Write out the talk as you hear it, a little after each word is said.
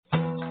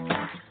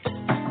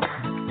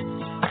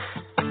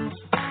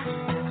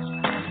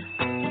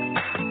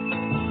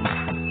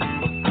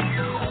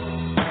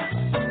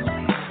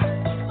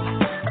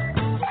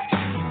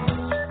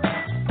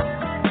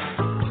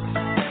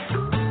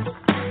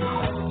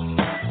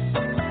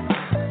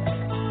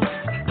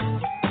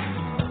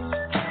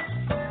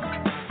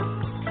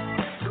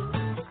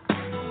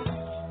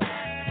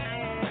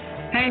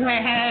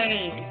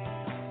Hey.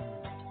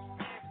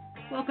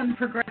 Welcome to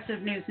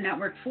Progressive News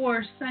Network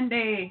for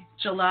Sunday,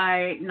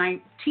 July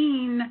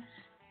 19,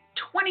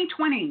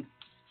 2020.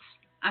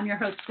 I'm your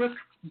host, Brooke.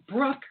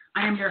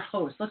 I am your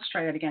host. Let's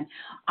try that again.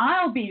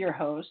 I'll be your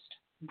host,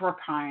 Brooke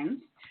Hines.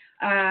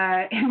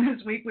 And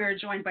this week we are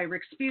joined by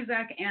Rick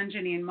Spizak and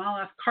Janine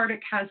Moloff.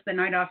 Kartik has the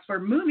night off for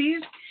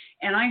movies,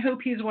 and I hope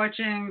he's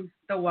watching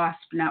the WASP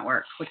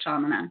Network, which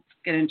I'm going to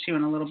get into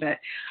in a little bit.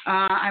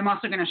 I'm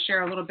also going to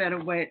share a little bit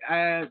of what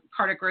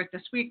Kartik wrote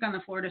this week on the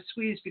Florida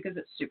Squeeze because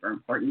it's super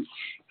important. It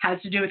has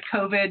to do with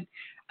COVID.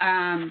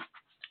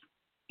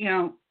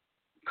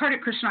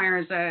 Kartik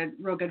Krishnaiyer is a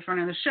real good friend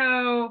of the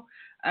show.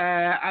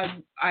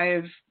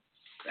 I've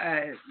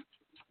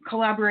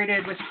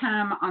collaborated with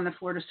him on the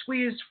Florida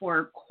Squeeze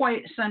for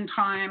quite some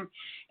time,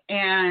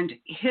 and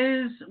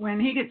when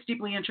he gets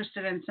deeply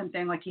interested in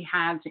something like he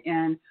has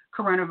in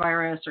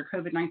coronavirus or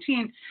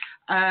COVID-19,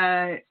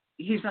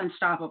 he's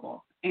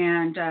unstoppable.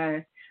 And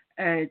a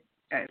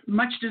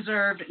much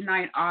deserved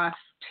night off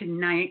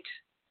tonight.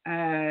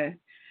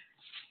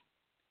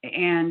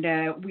 And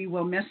we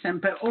will miss him.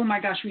 But, oh, my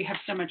gosh, we have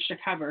so much to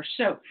cover.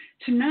 So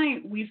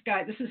tonight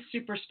this is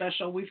super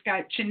special. We've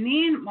got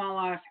Janine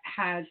Moloff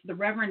has the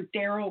Rev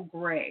Darryl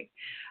Gray,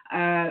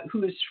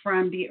 who is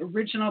from the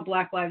original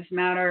Black Lives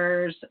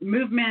Matters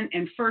movement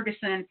in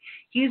Ferguson.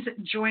 He's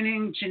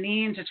joining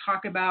Janine to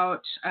talk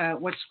about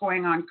what's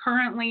going on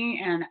currently.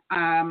 And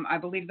I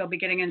believe they'll be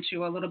getting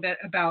into a little bit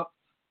about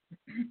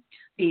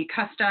the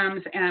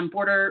Customs and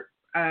Border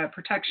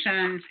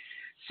Protection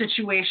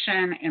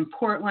situation in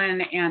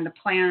Portland and the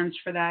plans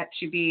for that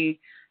to be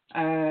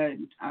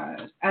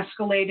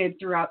escalated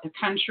throughout the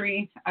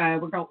country.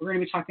 We're going to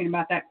be talking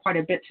about that quite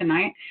a bit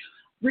tonight.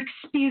 Rick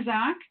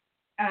Spizak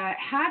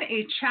had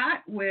a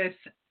chat with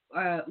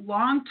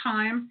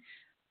longtime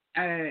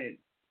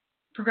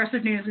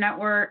Progressive News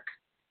Network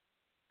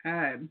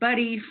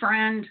buddy,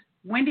 friend,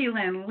 Wendy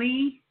Lynn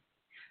Lee,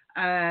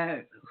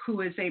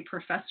 who is a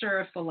professor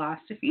of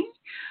philosophy.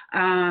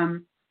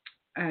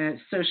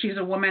 So she's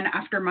a woman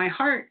after my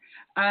heart.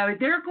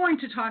 They're going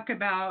to talk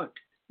about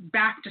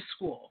back to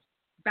school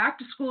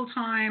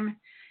time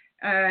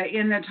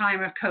in the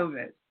time of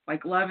COVID,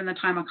 like love in the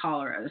time of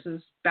cholera. This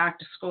is back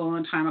to school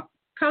in the time of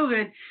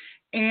COVID.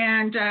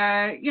 And,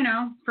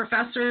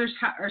 professors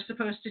are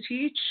supposed to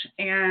teach,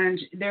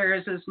 and there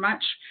is as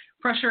much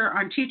pressure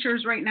on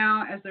teachers right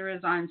now as there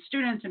is on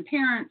students and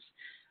parents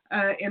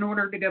in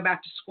order to go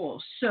back to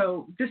school.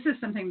 So this is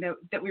something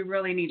that we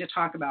really need to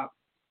talk about.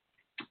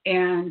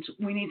 And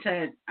we need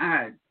to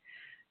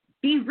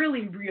be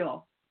really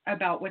real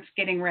about what's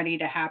getting ready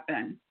to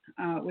happen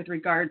with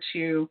regard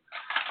to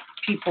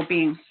people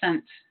being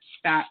sent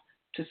back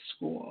to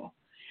school.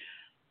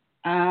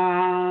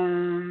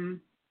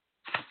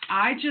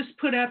 I just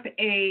put up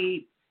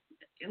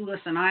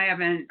listen, I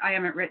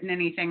haven't written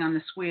anything on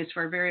the Squeeze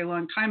for a very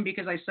long time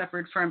because I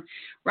suffered from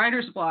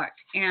writer's block.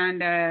 And,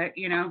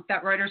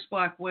 that writer's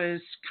block was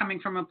coming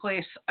from a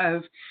place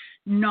of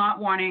not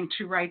wanting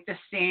to write the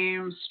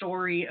same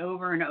story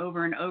over and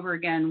over and over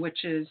again,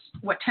 which is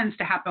what tends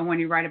to happen when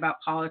you write about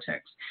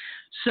politics.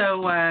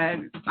 So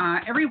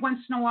every once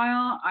in a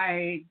while,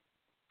 I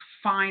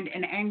find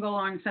an angle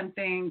on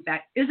something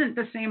that isn't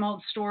the same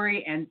old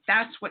story, and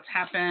that's what's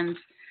happened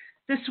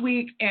this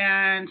week.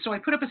 And so I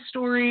put up a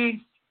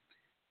story.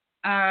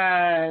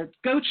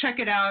 Go check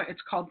it out.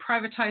 It's called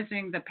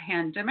Privatizing the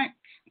Pandemic,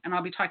 and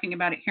I'll be talking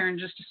about it here in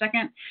just a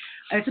second.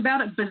 It's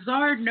about a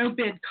bizarre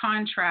no-bid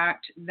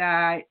contract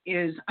that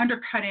is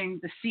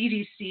undercutting the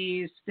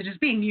CDC's, that is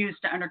being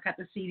used to undercut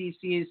the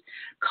CDC's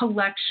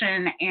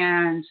collection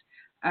and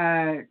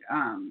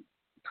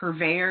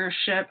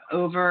purveyorship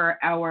over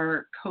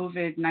our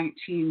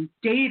COVID-19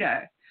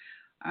 data.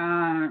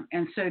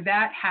 And so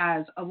that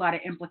has a lot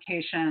of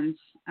implications,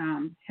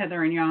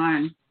 hither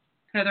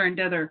and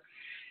dither.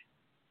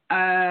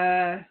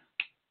 I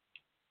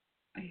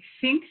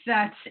think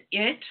that's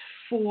it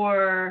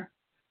for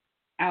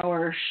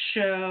our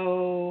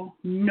show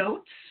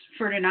notes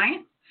for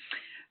tonight.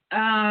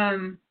 I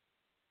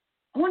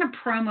want to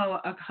promo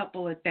a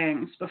couple of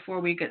things before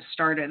we get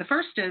started. The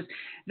first is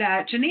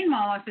that Janine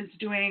Moloff is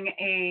doing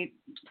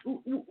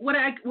what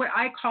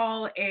I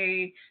call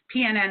a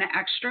PNN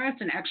Extra.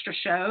 It's an extra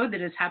show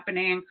that is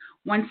happening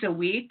once a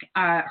week.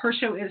 Her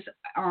show is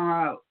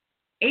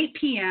 8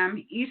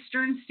 p.m.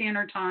 Eastern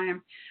Standard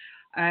Time,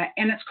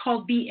 and it's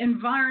called The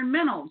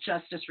Environmental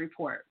Justice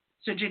Report.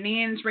 So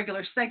Janine's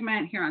regular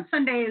segment here on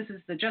Sundays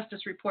is the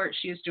Justice Report.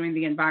 She is doing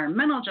the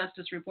Environmental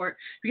Justice Report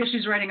because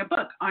she's writing a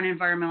book on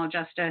environmental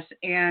justice,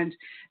 and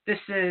this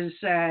is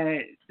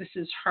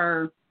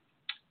her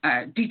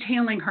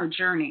detailing her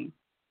journey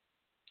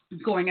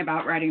going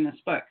about writing this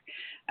book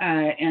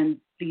and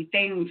the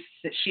things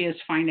that she is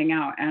finding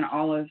out and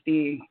all of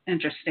the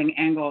interesting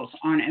angles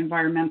on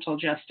environmental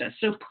justice.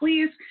 So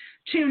please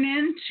tune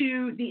in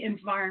to the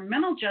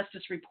Environmental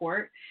Justice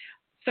Report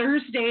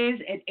Thursdays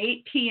at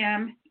 8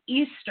 p.m.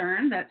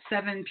 Eastern. That's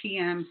 7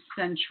 p.m.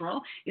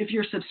 Central. If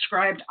you're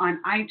subscribed on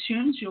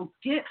iTunes, you'll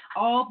get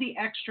all the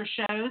extra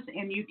shows,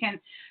 and you can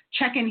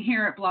check in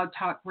here at Blog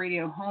Talk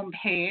Radio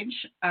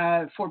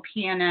homepage for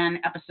PNN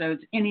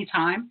episodes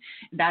anytime.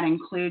 That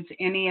includes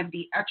any of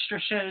the extra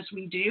shows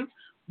we do,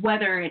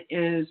 whether it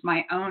is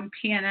my own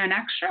PNN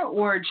Extra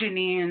or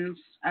Janine's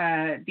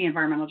The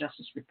Environmental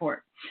Justice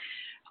Report.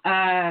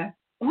 I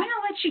want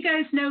to let you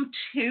guys know,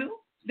 too,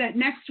 that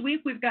next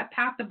week we've got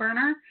Pat the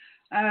Burner,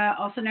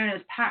 also known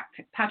as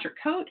Patrick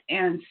Coate,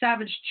 and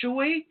Savage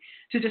Joy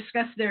to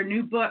discuss their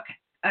new book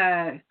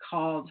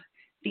called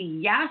The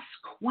Yas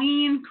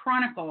Queen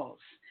Chronicles,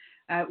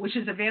 which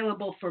is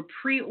available for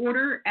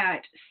pre-order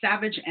at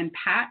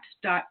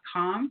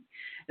savageandpat.com.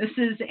 This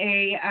is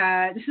a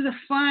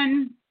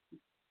fun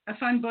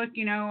book.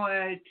 You know,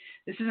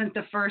 this isn't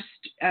the first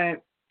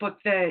book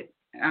that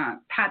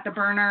Pat the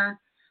Burner,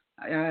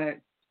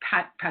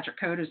 Patrick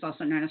Coate is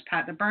also known as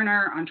Pat the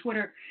Burner on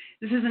Twitter.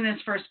 This isn't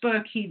his first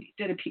book. He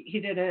did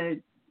a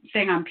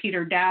thing on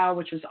Peter Dow,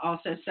 which was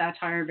also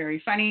satire,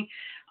 very funny.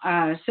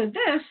 So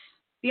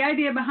the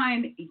idea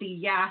behind the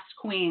Yas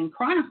Queen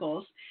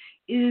Chronicles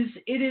is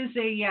it is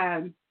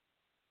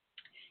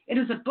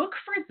a book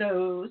for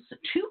those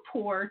too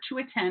poor to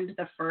attend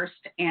the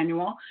first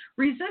annual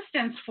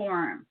Resistance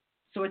Forum.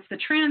 So it's the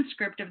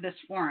transcript of this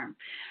forum.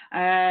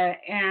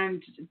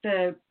 And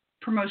the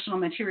promotional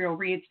material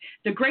reads,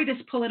 the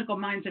greatest political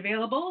minds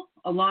available,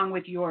 along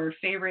with your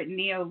favorite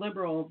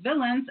neoliberal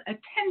villains,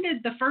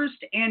 attended the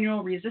first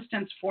annual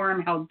Resistance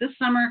Forum held this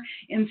summer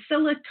in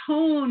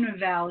Silicon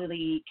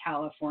Valley,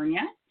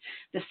 California.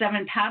 The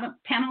 7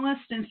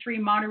 panelists and 3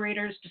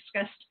 moderators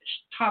discussed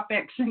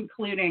topics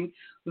including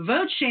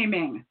vote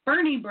shaming,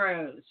 Bernie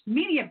bros,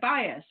 media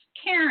bias,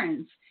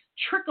 Karens,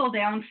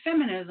 trickle-down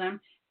feminism,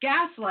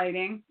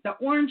 gaslighting, the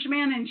Orange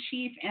Man in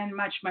Chief, and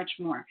much, much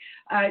more.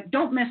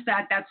 Don't miss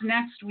that. That's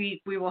next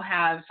week. We will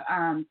have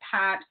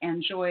Pat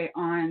and Joy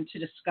on to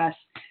discuss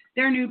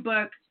their new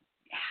book.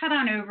 Head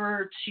on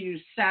over to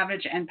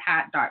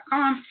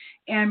savageandpat.com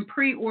and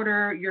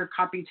pre-order your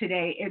copy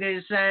today. It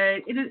is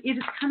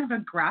kind of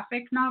a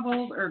graphic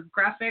novel or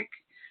graphic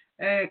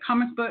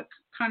comic book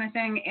kind of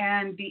thing,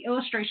 and the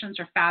illustrations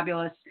are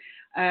fabulous.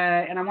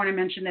 And I want to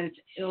mention that it's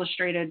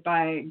illustrated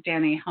by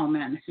Danny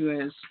Hellman, who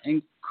is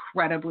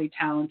incredibly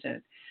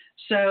talented.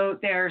 So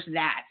there's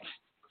that.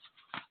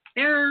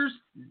 There's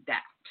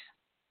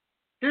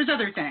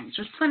other things.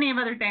 There's plenty of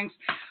other things.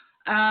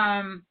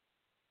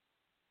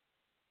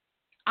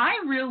 I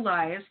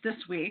realized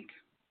this week,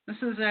 this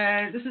is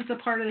the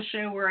part of the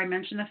show where I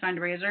mentioned the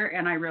fundraiser,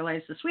 and I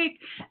realized this week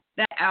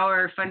that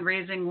our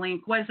fundraising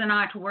link was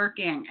not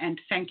working.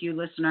 And thank you,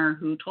 listener,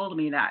 who told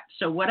me that.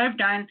 So what I've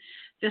done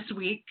this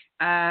week,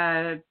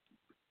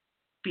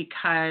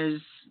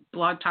 because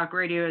Blog Talk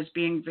Radio is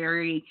being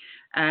very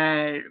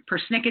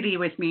persnickety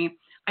with me,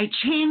 I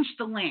changed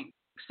the link.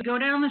 So go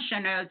down the show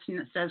notes and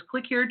it says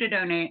click here to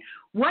donate.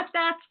 What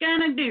that's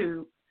going to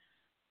do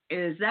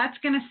is that's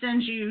going to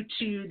send you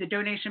to the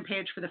donation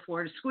page for the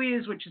Florida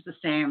Squeeze, which is the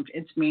same.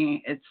 It's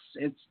me.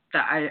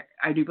 I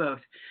do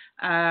both.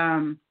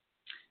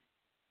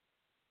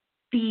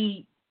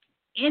 Any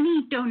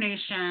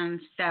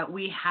donations that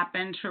we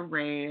happen to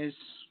raise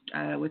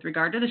with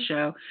regard to the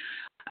show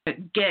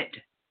get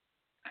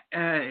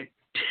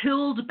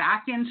tilled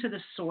back into the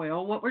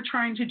soil. What we're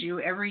trying to do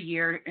every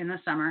year in the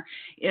summer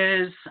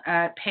is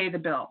pay the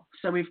bill.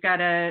 So we've got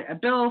a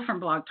bill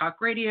from Blog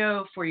Talk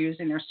Radio for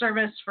using their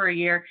service for a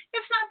year.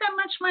 It's not that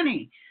much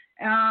money.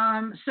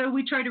 So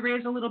we try to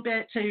raise a little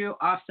bit to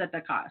offset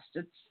the cost.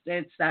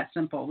 It's that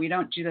simple. We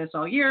don't do this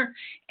all year,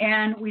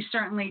 and we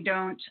certainly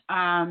don't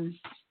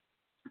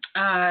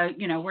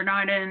we're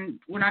not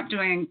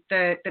doing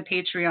the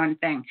Patreon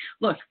thing.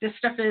 Look, this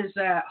stuff is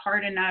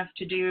hard enough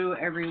to do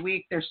every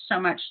week. There's so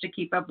much to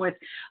keep up with.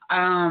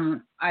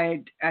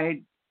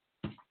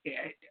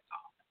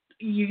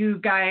 You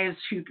guys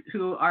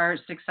who are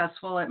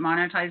successful at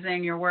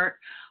monetizing your work,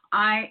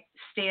 I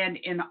stand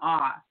in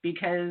awe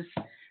because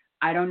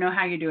I don't know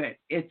how you do it.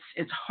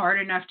 It's hard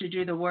enough to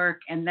do the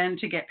work and then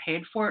to get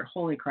paid for it.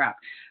 Holy crap.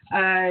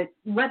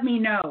 Let me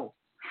know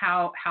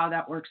how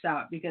that works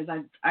out, because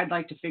I'd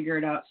like to figure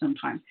it out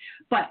sometime.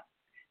 But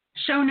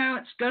show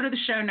notes, go to the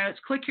show notes,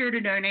 click here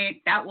to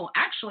donate. That will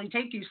actually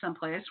take you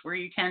someplace where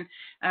you can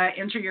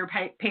enter your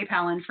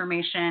PayPal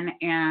information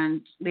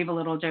and leave a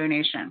little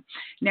donation.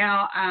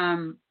 Now,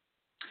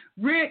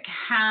 Rick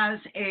has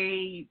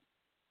a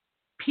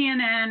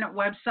PNN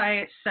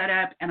website set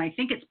up, and I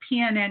think it's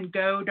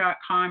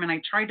pnngo.com, and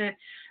I tried to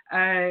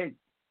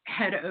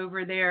head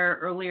over there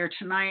earlier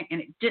tonight, and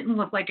it didn't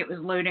look like it was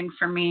loading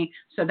for me,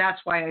 so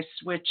that's why I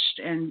switched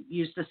and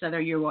used this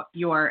other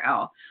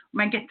URL.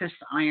 Might get this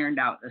ironed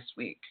out this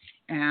week,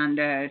 and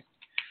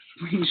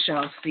we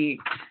shall see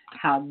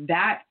how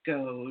that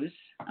goes.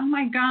 Oh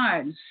my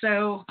God.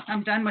 So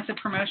I'm done with the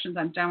promotions.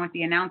 I'm done with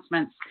the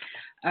announcements.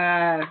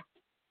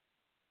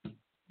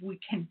 We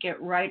can get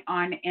right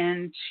on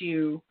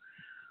into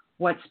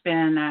what's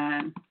going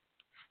on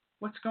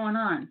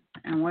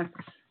and what's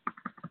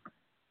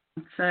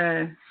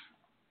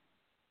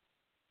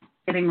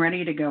getting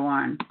ready to go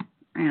on,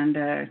 and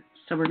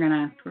so we're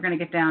gonna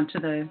get down to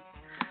the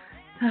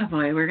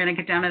we're gonna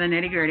get down to the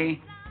nitty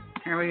gritty.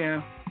 Here we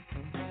go.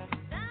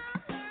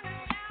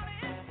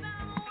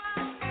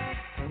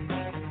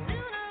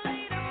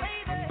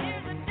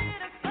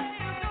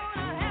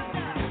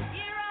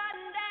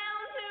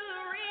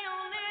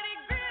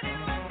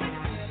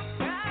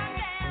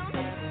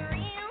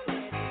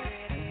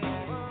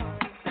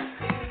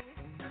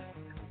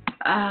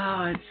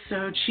 Oh, it's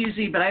so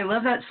cheesy, but I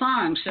love that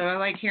song, so I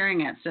like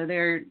hearing it. So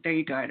there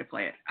you go. I had to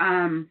play it.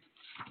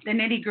 The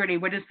nitty gritty.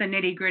 What is the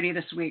nitty gritty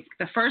this week?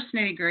 The first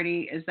nitty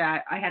gritty is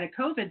that I had a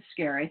COVID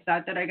scare. I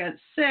thought that I got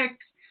sick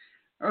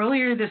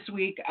earlier this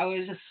week. I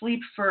was asleep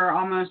for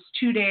almost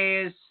 2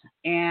 days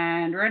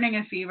and running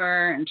a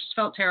fever and just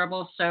felt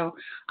terrible. So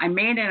I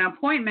made an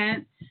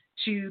appointment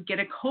to get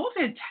a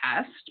COVID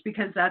test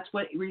because that's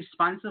what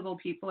responsible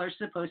people are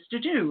supposed to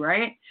do,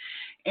 right?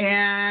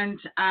 And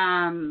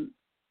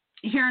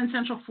here in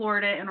Central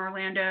Florida, in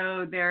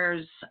Orlando,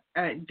 there's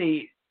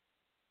the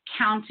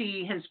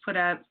county has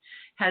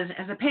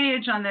a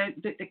page on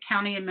the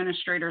county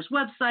administrator's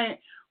website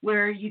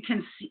where you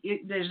can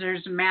see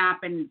there's a map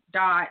and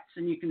dots,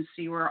 and you can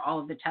see where all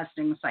of the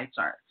testing sites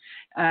are.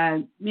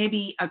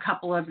 Maybe a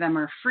couple of them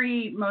are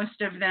free. Most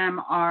of them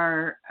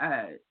are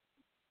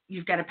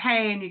you've got to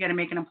pay and you got to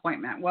make an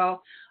appointment.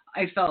 Well,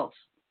 I felt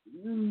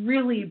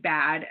really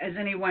bad, as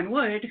anyone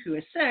would who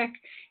is sick,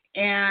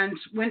 and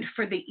went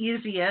for the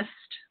easiest,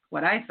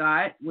 what I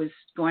thought was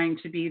going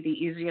to be the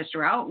easiest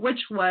route, which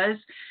was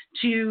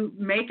to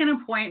make an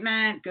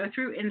appointment, go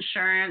through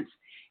insurance,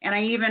 and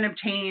I even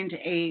obtained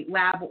a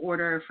lab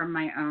order from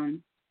my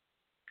own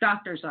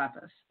doctor's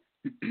office.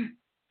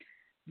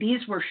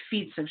 These were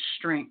feats of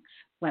strength,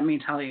 let me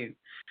tell you,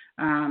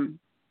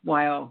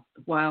 while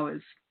I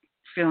was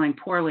feeling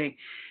poorly.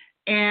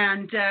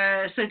 And so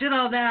I did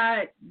all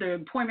that. The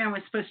appointment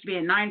was supposed to be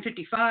at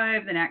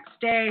 9:55 the next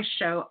day.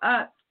 Show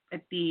up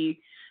at the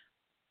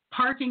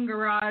parking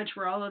garage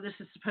where all of this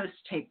is supposed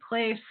to take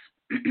place,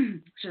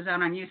 which is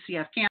out on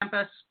UCF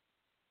campus,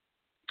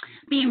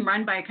 being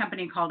run by a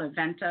company called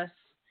Aventus.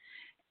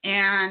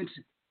 And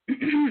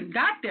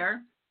got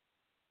there.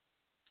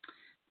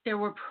 There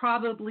were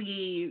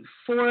probably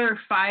 4 or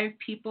 5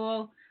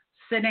 people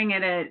sitting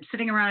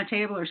around a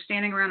table or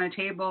standing around a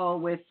table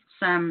with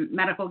some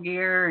medical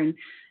gear and,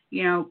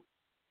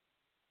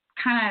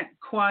 kind of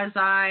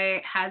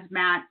quasi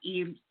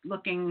hazmat-y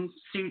looking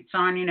suits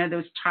on,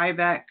 those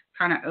Tyvek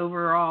kind of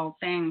overall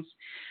things,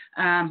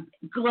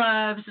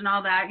 gloves and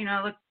all that,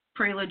 look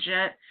pretty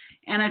legit.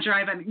 And I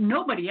drive.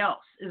 Nobody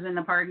else is in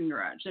the parking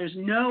garage. There's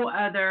no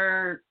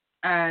other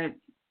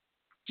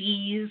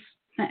testies.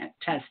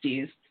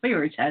 We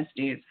were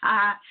testies.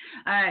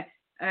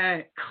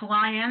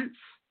 Clients,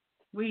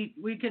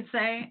 we could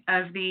say,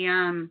 of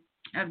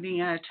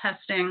the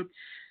testing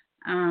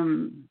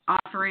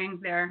offering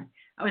there.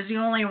 I was the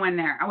only one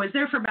there. I was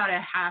there for about a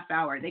half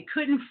hour. They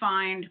couldn't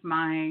find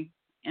my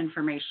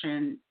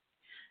information,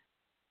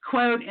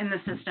 quote, in the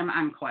system,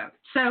 unquote.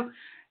 So,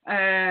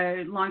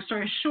 long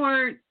story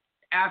short,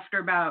 after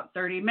about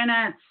 30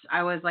 minutes,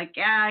 I was like,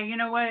 yeah, you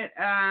know what?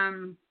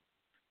 I'm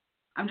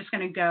just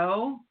going to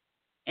go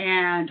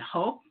and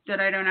hope that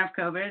I don't have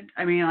COVID.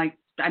 I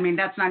mean,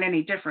 that's not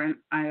any different.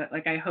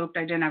 I hoped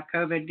I didn't have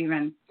COVID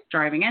even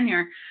driving in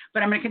here,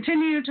 but I'm going to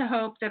continue to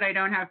hope that I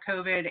don't have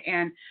COVID,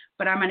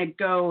 but I'm going to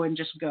go and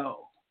just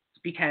go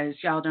because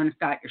y'all don't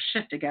got your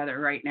shit together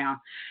right now.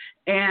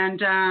 And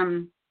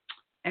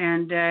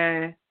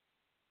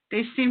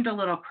they seemed a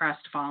little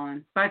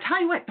crestfallen. But I tell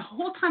you what, the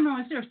whole time I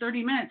was there,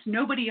 30 minutes,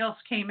 nobody else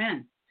came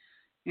in.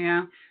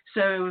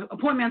 So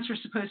appointments were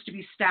supposed to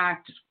be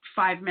stacked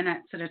 5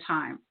 minutes at a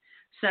time.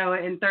 So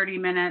in 30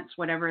 minutes,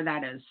 whatever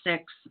that is, 5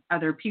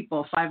 other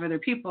people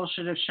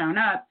should have shown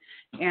up,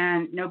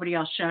 and nobody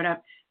else showed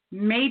up.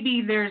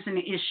 Maybe there's an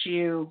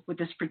issue with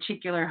this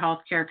particular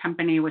healthcare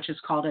company, which is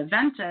called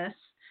Aventus.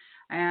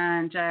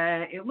 And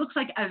it looks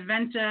like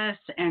Aventus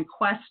and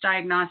Quest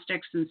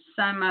Diagnostics and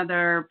some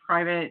other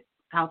private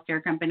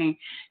healthcare company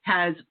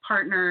has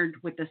partnered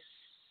with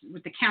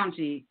the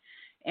county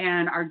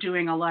and are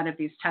doing a lot of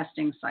these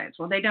testing sites.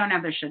 Well, they don't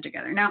have their shit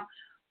together. Now,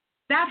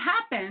 that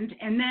happened,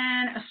 and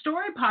then a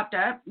story popped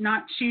up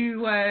not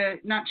too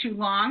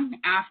long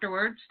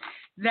afterwards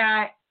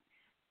that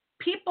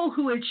people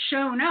who had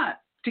shown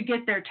up to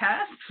get their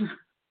tests,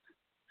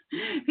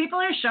 people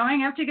are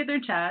showing up to get their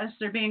tests.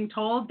 They're being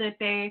told that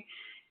they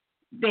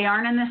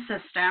aren't in the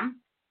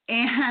system,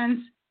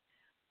 and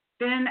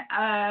then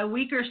a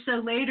week or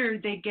so later,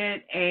 they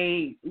get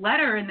a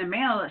letter in the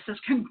mail that says,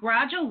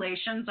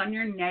 "Congratulations on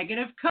your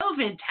negative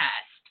COVID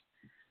test."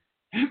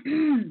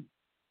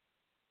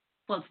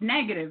 Well, it's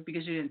negative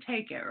because you didn't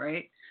take it,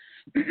 right?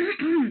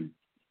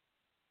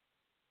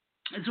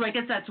 So I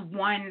guess that's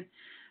one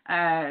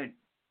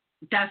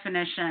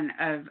definition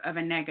of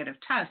a negative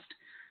test.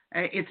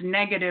 It's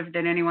negative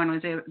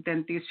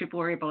that these people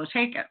were able to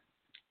take it.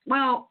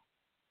 Well,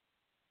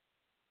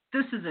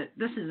 this is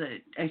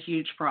a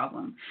huge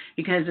problem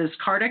because, as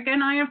Kartik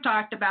and I have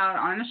talked about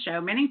on the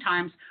show many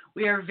times,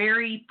 we are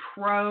very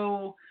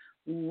pro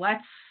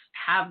let's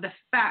have the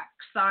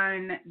facts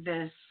on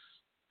this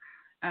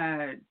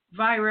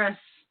virus.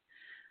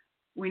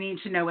 We need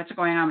to know what's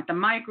going on with the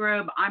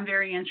microbe. I'm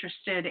very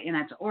interested in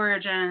its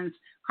origins.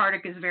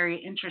 Kartik is very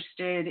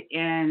interested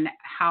in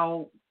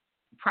how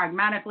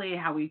pragmatically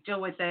how we deal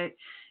with it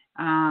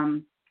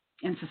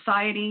in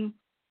society.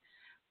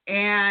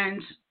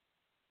 And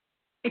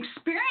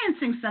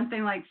experiencing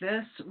something like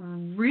this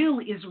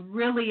is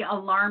really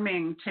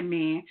alarming to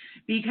me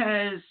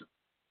because,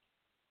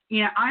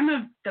 I'm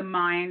of the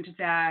mind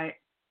that,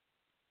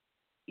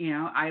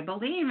 I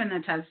believe in the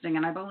testing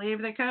and I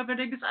believe that COVID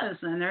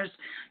exists. And there's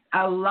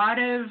a lot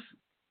of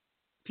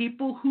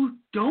people who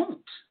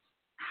don't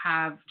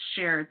have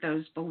shared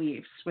those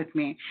beliefs with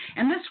me.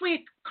 And this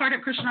week,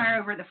 Kartik Krishnaiyer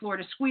over at the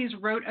Florida Squeeze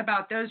wrote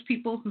about those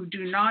people who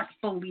do not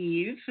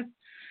believe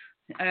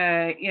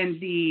in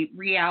the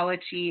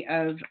reality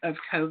of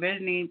COVID.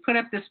 And he put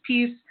up this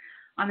piece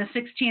on the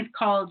 16th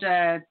called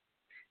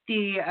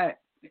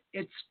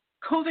it's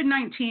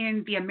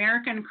COVID-19, the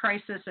American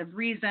Crisis of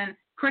Reason,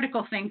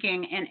 Critical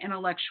Thinking, and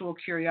Intellectual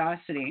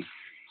Curiosity.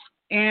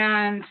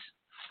 And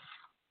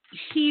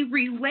he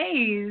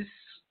relays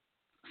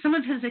some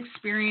of his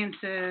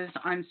experiences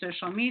on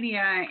social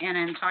media and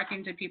in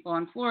talking to people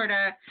in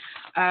Florida,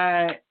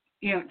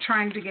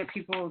 trying to get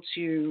people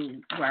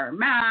to wear a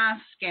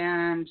mask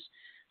and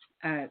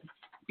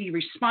be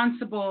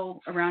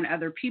responsible around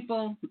other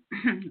people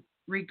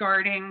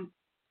regarding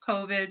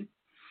COVID.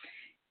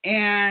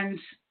 And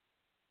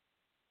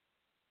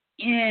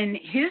in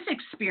his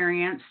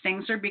experience,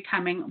 things are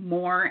becoming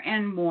more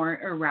and more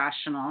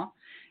irrational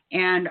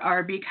and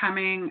are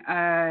becoming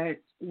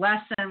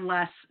less and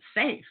less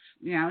safe.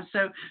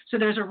 So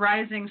there's a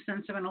rising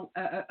sense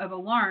of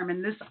alarm.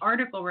 And this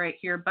article right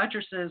here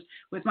buttresses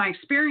with my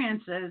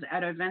experiences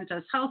at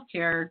Aventus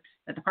Healthcare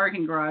at the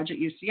parking garage at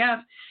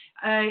UCF.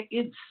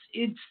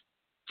 It's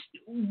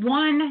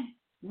one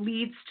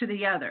leads to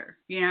the other,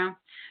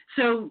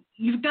 So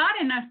you've got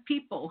enough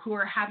people who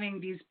are having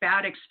these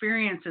bad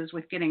experiences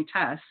with getting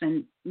tests,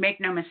 and make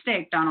no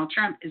mistake, Donald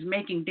Trump is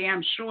making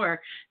damn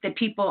sure that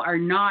people are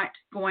not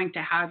going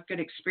to have good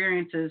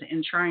experiences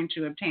in trying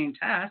to obtain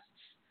tests.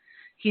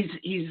 He's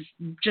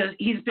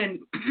been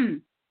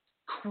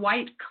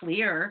quite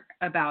clear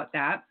about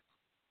that.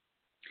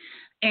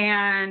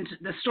 And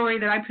the story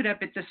that I put up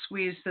at the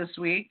Squeeze this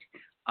week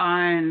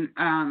on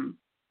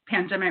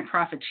pandemic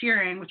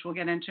profiteering, which we'll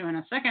get into in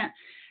a second,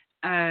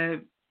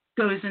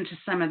 goes into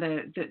some of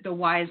the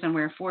whys and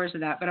wherefores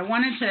of that. But I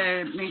wanted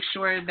to make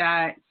sure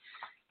that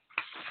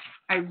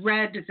I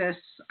read this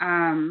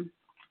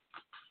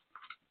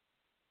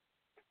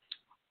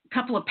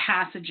couple of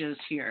passages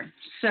here.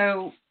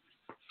 So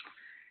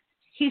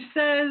he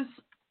says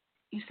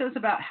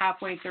about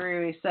halfway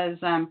through, he says,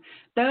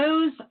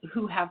 those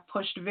who have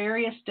pushed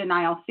various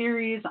denial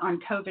theories on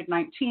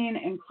COVID-19,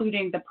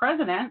 including the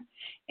president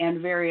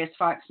and various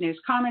Fox News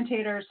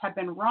commentators, have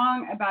been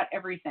wrong about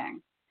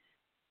everything.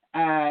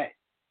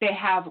 They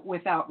have,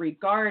 without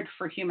regard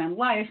for human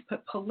life,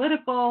 put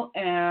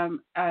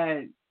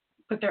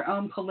their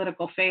own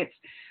political fates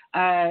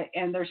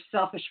and their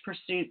selfish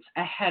pursuits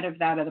ahead of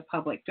that of the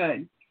public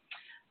good.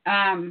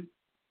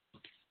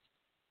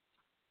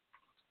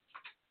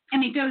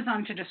 And he goes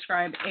on to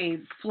describe a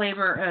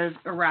flavor of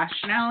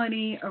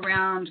irrationality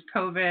around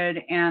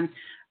COVID and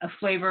a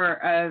flavor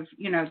of,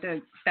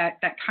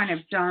 that kind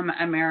of dumb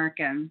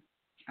American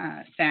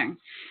thing.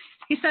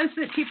 He says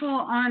that people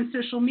on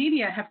social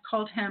media have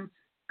called him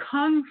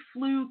Kung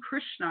Flu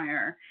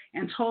Krishnaiyer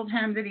and told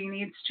him that he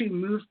needs to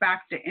move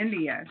back to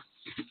India.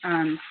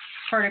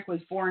 Kartik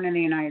was born in the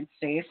United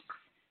States.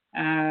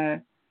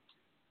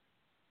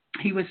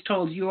 He was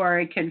told, you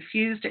are a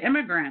confused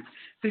immigrant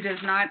who does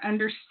not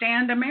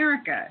understand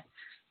America.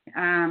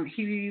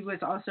 He was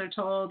also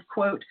told,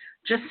 quote,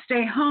 just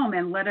stay home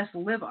and let us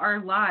live our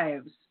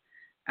lives.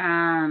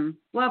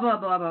 Blah, blah,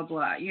 blah, blah,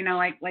 blah.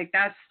 Like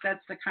that's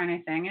the kind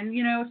of thing. And,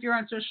 if you're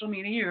on social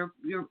media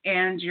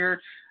you're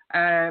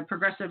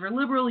progressive or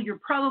liberal, you're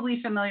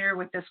probably familiar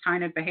with this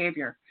kind of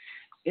behavior.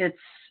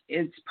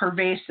 It's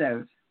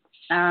pervasive.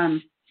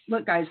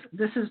 Look, guys,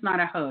 this is not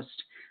a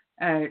host.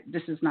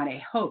 This is not a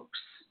hoax.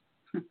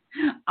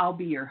 I'll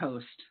be your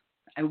host.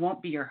 I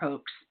won't be your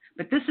hoax,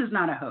 but this is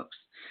not a hoax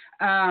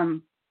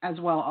as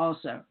well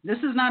also. This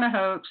is not a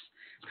hoax.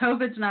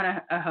 COVID's not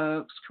a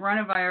hoax.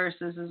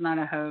 Coronavirus is not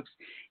a hoax.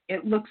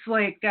 It looks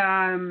like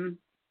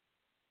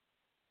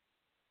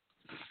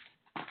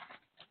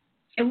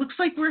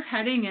we're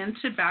heading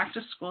into back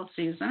to school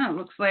season. It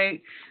looks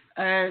like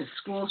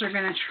schools are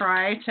going to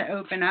try to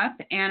open up,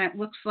 and it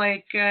looks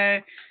like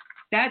that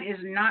is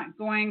not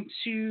going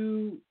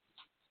to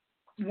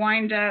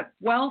wind up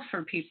well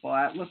for people.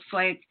 It looks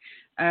like,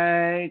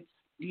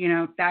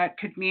 that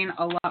could mean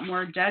a lot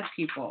more dead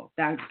people.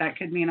 That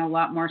could mean a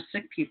lot more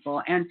sick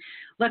people. And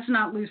let's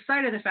not lose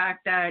sight of the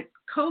fact that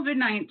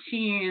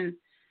COVID-19,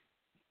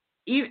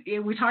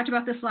 we talked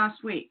about this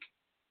last week,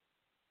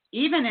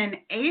 even in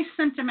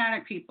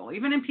asymptomatic people,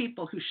 even in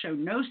people who show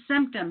no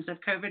symptoms of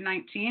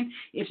COVID-19,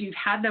 if you've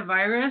had the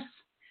virus,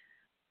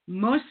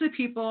 most of the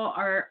people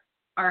are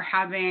are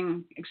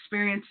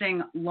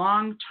experiencing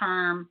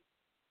long-term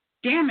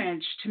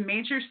damage to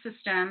major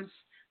systems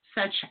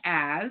such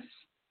as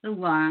the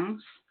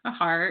lungs, the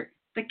heart,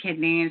 the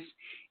kidneys,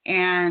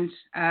 and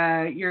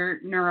your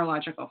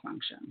neurological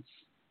functions.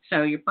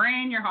 So your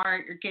brain, your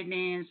heart, your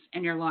kidneys,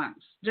 and your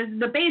lungs.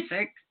 The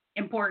basic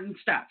important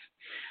stuff.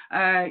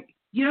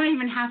 You don't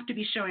even have to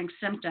be showing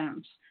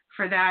symptoms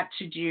for that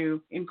to do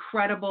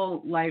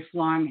incredible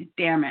lifelong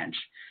damage.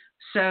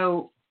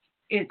 So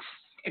it's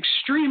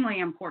extremely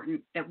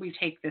important that we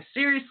take this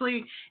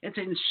seriously. It's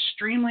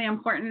extremely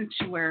important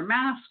to wear a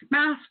mask.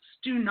 Masks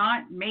do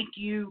not make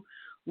you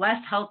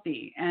less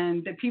healthy.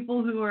 And the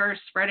people who are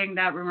spreading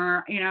that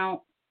rumor,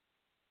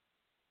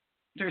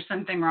 there's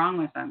something wrong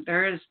with them.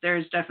 There is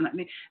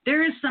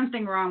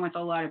something wrong with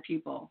a lot of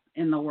people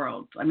in the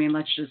world. I mean,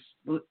 let's just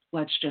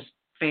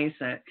face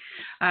it.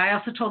 I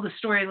also told a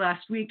story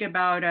last week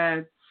about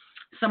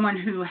someone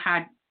who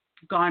had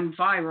gone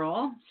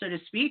viral, so to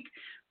speak,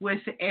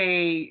 with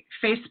a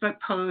Facebook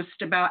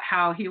post about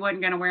how he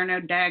wasn't going to wear no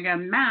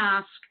daggum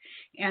mask,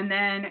 and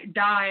then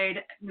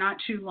died not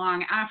too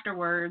long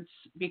afterwards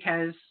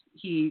because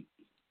he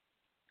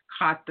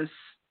caught this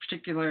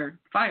particular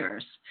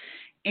virus.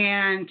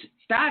 And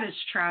that is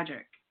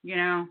tragic,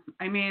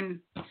 I mean,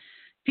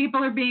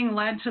 people are being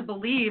led to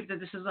believe that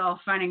this is all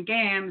fun and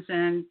games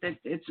and that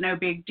it's no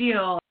big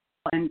deal.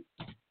 And,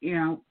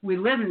 we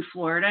live in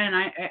Florida, and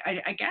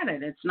I get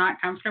it. It's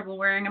not comfortable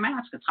wearing a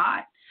mask. It's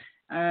hot.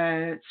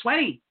 It's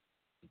sweaty.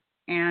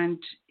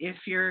 And if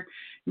you're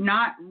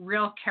not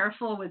real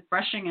careful with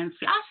brushing and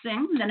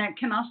flossing, then it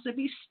can also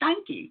be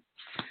stinky.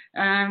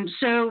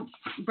 So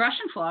brush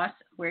and floss,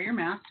 wear your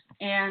mask,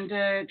 and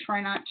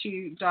try not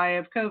to die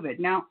of COVID.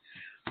 Now,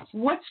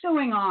 what's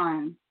going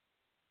on?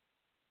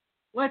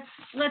 Let's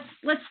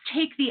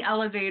take the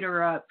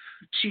elevator up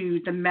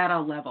to the meta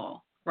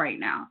level right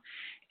now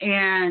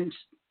and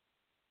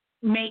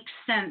make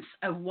sense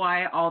of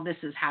why all this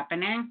is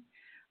happening.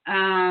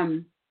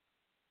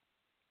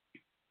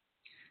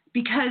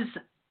 Because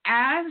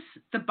as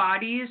the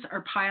bodies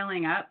are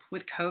piling up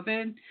with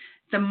COVID,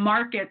 the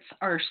markets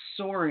are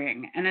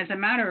soaring. And as a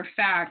matter of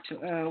fact,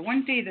 there was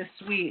one day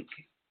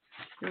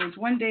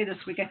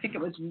this week, I think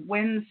it was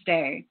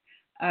Wednesday.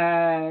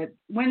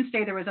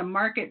 Wednesday, there was a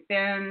market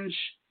binge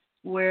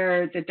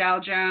where the Dow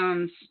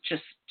Jones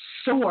just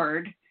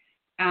soared,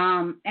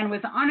 and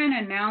was on an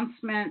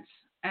announcement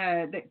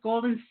that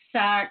Goldman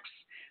Sachs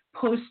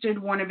posted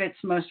one of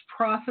its most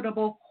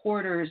profitable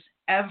quarters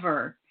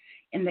ever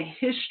in the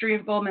history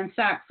of Goldman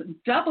Sachs,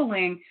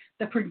 doubling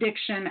the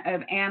prediction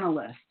of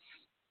analysts.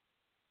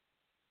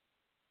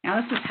 Now,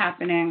 this is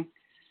happening.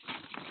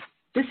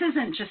 This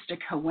isn't just a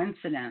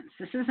coincidence.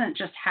 This isn't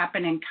just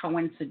happening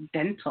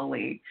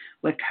coincidentally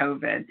with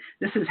COVID.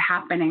 This is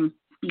happening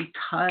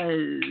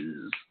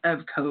because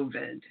of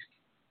COVID.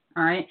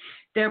 All right?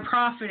 They're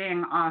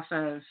profiting off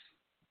of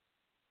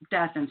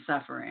death and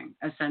suffering,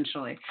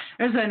 essentially.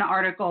 There's an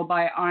article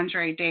by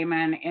Andre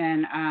Damon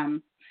in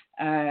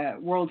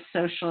World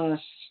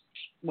Socialist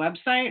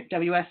website,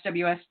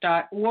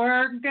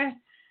 wsws.org.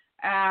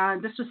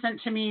 This was sent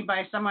to me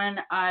by someone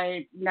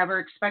I never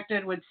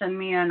expected would send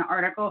me an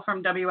article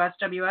from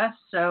WSWS.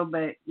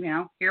 But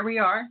here we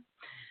are.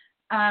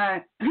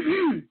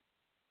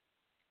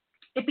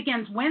 It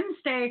begins,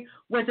 Wednesday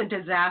was a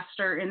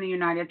disaster in the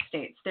United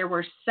States. There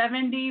were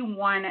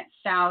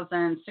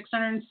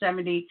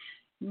 71,670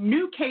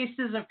 new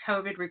cases of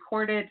COVID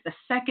recorded, the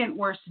second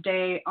worst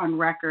day on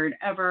record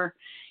ever,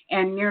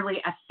 and nearly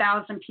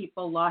 1,000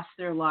 people lost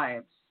their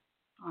lives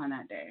on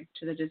that day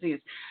to the disease.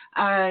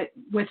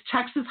 With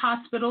Texas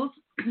hospitals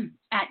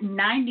at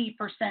 90%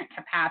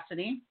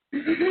 capacity,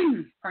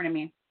 pardon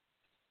me,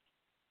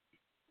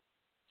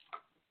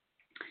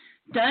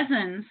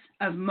 dozens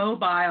of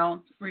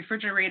mobile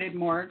refrigerated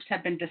morgues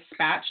have been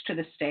dispatched to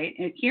the state.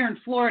 Here in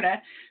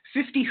Florida,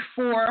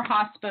 54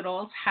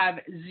 hospitals have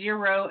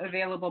 0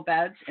 available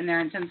beds in their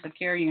intensive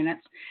care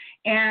units.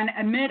 And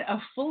amid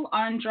a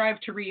full-on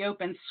drive to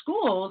reopen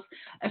schools,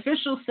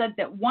 officials said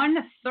that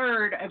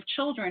 1/3 of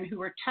children who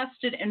were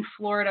tested in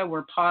Florida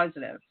were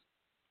positive,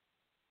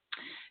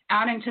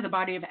 adding to the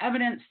body of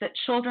evidence that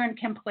children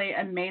can play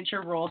a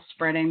major role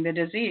spreading the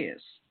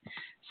disease.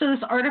 So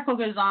this article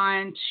goes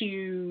on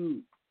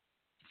to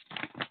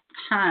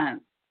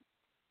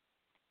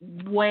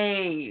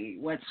weigh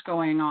what's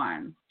going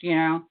on,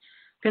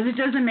 because it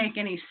doesn't make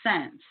any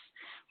sense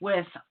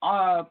with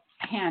a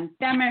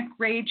pandemic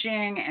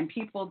raging and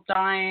people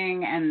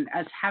dying and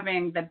us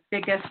having the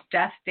biggest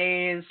death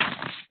days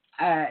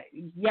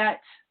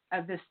yet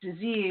of this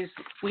disease.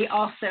 We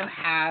also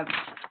have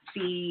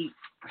the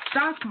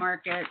stock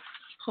market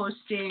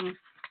posting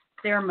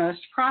their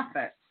most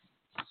profits.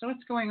 So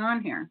what's going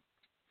on here?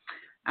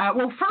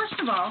 Well, first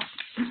of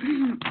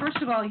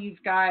all,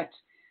 you've got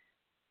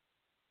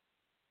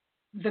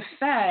the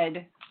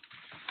Fed,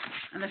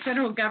 and the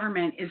federal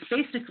government is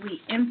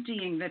basically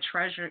emptying the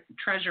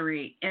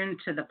treasury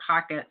into the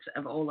pockets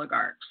of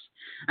oligarchs.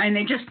 I mean,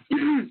 they just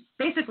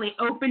basically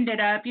opened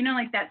it up,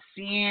 like that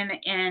scene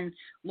in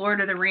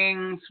Lord of the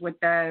Rings with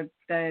the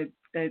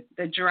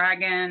the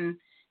dragon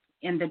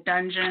in the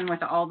dungeon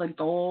with all the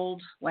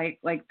gold. Like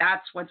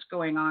that's what's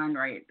going on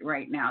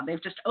right now.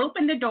 They've just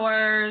opened the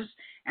doors,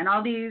 and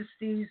all these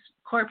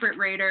corporate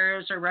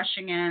raiders are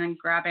rushing in and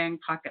grabbing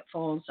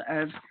pocketfuls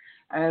of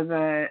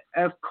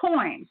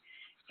coin.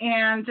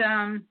 And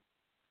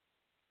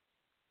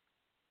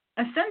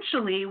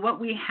essentially what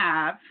we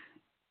have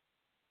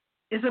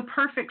is a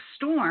perfect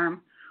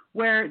storm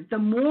where the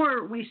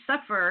more we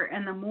suffer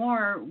and the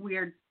more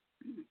we're,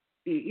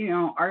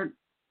 our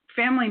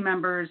family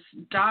members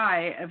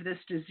die of this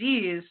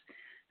disease,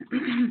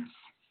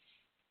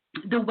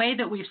 the way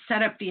that we've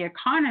set up the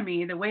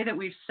economy, the way that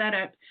we've set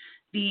up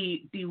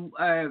the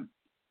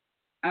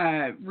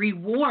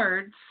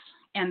rewards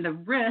and the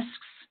risks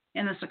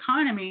in this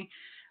economy,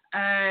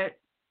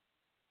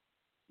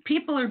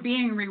 people are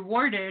being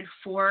rewarded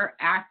for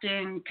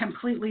acting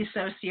completely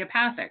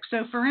sociopathic.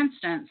 So, for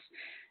instance,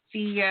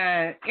 the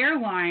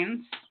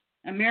airlines,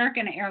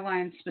 American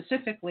Airlines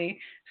specifically,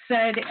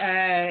 said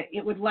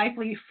it would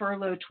likely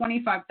furlough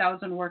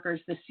 25,000 workers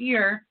this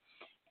year,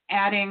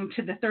 adding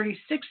to the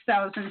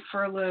 36,000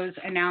 furloughs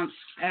announced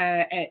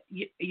at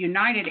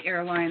United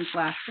Airlines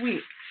last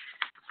week.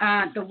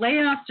 The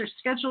layoffs are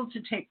scheduled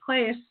to take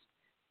place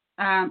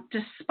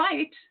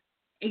despite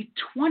a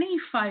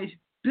 $25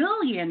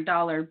 billion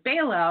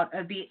bailout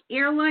of the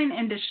airline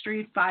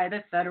industry by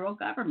the federal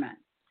government.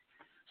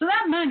 So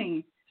that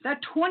money, that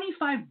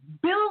 $25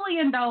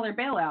 billion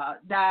bailout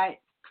that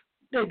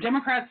the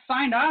Democrats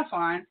signed off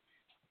on,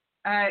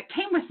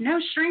 came with no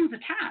strings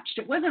attached.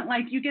 It wasn't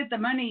like you get the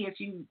money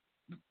if you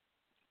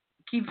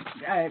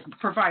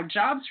provide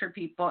jobs for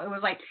people. It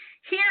was like,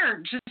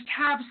 here, just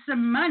have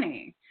some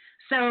money.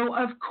 So,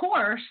 of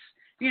course,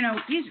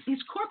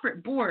 these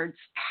corporate boards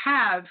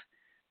have,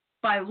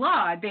 by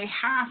law, they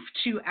have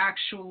to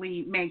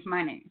actually make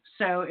money.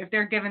 So if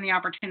they're given the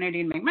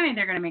opportunity to make money,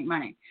 they're going to make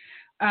money.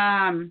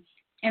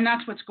 And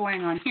that's what's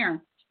going on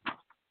here.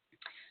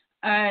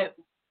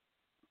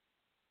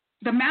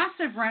 The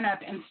massive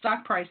run-up in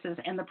stock prices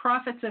and the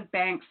profits of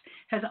banks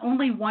has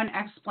only one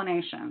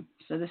explanation.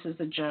 So this is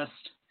the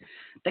gist.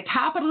 The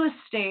capitalist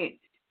state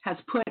has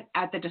put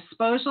at the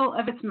disposal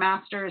of its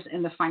masters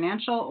in the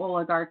financial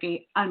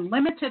oligarchy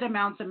unlimited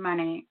amounts of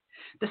money,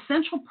 the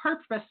central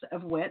purpose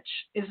of which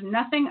is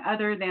nothing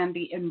other than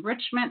the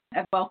enrichment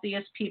of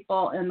wealthiest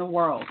people in the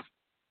world.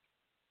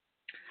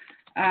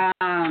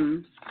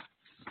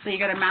 So you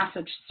got a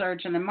massive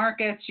surge in the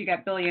markets. You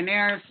got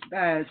billionaires,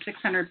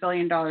 $600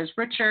 billion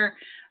richer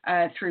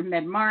through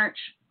mid-March.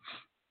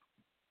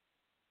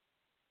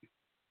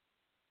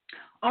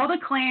 All the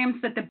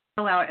claims that the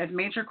bailout of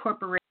major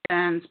corporations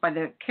by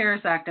the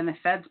CARES Act and the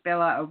Fed's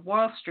bailout of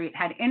Wall Street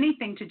had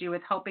anything to do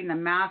with helping the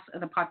mass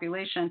of the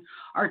population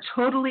are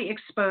totally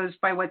exposed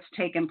by what's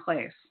taken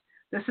place.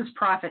 This is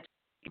profit.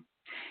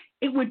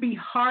 It would be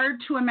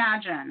hard to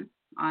imagine,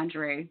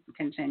 Andre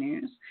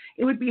continues,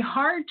 it would be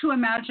hard to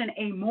imagine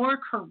a more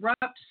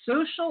corrupt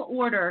social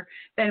order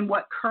than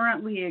what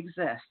currently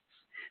exists.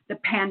 The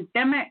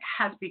pandemic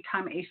has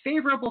become a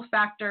favorable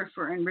factor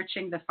for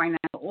enriching the financial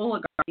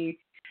oligarchy,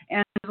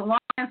 and as long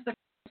as the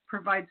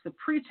provides the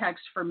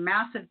pretext for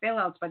massive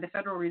bailouts by the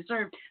Federal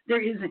Reserve,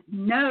 there is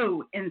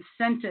no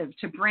incentive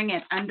to bring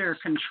it under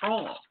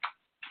control.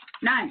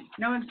 None.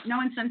 No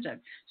incentive.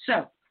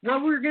 So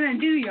what we're going to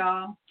do,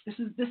 y'all, this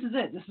is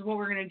it. This is what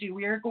we're going to do.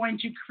 We are going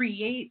to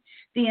create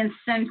the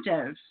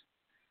incentive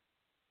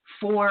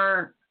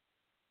for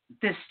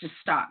this to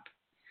stop.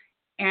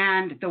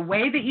 And the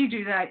way that you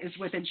do that is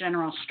with a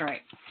general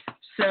strike.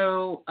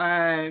 So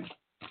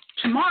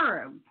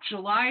tomorrow,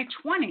 July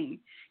 20,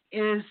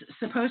 is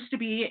supposed to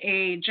be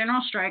a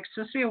general strike,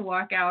 supposed to be a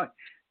walkout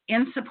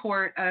in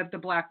support of the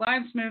Black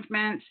Lives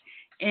Movement.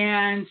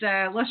 And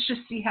let's just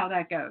see how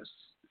that goes.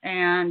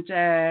 And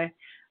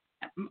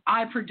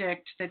I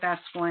predict that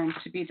that's going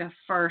to be the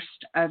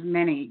first of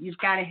many. You've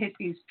got to hit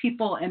these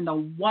people in the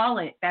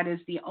wallet. That is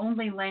the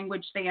only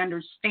language they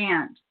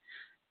understand.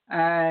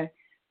 They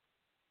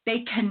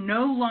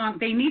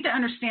need to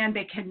understand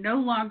they can no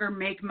longer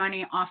make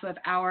money off of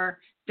our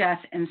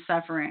death and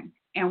suffering.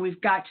 And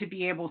we've got to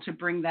be able to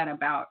bring that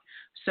about.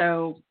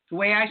 So the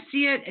way I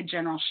see it, a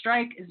general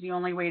strike is the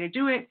only way to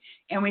do it.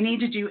 And we need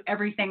to do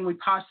everything we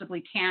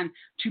possibly can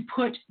to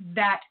put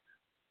that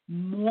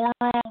moral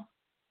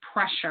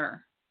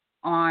pressure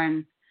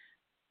on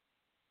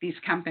these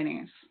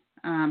companies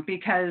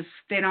because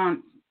they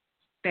don't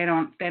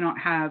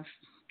have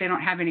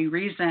any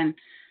reason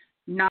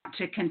not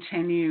to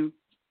continue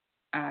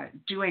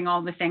doing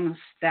all the things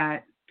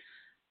that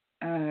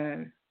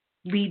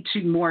lead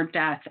to more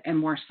death and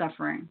more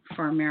suffering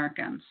for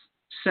Americans.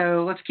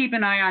 So let's keep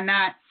an eye on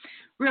that.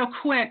 Real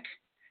quick,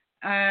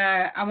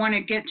 I want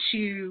to get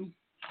to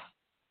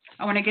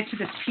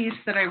this piece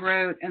that I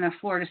wrote in the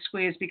Florida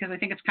Squeeze because I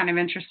think it's kind of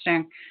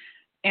interesting,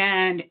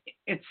 and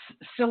it's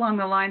still along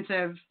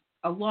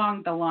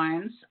the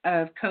lines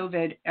of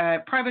COVID.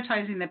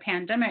 Privatizing the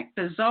pandemic,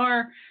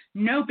 bizarre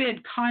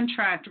no-bid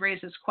contract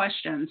raises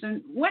questions.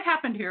 And what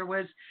happened here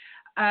was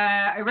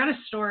I read a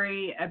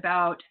story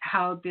about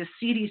how the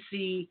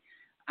CDC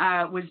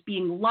was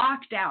being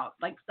locked out.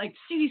 Like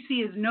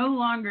CDC is no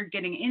longer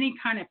getting any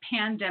kind of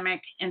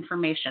pandemic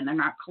information. They're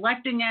not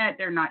collecting it.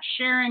 They're not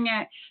sharing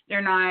it.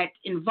 They're not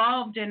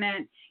involved in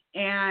it.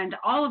 And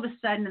all of a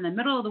sudden, in the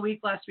middle of the week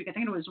last week, I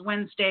think it was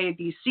Wednesday,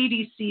 the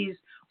CDC's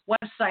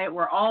website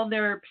where all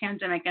their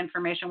pandemic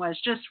information was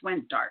just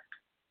went dark.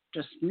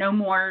 Just no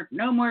more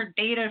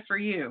data for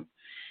you.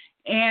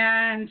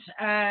 And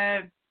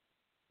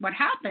what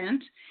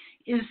happened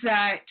is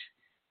that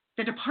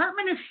the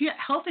Department of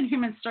Health and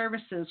Human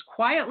Services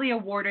quietly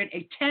awarded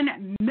a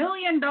 $10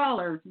 million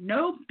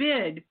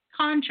no-bid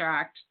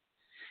contract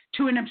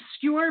to an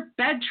obscure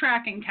bed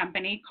tracking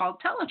company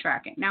called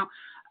Teletracking. Now,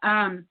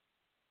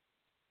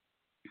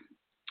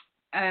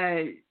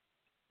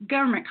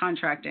 government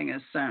contracting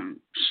is some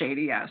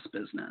shady-ass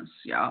business,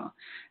 y'all.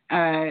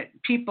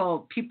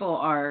 People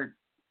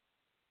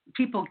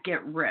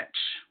get rich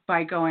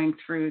by going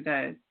through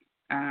the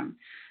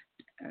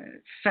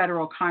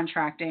federal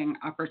contracting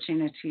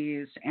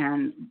opportunities,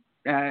 and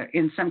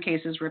in some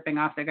cases ripping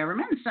off the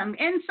government,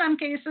 in some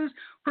cases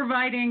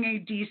providing a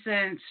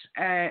decent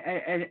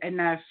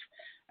enough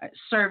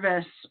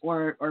service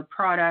or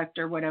product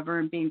or whatever,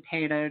 and being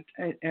paid a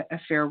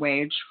fair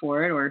wage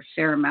for it or a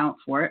fair amount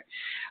for it.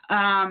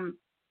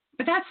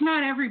 But that's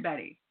not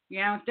everybody. You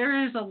know,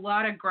 there is a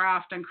lot of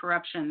graft and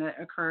corruption that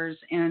occurs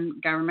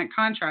in government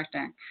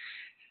contracting.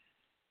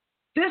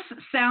 This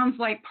sounds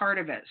like part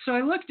of it. So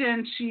I looked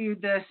into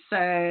this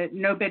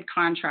no-bid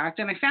contract,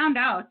 and I found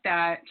out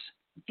that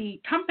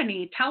the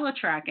company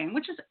Teletracking,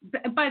 which is,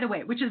 by the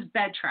way, which is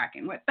bed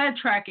tracking. What bed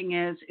tracking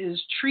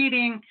is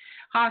treating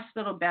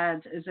hospital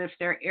beds as if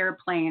they're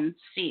airplane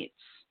seats.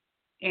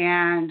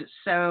 And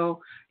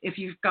so if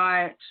you've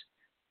got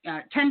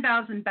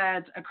 10,000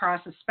 beds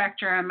across a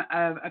spectrum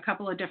of a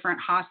couple of different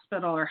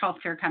hospital or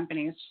healthcare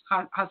companies,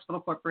 hospital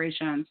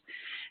corporations,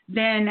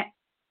 then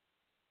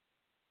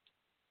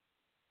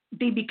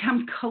they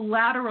become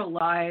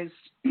collateralized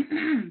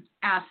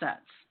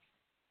assets.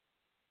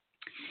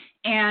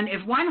 And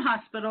if one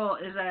hospital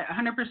is at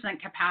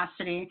 100%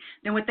 capacity,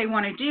 then what they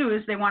want to do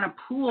is they want to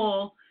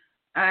pool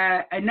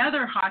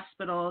another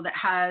hospital that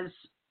has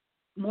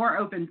more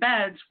open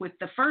beds with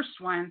the first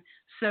one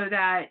so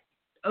that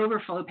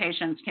overflow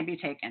patients can be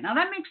taken. Now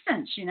that makes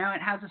sense. You know,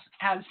 it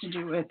has to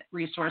do with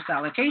resource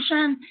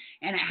allocation,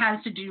 and it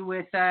has to do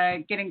with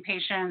getting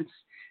patients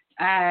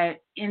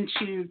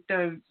into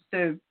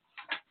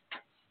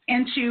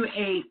into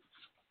a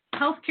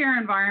healthcare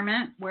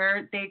environment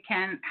where they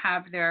can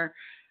have their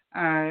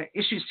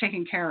issues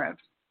taken care of.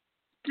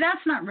 But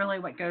that's not really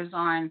what goes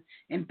on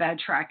in bed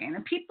tracking. The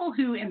people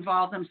who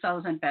involve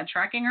themselves in bed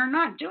tracking are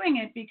not doing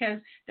it because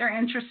they're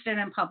interested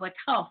in public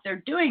health.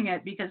 They're doing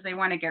it because they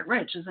want to get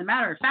rich. As a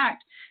matter of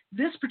fact,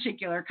 this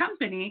particular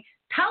company,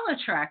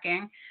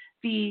 Teletracking,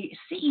 the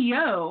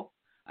CEO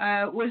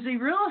was a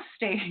real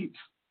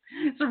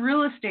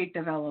estate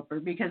developer,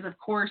 because of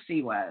course he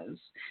is.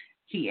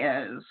 He's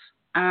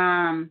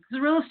a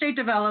real estate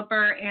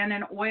developer and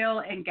an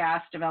oil and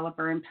gas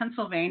developer in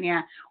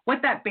Pennsylvania.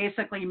 What that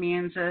basically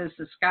means is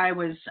this guy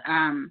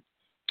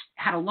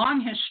had a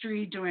long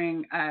history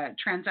doing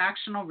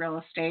transactional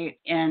real estate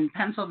in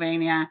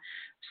Pennsylvania,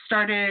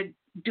 started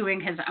doing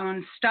his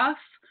own stuff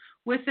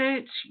with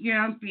it, you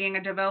know, being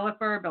a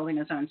developer, building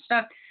his own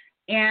stuff,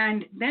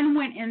 and then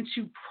went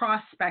into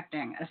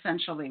prospecting,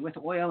 essentially, with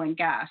oil and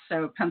gas.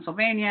 So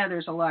Pennsylvania,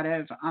 there's a lot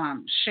of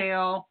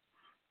shale,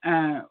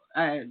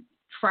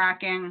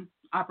 fracking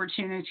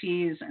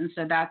opportunities, and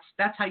so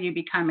that's how you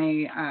become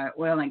a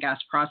oil and gas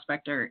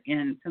prospector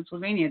in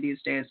Pennsylvania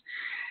these days.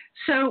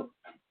 So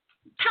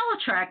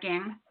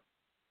Teletracking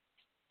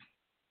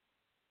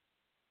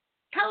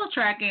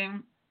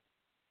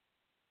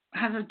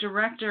has a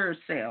director of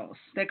sales.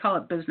 They call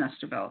it business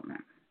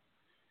development,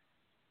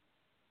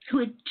 who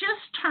it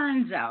just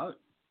turns out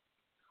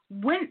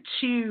went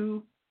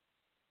to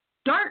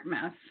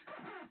Dartmouth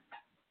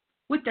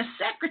with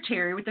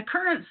the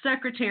current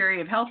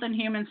Secretary of Health and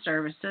Human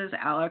Services,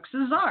 Alex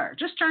Azar.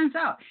 Just turns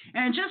out.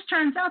 And it just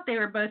turns out they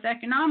were both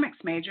economics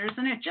majors,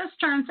 and it just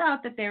turns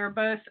out that they were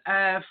both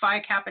Phi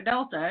Kappa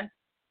Delta,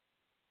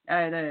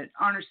 the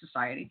Honor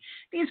Society.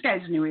 These guys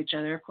knew each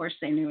other. Of course,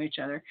 they knew each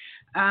other.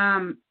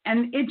 And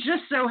it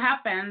just so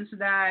happens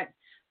that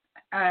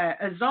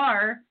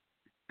Azar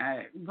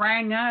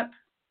rang up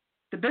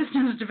the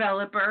business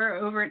developer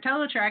over at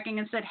Teletracking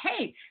and said,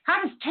 hey, how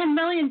does $10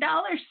 million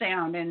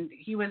sound? And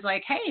he was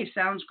like, hey,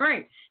 sounds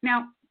great.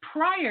 Now,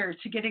 prior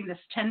to getting this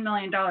 $10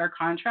 million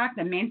contract,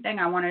 the main thing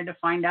I wanted to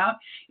find out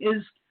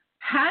is,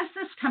 has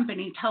this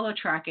company,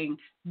 Teletracking,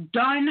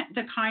 done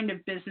the kind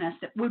of business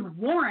that would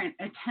warrant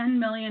a $10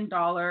 million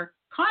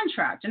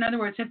contract? In other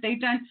words, have they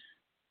done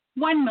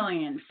 $1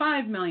 million,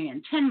 $5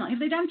 million, $10 million? Have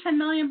they done $10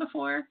 million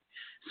before?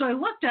 So I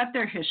looked up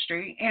their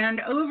history, and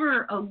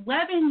over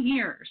 11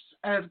 years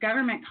of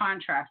government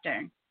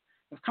contracting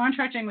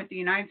with the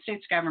United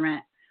States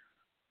government,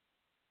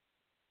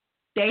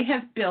 they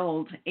have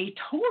billed a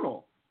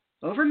total,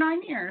 over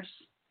 9 years,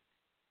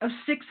 of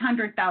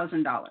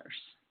 $600,000.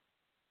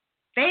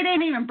 They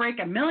didn't even break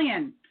 $1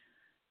 million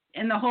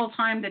in the whole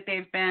time that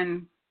they've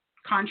been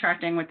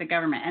contracting with the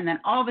government. And then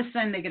all of a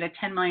sudden they get a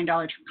 $10 million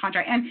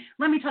contract. And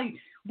let me tell you,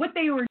 what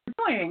they were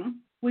doing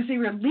was they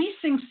were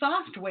leasing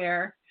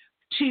software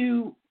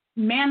to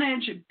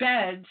manage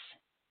beds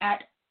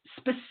at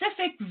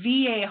specific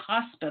VA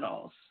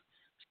hospitals.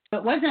 So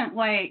it wasn't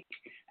like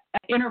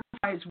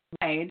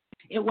enterprise-wide.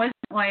 It wasn't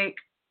like,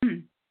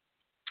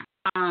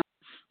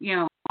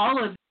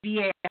 all of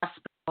VA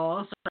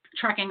hospitals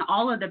tracking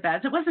all of the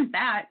beds. It wasn't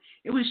that.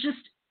 It was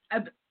just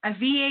a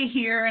VA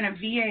here and a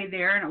VA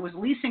there, and it was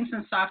leasing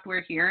some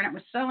software here, and it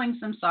was selling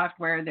some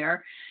software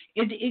there.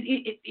 It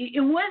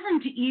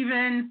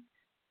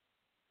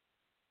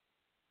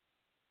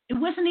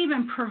wasn't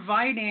even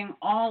providing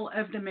all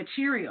of the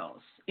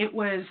materials. It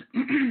was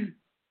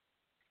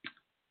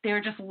they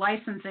were just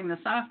licensing the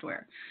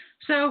software.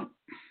 So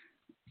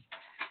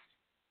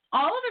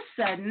all of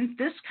a sudden,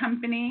 this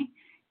company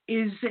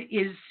is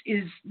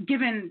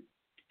given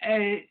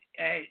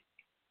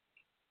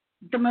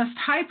the most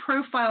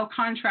high-profile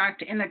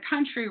contract in the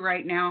country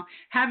right now,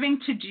 having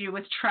to do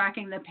with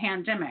tracking the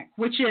pandemic,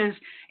 which is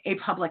a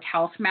public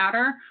health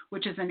matter,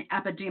 which is an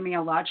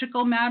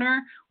epidemiological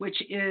matter,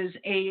 which is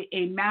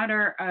a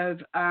matter of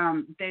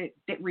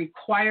that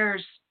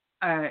requires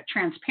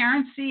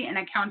transparency and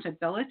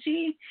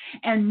accountability,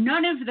 and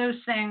none of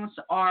those things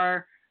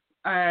are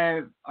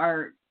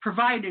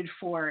provided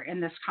for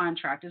in this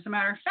contract. As a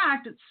matter of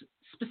fact, it's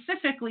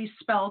specifically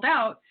spelled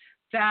out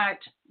that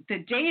the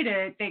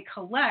data they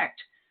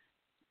collect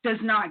does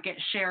not get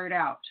shared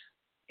out.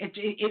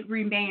 It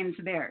remains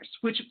theirs,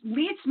 which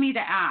leads me to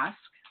ask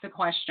the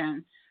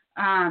question,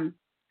 are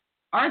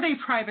they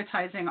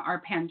privatizing our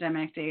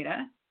pandemic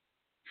data?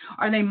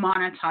 Are they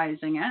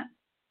monetizing it?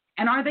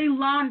 And are they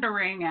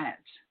laundering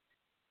it?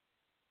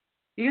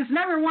 Because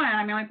number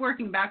one,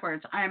 working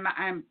backwards,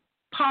 I'm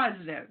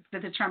positive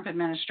that the Trump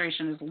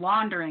administration is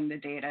laundering the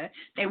data.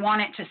 They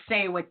want it to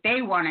say what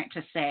they want it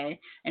to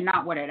say and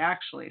not what it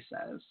actually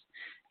says.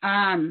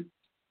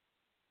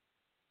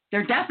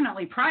 They're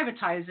definitely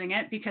privatizing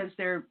it because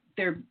they're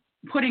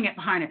putting it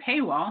behind a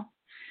paywall.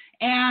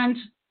 And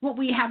what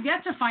we have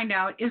yet to find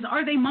out is,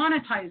 are they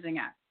monetizing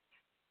it?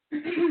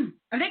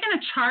 Are they going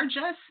to charge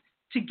us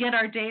to get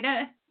our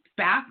data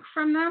back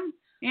from them?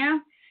 Yeah.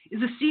 Is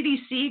the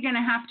CDC going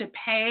to have to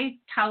pay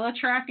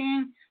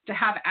teletracking to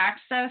have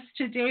access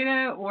to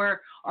data,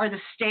 or are the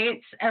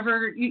states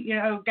ever,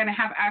 going to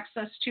have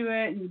access to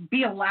it and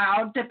be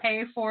allowed to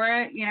pay for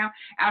it,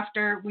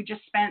 after we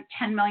just spent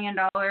 $10 million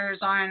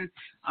on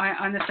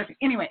this?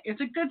 Anyway,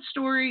 it's a good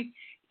story.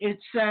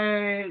 It's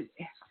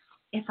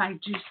if I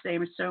do say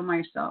so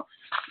myself.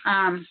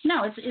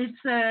 No, it's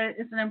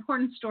an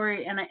important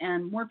story,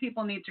 and more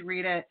people need to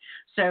read it.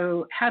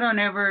 So head on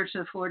over to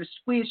the Florida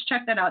Squeeze.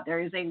 Check that out. There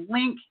is a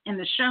link in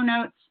the show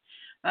notes.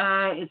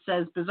 It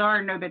says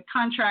bizarre no-bid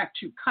contract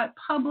to cut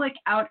public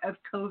out of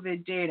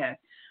COVID data.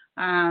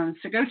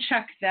 So go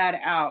check that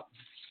out.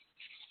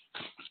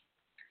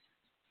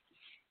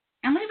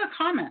 And leave a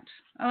comment.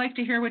 I like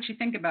to hear what you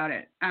think about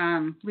it.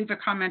 Leave a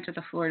comment at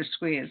the Florida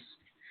Squeeze.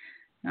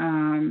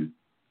 And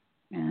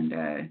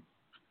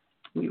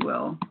we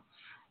will.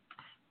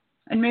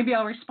 And maybe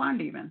I'll respond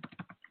even.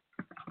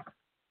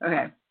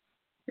 Okay.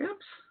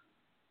 Oops.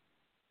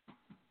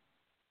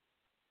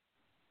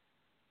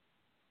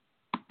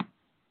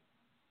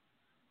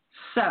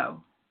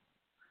 So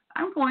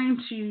I'm going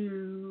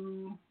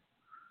to,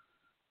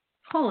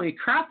 holy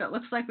crap, it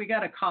looks like we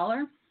got a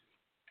caller.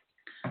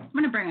 I'm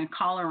going to bring a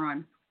caller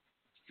on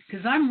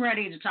because I'm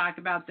ready to talk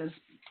about this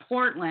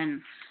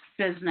Portland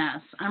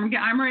business.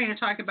 I'm ready to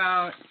talk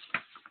about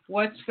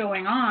what's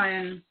going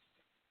on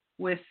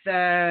with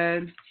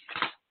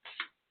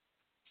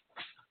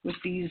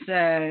these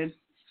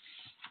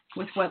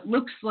with what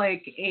looks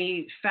like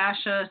a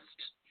fascist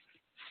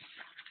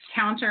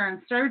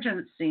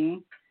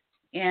counterinsurgency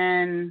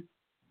in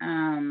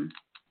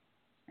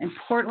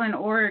Portland,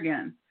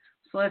 Oregon.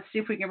 So let's see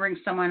if we can bring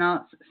someone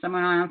on,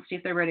 see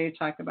if they're ready to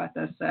talk about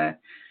this. There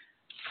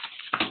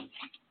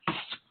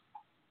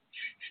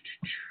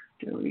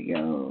we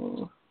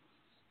go.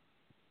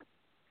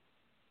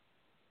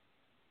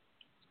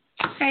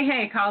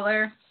 Hey,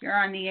 caller, you're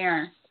on the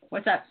air.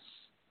 What's up?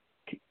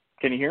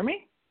 Can you hear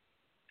me?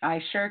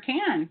 I sure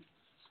can.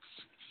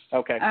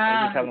 Okay,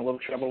 I'm just having a little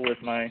trouble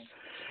with my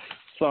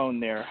phone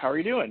there. How are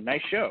you doing?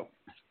 Nice show.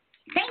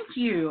 Thank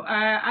you.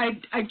 I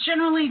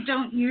generally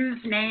don't use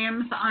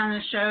names on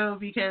the show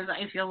because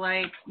I feel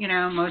like,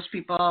 most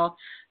people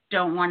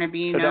don't want to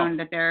be known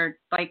that they're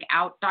like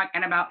out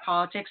talking about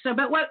politics. So,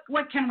 but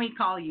what can we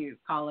call you,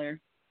 caller?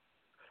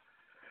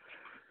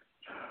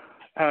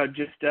 I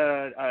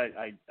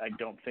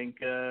don't think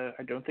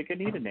I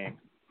need a name.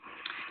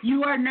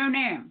 You are no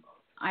name.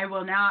 I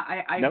will now.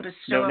 I nope,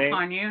 bestow no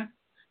upon you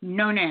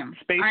no name.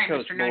 Space All right,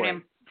 Coast Mr. boy. No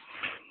Name.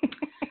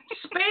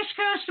 Space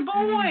Coast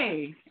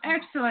boy.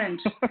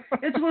 Excellent.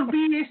 It will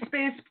be a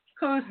Space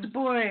Coast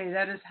boy.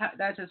 That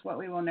is what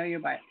we will know you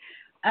by.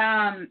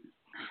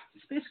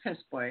 Space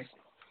Coast boy.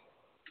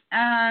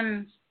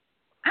 Actually,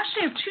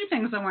 I have two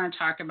things I want to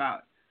talk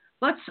about.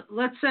 let's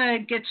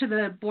get to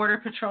the Border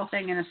Patrol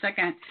thing in a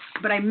second.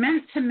 But I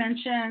meant to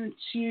mention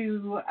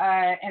to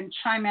and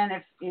chime in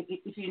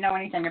if you know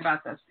anything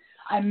about this.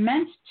 I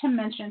meant to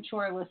mention to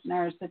our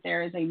listeners that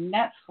there is a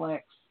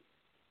Netflix.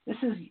 This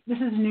is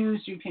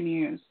news you can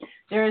use.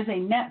 There is a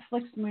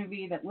Netflix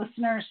movie that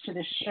listeners to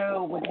this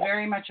show would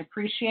very much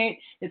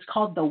appreciate. It's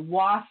called The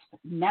Wasp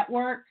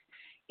Network.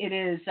 It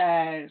is.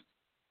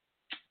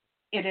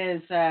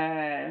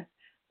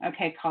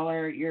 Okay,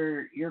 caller,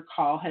 your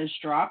call has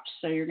dropped,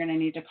 so you're going to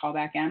need to call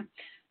back in.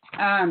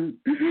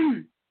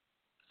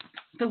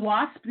 The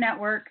Wasp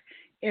Network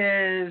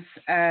is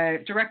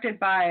directed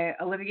by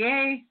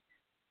Olivier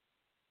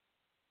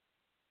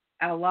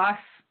Alacius.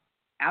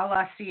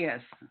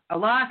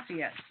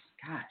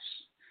 Gosh.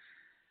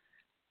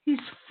 He's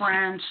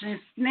French. His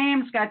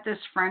name's got this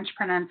French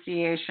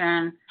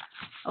pronunciation.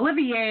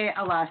 Olivier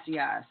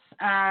Alacius,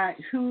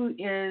 who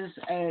is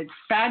a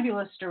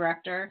fabulous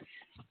director.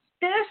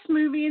 This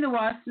movie, The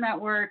Wasp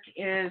Network,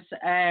 is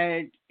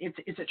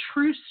it's a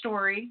true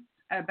story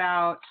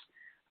about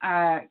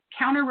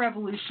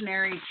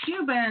counter-revolutionary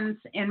Cubans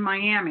in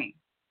Miami.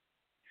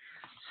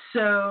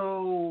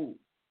 So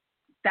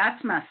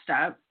that's messed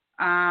up.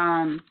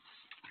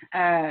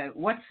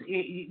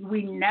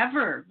 We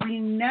never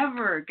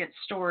get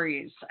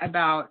stories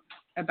about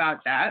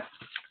that.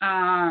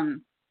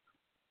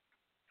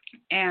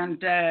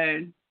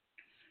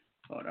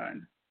 Hold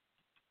on.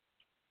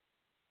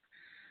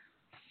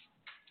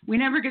 We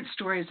never get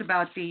stories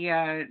about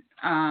the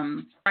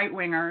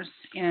right-wingers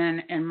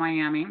in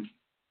Miami.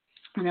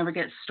 We never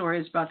get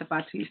stories about the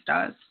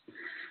Batistas.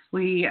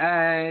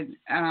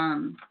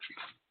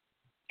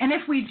 And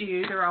if we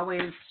do, they're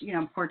always,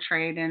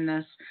 portrayed in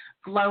this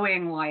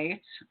glowing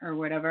light or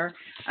whatever.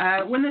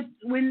 When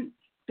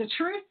the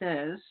truth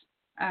is,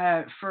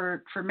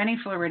 for many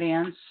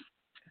Floridians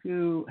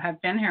who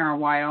have been here a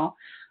while,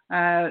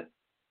 it's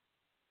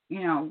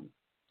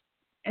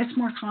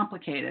more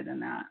complicated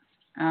than that.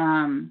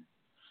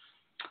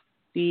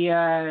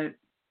 The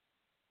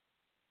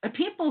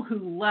people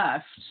who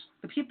left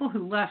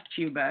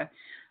Cuba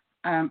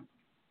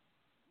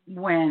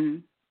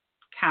when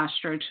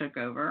Castro took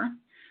over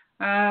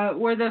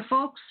were the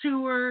folks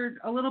who were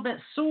a little bit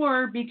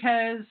sore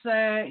because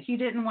he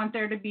didn't want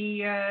there to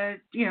be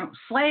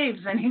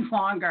slaves any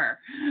longer.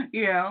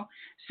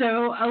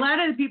 So a lot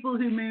of the people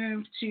who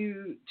moved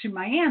to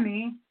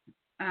Miami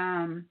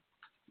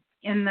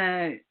in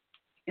the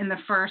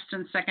first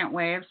and second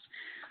waves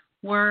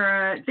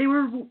were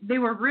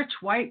rich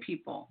white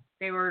people.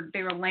 They were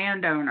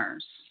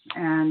landowners,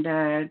 and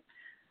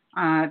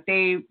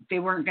they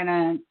weren't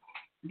gonna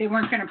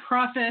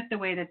profit the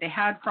way that they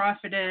had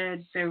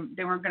profited.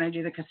 They weren't gonna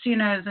do the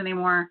casinos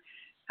anymore.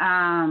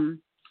 So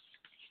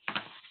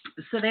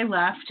they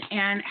left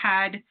and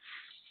had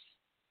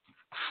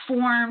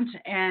formed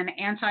an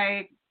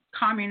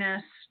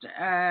anti-communist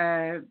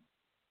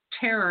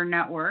terror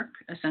network,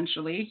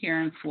 essentially, here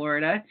in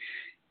Florida,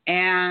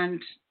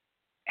 and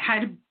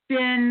had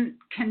been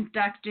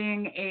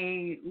conducting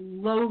a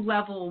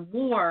low-level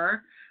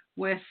war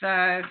with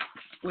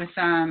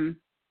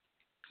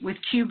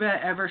Cuba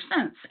ever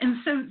since.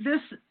 And so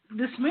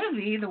this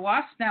movie, The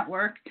Wasp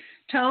Network,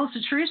 tells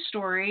the true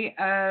story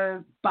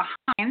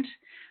behind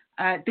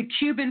the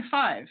Cuban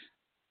Five.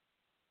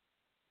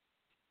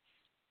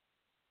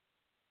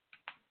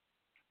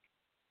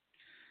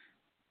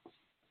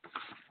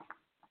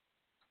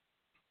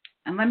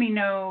 And let me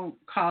know,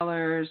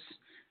 callers,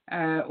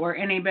 or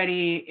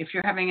anybody, if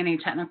you're having any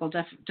technical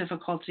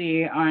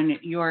difficulty on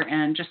your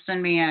end, just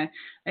send me a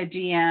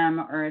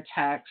DM or a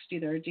text,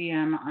 either a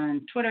DM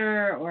on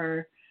Twitter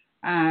or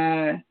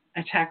a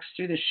text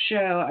through the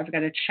show. I've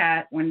got a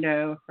chat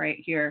window right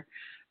here.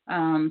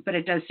 But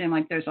it does seem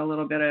like there's a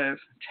little bit of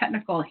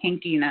technical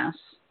hinkiness.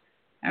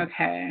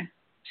 Okay.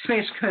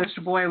 Space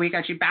Coast boy, we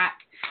got you back.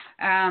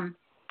 Have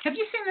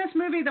you seen this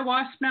movie, The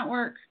Wasp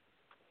Network?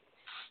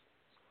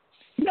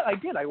 Yeah, I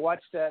did. I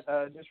watched that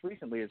just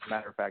recently, as a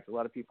matter of fact. A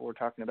lot of people were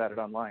talking about it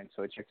online,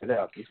 so I checked it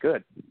out. It's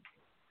good.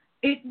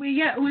 It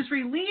was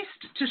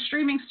released to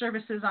streaming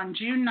services on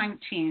June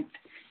 19th,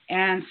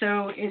 and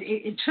so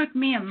it took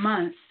me a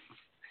month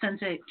since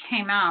it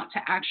came out to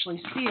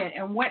actually see it.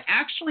 And what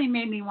actually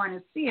made me want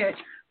to see it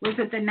was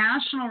that the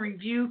National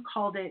Review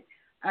called it,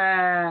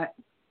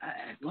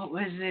 what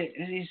was it?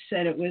 He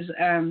said it was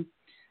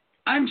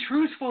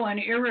untruthful and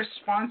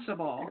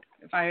irresponsible,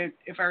 if I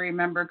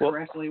remember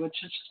correctly, which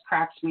just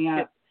cracks me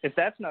up. If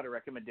that's not a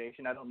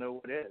recommendation, I don't know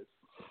what is.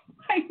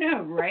 I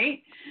know,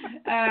 right?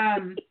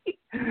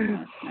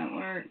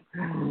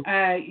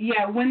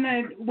 When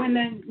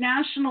the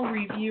National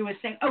Review is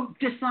saying,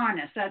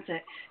 dishonest, that's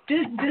it,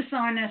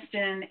 dishonest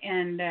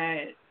and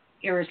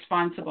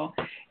irresponsible.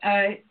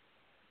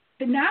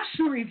 The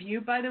National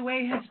Review, by the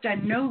way, has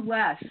done no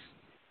less.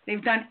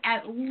 They've done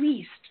at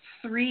least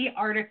 3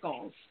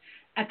 articles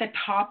at the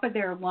top of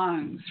their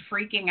lungs,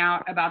 freaking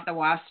out about the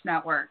Wasp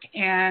Network.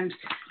 And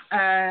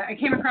I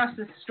came across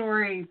this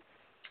story.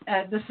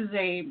 This is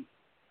a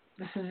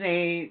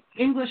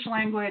English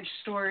language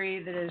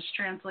story that is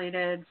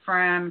translated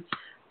from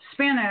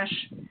Spanish.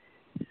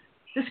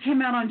 This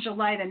came out on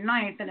July the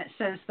 9th, and it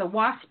says the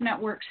WASP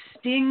network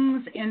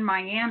stings in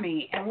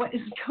Miami. And what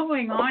is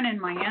going on in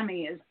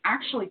Miami is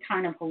actually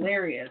kind of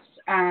hilarious.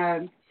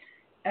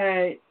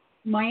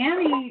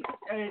 Miami,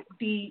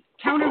 the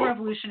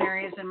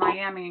counter-revolutionaries in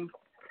Miami.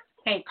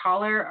 Hey,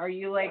 caller, are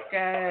you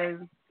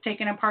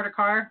taking apart a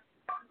car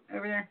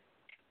over there?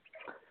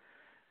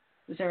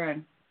 Is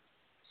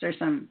there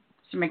some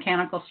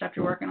mechanical stuff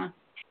you're working on?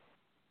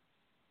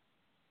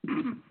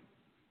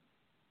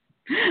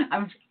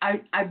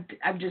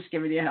 I'm just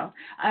giving you hell.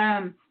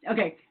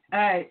 Okay.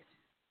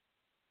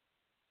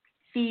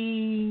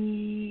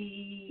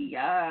 The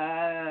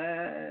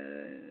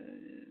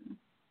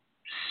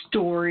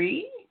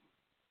story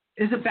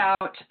is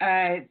about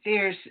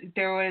there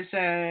was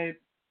a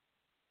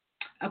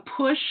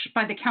push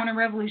by the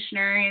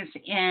counter-revolutionaries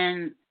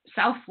in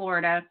South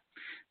Florida.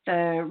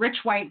 The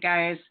rich white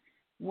guys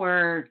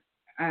were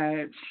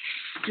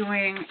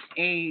doing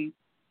a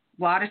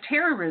lot of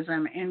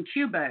terrorism in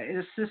Cuba.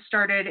 This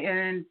started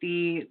in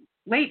the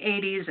late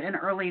 80s and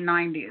early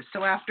 90s.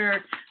 So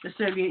after the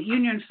Soviet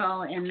Union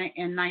fell in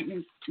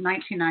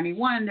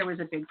 1991, there was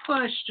a big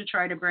push to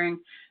try to bring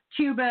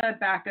Cuba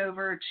back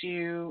over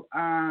to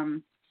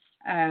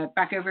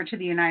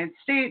the United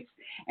States.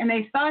 And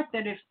they thought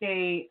that if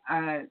they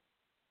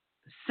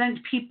sent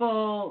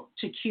people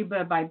to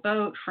Cuba by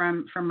boat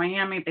from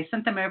Miami, if they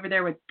sent them over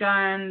there with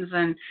guns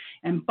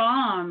and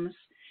bombs,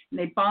 and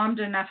they bombed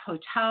enough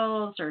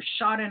hotels or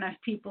shot enough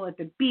people at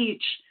the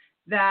beach,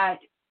 that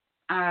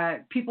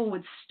people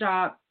would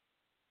stop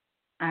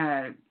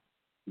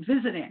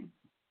visiting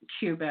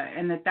Cuba,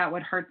 and that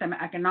would hurt them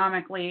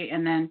economically,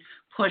 and then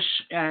push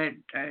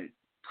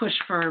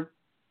for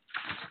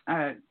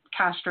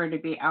Castro to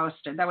be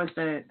ousted. That was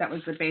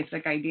the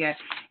basic idea.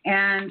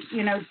 And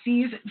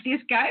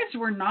these guys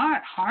were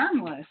not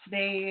harmless.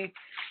 They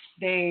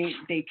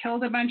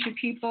killed a bunch of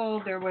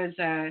people. There was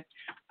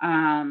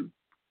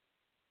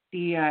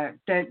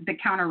the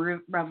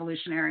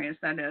counter-revolutionaries,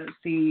 that is,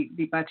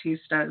 the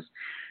Batistas.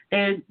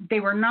 They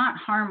were not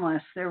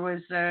harmless. There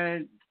was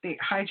they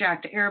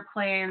hijacked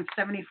airplanes.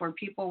 74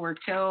 people were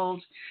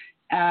killed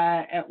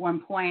at one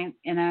point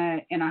in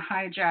a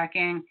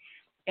hijacking.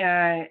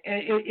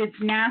 It's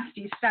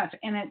nasty stuff,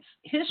 and it's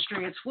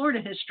history. It's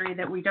Florida history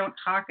that we don't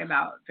talk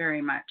about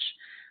very much.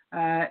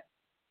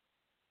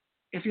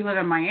 If you live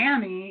in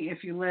Miami,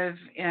 if you live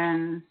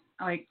in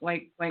like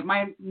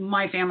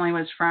my family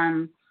was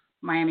from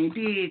Miami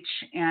Beach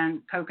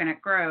and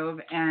Coconut Grove,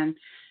 and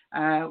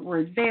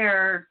were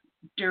there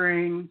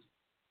during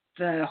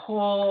the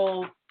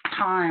whole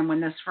time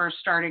when this first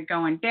started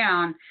going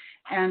down.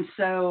 And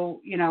so,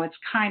 it's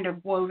kind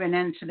of woven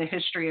into the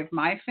history of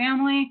my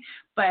family,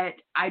 but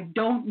I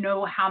don't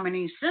know how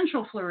many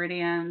Central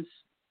Floridians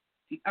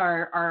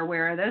are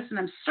aware of this, and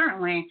I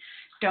certainly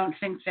don't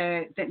think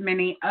that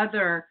many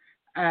other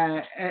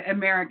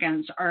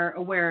Americans are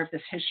aware of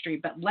this history.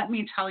 But let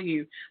me tell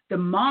you, the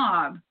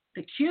mob,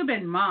 the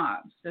Cuban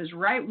mob, those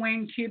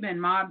right-wing Cuban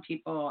mob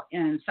people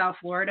in South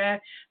Florida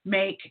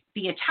make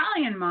the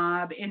Italian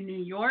mob in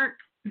New York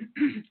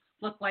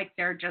look like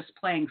they're just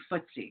playing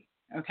footsie,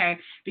 okay?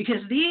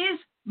 Because these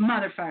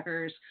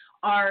motherfuckers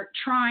are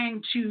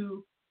trying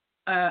to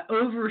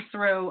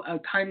overthrow a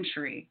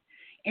country.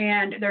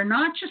 And they're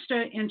not just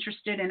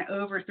interested in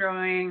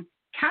overthrowing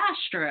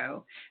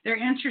Castro. They're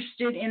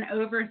interested in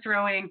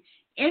overthrowing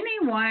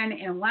anyone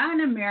in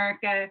Latin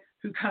America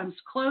who comes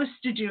close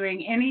to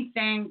doing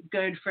anything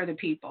good for the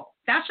people.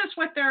 That's just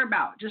what they're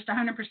about, just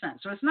 100%.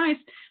 So it's nice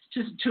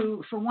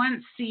to for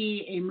once,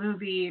 see a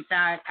movie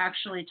that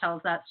actually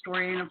tells that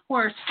story. And of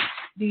course,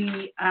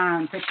 the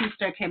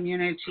Batista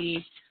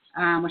community,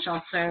 which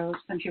also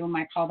some people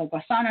might call the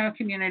Guasano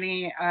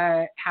community,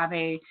 have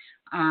a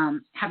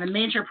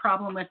major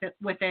problem with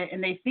it,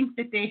 and they think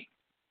that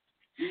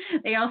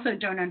they also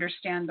don't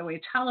understand the way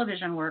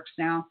television works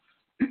now.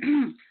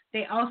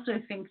 They also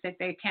think that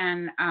they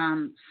can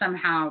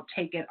somehow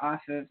take it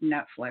off of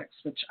Netflix,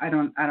 which I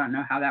don't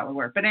know how that would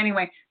work. But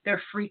anyway,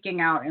 they're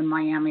freaking out in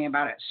Miami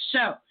about it.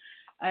 So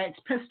it's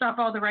pissed off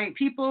all the right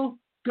people.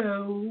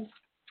 Go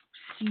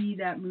see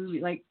that movie.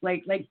 Like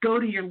go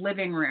to your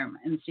living room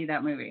and see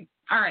that movie.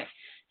 All right.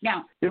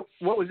 Now,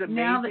 what was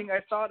amazing I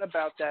thought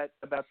about that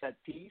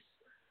piece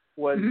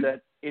was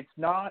that it's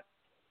not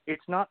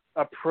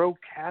a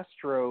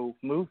pro-Castro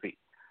movie.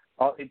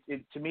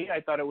 To me, I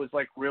thought it was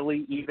like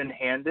really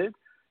even-handed.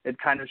 It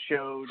kind of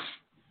showed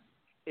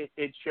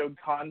it showed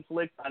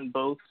conflict on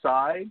both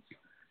sides.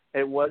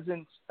 It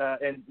wasn't,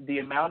 and the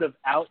amount of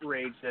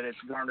outrage that it's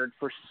garnered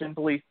for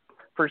simply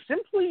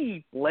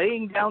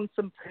laying down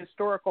some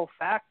historical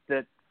fact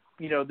that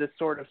this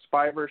sort of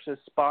spy versus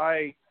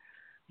spy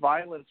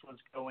violence was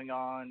going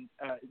on.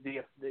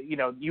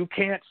 You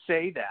can't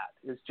say that.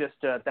 It's just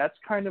that's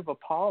kind of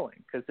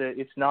appalling because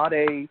it's not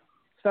a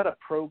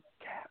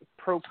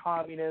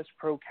pro-communist,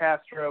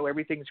 pro-Castro,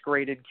 everything's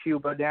great in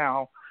Cuba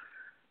now.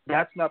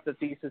 That's not the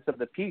thesis of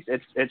the piece.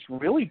 It's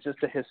really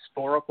just a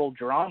historical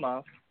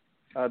drama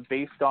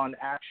based on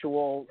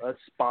actual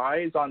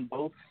spies on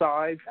both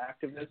sides,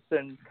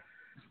 activists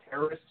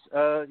terrorists,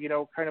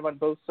 kind of on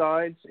both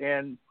sides,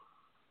 and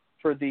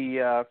for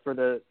the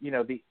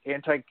the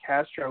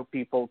anti-Castro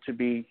people to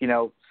be,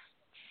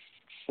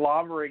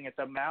 slobbering at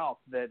the mouth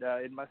that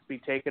it must be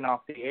taken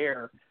off the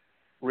air,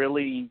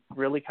 really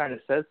kind of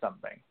says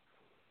something.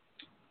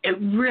 It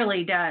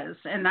really does,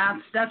 and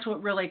that's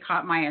what really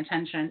caught my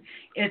attention.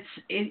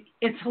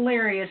 It's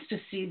hilarious to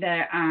see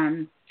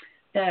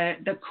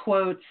the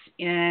quotes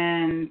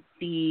in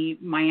the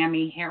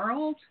Miami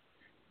Herald.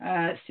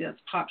 See,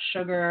 that's Pop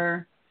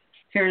Sugar.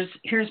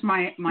 Here's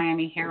my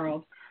Miami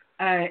Herald.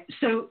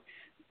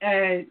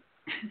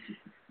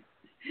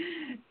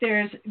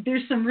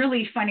 There's some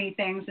really funny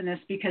things in this,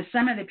 because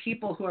some of the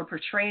people who are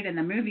portrayed in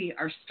the movie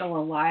are still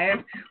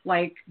alive,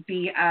 like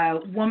the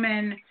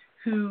woman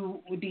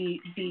who the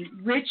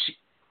rich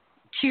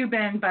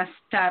Cuban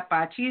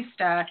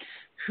Batista,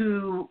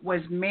 who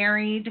was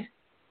married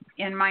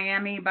in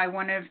Miami by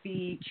one of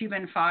the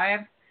Cuban Five.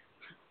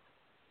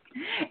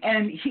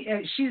 And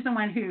she's the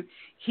one who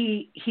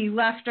he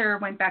left her,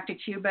 went back to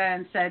Cuba,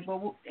 and said,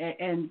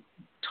 and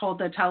told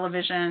the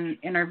television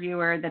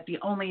interviewer that the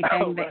only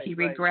thing that he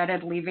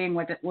regretted leaving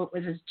was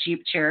his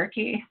Jeep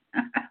Cherokee.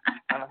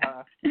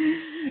 Uh-huh.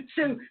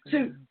 So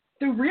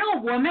the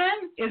real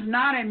woman is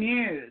not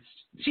amused.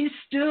 She's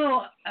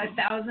still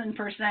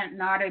 1,000%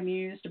 not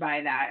amused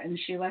by that, and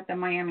she let the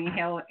Miami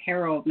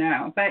Herald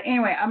know. But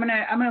anyway, I'm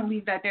gonna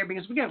leave that there,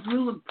 because we got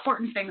real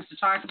important things to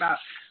talk about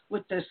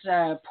with this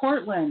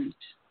Portland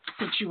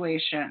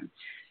situation.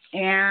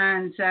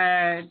 And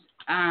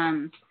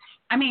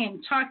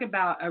talk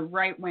about a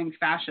right-wing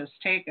fascist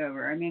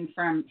takeover. I mean,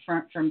 from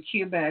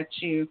Cuba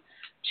to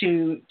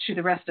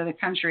the rest of the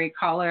country.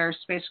 Caller,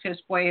 Space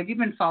Coast Boy, have you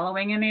been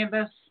following any of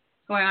this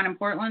going on in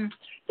Portland?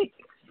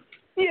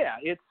 Yeah,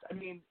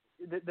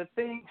 the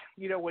thing,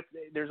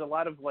 there's a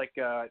lot of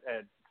a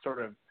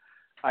sort of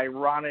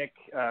ironic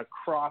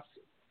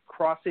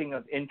crossing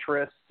of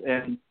interests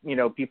and,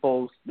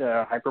 people's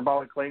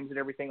hyperbolic claims and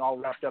everything all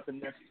wrapped up in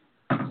this.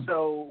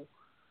 So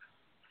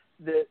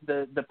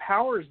the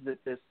powers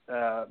that this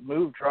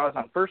move draws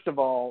on, first of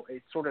all,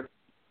 it's sort of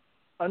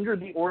under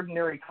the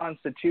ordinary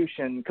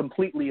Constitution,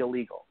 completely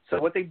illegal. So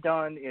what they've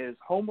done is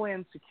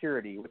Homeland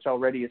Security, which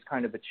already is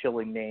kind of a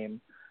chilling name.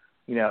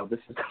 This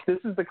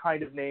is the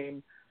kind of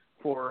name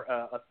for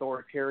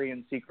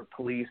authoritarian secret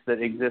police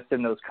that exist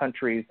in those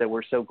countries that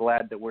we're so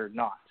glad that we're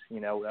not.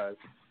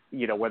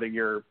 Whether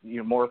you're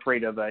more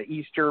afraid of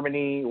East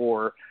Germany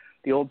or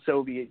the old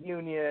Soviet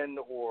Union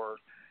or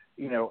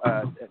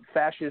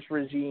fascist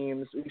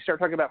regimes. You start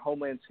talking about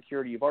Homeland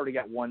Security, you've already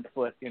got one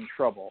foot in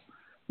trouble.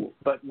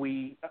 But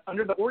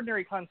under the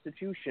ordinary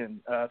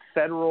Constitution,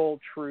 federal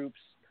troops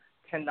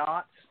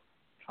cannot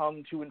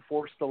come to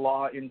enforce the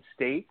law in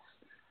states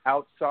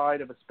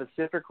outside of a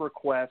specific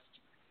request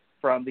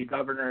from the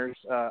governors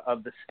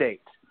of the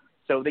state.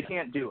 So they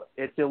can't do it.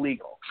 It's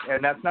illegal.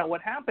 And that's not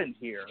what happened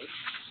here.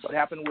 What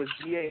happened was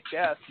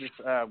DHS, this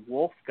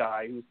Wolf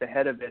guy who's the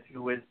head of it,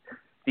 who is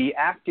the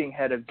acting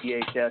head of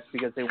DHS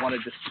because they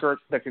wanted to skirt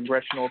the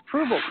congressional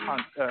approval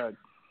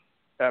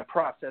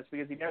process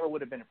because he never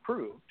would have been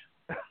approved,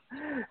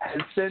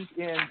 has sent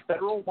in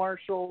federal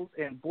marshals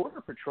and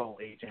border patrol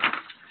agents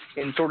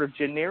in sort of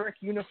generic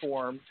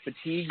uniforms,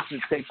 fatigues that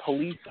say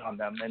police on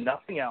them and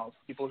nothing else,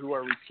 people who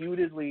are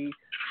reputedly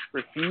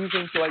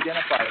refusing to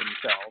identify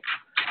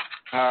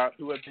themselves,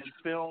 who have been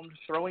filmed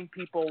throwing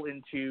people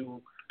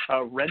into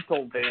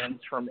rental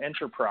vans from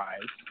Enterprise,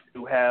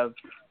 who have,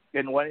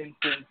 in one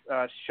instance,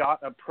 shot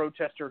a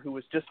protester who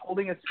was just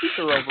holding a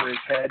speaker over his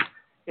head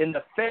in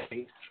the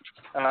face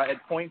at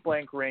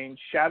point-blank range,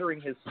 shattering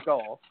his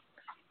skull.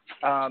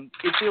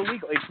 It's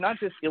illegal. It's not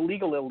just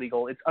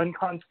illegal. It's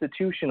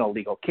unconstitutional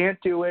legal. Can't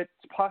do it.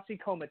 It's posse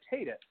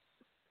comitatus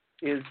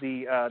is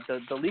the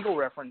legal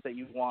reference that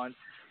you want.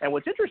 And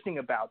what's interesting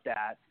about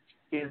that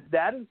is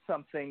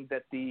something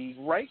that the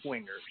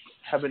right-wingers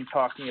have been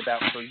talking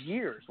about for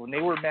years. When they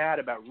were mad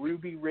about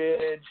Ruby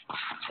Ridge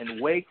and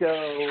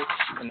Waco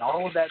and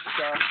all of that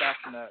stuff back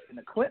in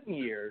the Clinton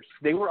years,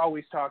 they were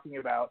always talking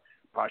about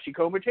posse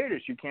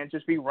comitatus. You can't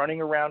just be running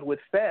around with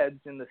feds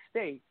in the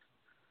states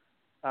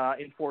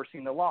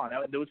enforcing the law.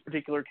 Now, those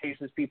particular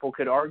cases people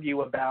could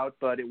argue about,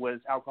 but it was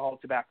alcohol,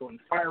 tobacco, and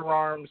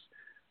firearms.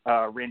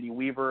 Randy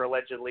Weaver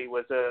allegedly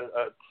was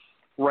a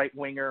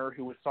right-winger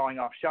who was sawing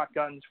off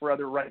shotguns for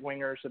other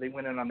right-wingers, so they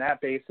went in on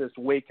that basis.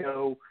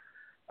 Waco,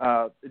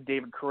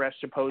 David Koresh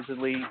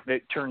supposedly,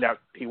 it turned out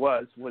he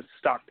was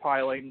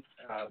stockpiling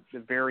the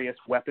various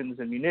weapons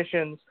and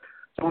munitions.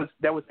 So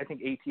that was, I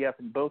think, ATF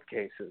in both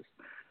cases.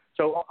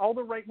 So all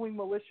the right-wing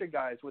militia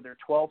guys with their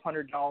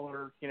 $1,200,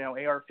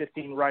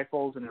 AR-15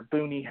 rifles and their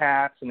boonie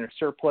hats and their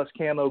surplus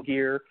camo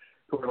gear,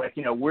 who were like,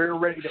 we're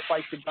ready to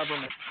fight the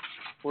government.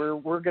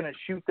 We're going to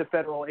shoot the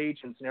federal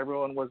agents, and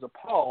everyone was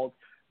appalled.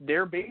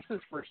 Their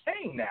basis for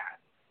saying that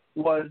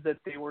was that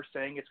they were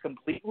saying it's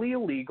completely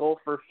illegal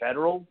for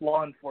federal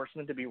law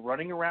enforcement to be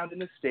running around in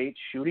the state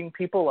shooting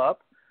people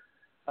up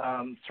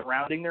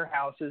surrounding their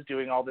houses,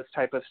 doing all this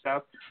type of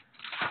stuff.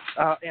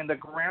 And the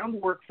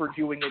groundwork for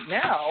doing it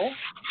now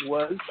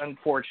was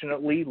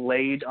unfortunately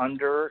laid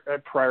under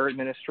prior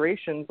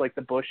administrations like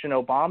the Bush and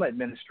Obama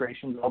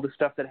administrations, all the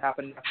stuff that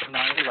happened after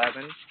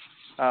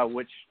 9/11,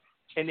 which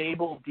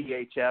enabled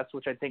DHS,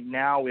 which I think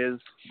now is,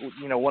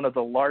 one of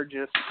the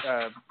largest,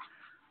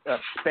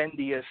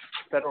 spendiest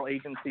federal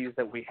agencies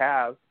that we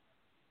have.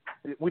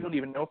 We don't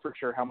even know for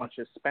sure how much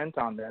is spent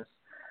on this.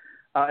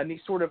 And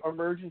these sort of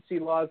emergency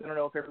laws, I don't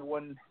know if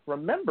everyone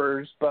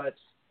remembers, but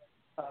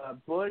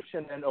Bush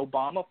and then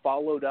Obama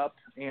followed up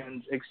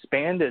and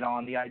expanded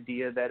on the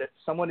idea that if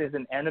someone is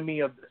an enemy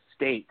of the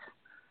state,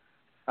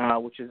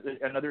 which is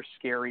another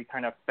scary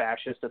kind of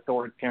fascist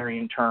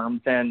authoritarian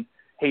term, then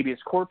habeas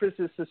corpus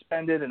is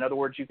suspended. In other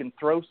words, you can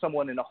throw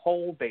someone in a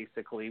hole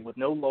basically with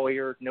no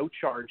lawyer, no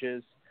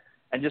charges,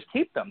 and just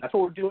keep them. That's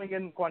what we're doing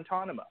in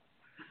Guantanamo.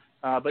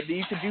 But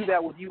you could do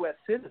that with U.S.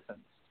 citizens.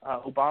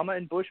 Obama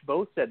and Bush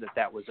both said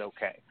that was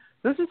okay.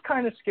 This is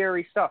kind of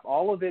scary stuff.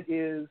 All of it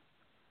is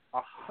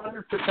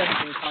 100%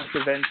 in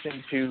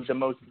contravention to the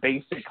most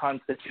basic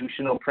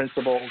constitutional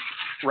principles: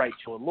 right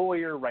to a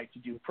lawyer, right to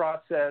due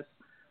process,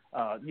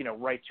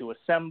 right to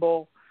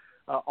assemble.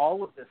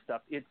 All of this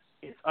stuff.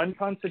 It's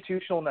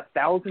unconstitutional in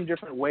 1,000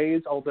 different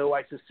ways, although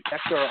I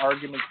suspect there are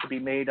arguments to be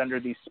made under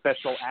these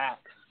special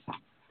acts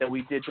that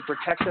we did to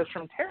protect us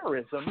from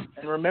terrorism.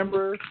 And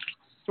remember,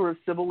 sort of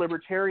civil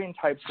libertarian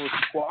types were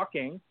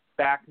squawking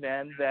back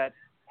then that,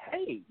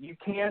 hey, you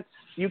can't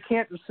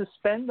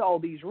suspend all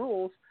these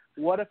rules.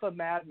 What if a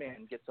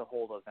madman gets a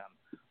hold of them?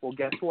 Well,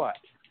 guess what?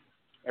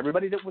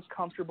 Everybody that was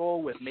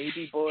comfortable with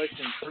maybe Bush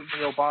and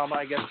certainly Obama,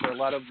 I guess there are a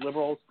lot of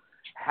liberals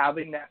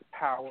having that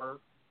power,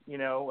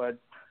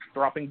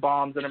 dropping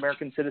bombs on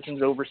American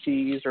citizens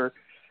overseas or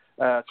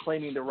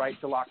claiming the right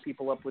to lock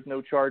people up with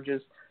no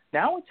charges.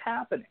 Now it's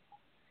happening.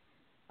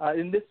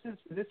 And this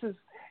is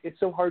it's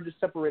so hard to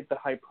separate the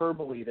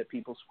hyperbole that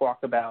people squawk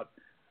about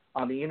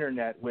on the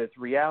internet with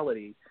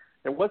reality.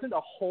 There wasn't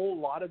a whole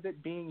lot of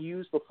it being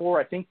used before.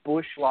 I think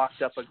Bush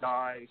locked up a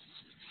guy,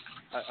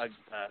 a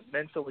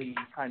mentally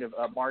kind of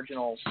a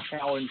marginal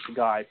challenged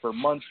guy for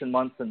months and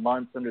months and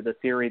months under the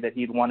theory that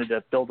he'd wanted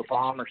to build a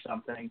bomb or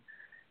something,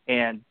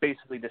 and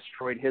basically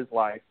destroyed his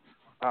life.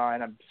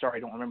 And I'm sorry,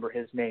 I don't remember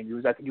his name.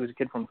 I think he was a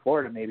kid from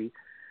Florida maybe.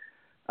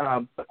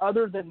 But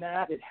other than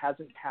that, it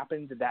hasn't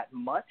happened that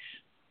much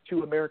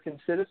to American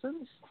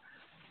citizens.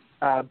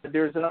 But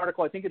there's an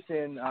article, I think it's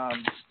in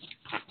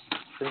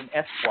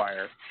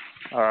Esquire,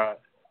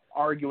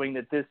 arguing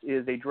that this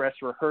is a dress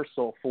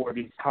rehearsal for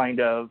these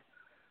kind of,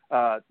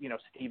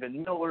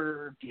 Stephen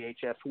Miller,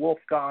 DHS Wolf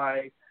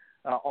guy,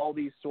 all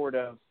these sort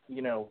of,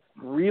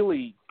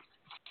 really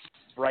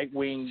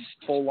right-wing,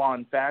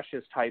 full-on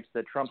fascist types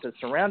that Trump has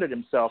surrounded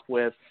himself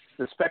with.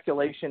 The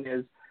speculation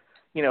is,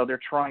 they're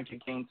trying to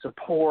gain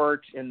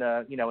support in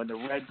the, in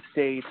the red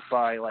states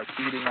by like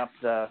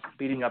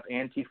beating up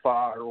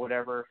Antifa or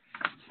whatever.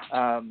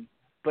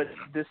 But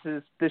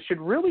this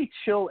should really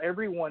chill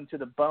everyone to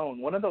the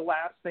bone. One of the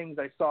last things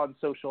I saw on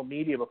social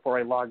media before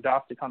I logged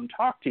off to come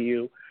talk to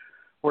you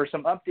were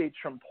some updates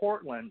from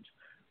Portland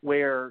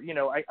where,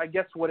 I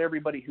guess what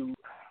everybody who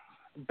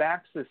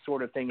backs this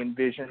sort of thing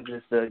envisions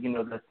is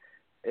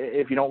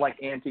if you don't like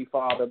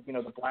Antifa,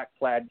 the black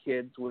clad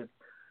kids with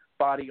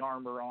body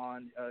armor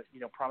on,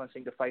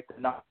 promising to fight the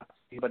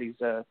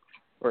Nazis.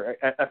 Or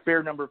a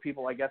fair number of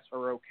people, I guess,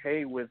 are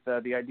okay with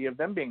the idea of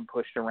them being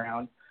pushed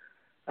around.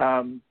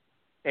 And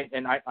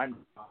I'm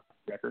not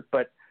record,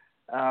 but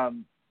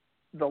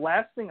the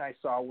last thing I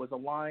saw was a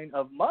line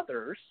of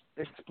mothers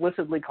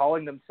explicitly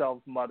calling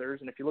themselves mothers.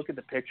 And if you look at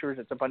the pictures,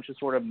 it's a bunch of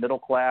sort of middle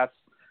class,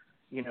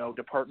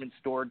 department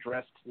store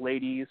dressed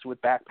ladies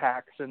with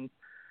backpacks and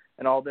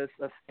all this,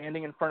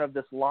 standing in front of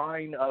this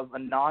line of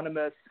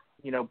anonymous,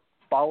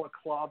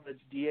 balaclava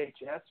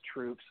DHS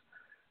troops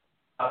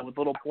with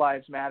little Black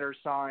Lives Matter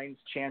signs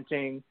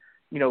chanting,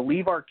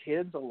 leave our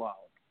kids alone.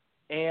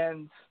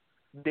 And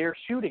they're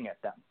shooting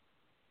at them.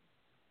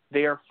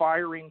 They are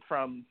firing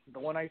from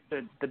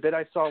the bit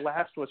I saw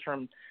last was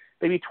from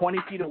maybe 20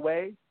 feet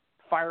away,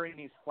 firing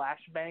these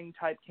flashbang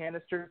type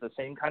canisters, the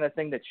same kind of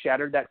thing that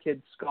shattered that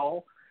kid's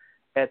skull,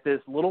 at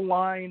this little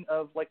line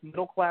of like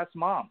middle class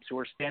moms who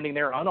are standing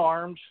there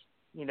unarmed.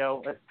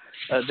 The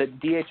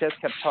DHS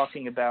kept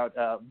talking about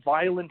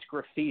violent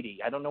graffiti.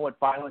 I don't know what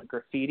violent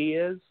graffiti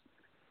is,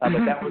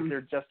 but that was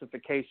their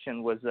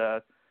justification was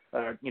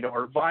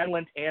or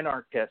violent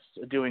anarchists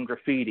doing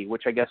graffiti,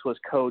 which I guess was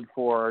code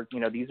for,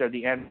 these are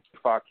the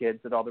Antifa kids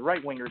that all the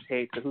right-wingers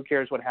hate, so who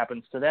cares what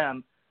happens to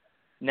them.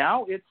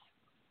 Now it's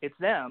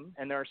them,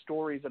 and there are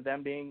stories of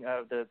them being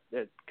the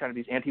kind of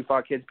these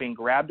Antifa kids being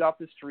grabbed off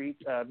the street,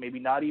 maybe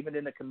not even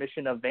in the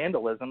commission of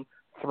vandalism,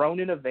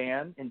 thrown in a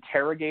van,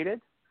 interrogated.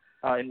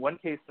 In one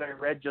case that I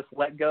read, just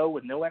let go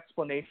with no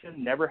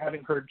explanation, never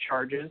having heard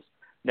charges,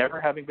 never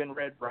having been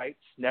read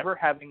rights, never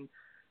having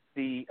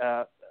the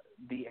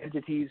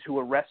entities who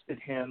arrested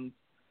him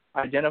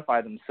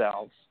identify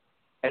themselves.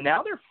 And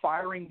now they're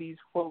firing these,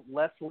 quote,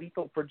 less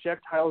lethal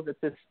projectiles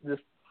at this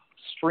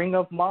string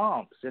of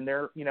moms in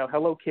their,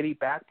 Hello Kitty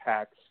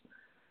backpacks,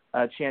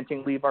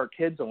 chanting, "Leave our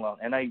kids alone."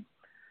 And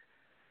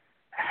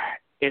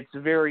it's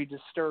very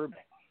disturbing.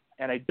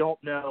 And I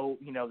don't know,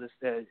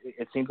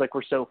 it seems like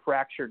we're so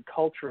fractured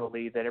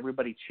culturally that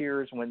everybody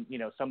cheers when,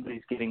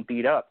 somebody's getting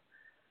beat up.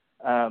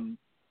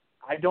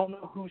 I don't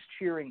know who's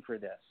cheering for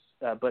this,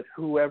 but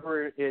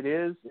whoever it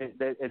is,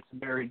 it's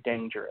very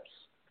dangerous.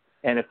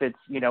 And if it's,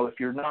 if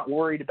you're not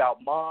worried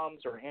about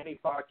moms or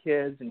Antifa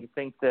kids and you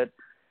think that,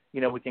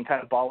 we can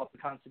kind of ball up the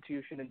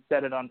Constitution and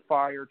set it on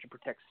fire to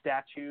protect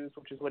statues,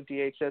 which is what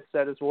DHS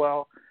said as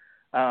well,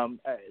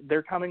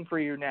 they're coming for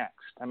you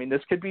next. I mean,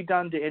 this could be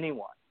done to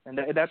anyone. And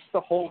that's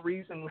the whole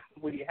reason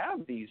we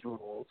have these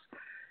rules,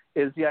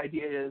 is the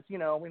idea is,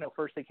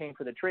 first they came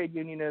for the trade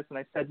unionists and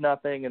I said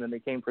nothing, and then they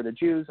came for the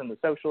Jews and the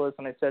socialists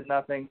and I said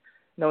nothing.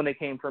 No, when they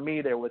came for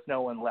me, there was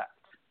no one left.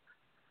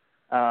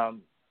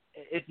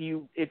 If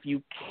you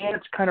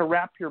can't kind of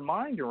wrap your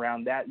mind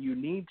around that, you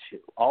need to.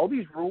 All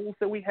these rules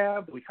that we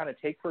have that we kind of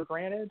take for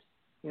granted,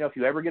 if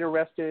you ever get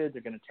arrested,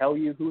 they're going to tell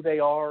you who they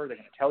are. They're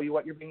going to tell you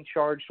what you're being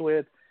charged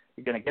with.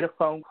 You're going to get a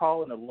phone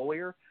call and a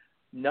lawyer.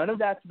 None of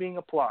that's being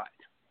applied.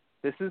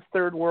 This is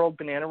third world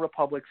banana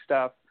republic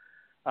stuff,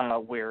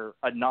 where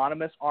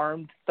anonymous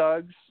armed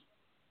thugs,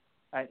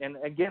 and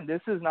again,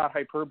 this is not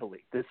hyperbole.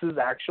 This is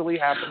actually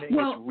happening.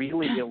 Well, it's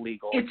really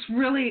illegal. It's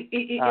really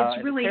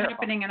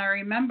happening. And I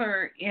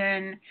remember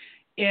in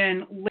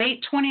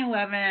late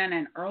 2011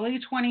 and early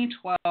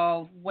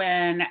 2012,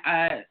 when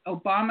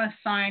Obama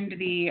signed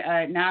the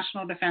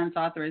National Defense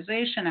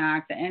Authorization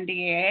Act, the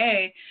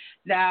NDAA,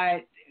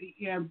 that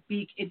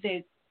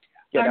it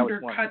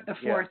undercut the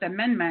Fourth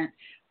Amendment.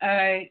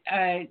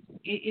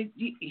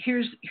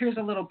 Here's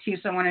a little piece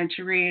I wanted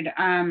to read.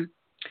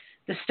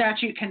 The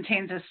statute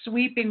contains a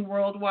sweeping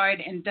worldwide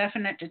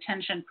indefinite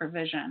detention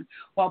provision.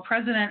 While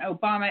President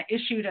Obama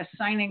issued a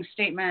signing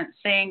statement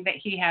saying that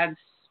he had,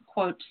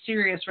 quote,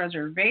 serious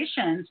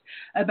reservations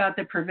about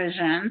the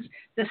provisions,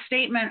 the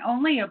statement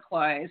only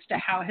applies to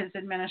how his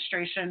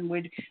administration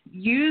would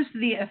use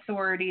the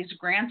authorities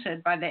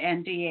granted by the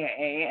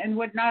NDAA and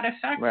would not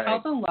affect how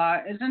the law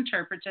is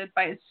interpreted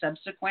by its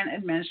subsequent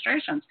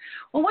administrations.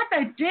 Well, what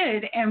that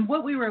did, and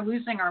what we were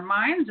losing our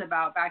minds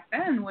about back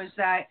then, was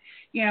that,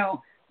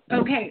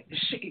 okay,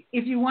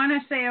 if you want to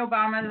say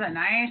Obama's a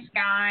nice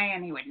guy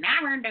and he would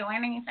never do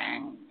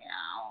anything,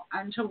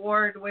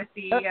 untoward with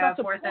the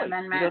Fourth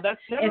Amendment,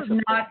 it's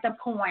not the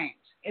point.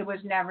 It was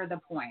never the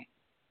point.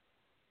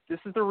 This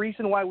is the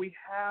reason why we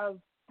have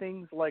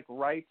things like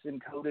rights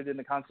encoded in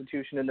the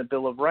Constitution and the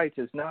Bill of Rights.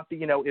 Is not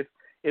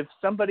if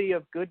somebody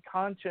of good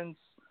conscience,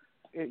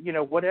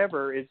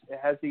 whatever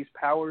has these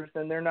powers,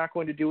 then they're not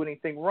going to do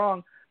anything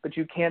wrong. But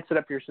you can't set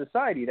up your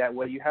society that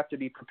way. You have to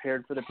be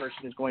prepared for the person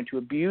who's going to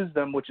abuse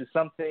them, which is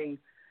something,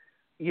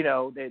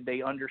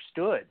 they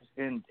understood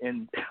in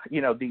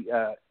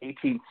the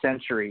 18th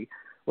century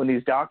when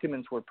these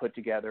documents were put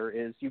together,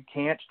 is you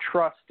can't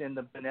trust in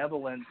the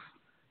benevolence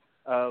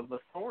of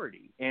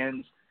authority.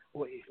 And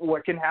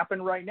what can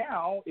happen right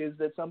now is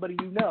that somebody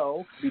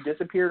be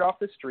disappeared off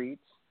the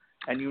streets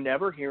and you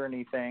never hear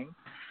anything.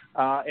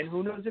 And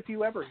who knows if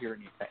you ever hear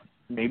anything.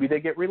 Maybe they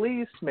get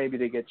released, maybe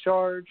they get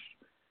charged.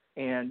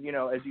 And,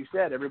 as you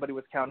said, everybody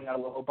was counting on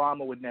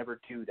Obama would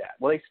never do that.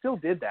 Well, they still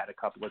did that a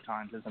couple of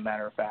times, as a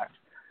matter of fact.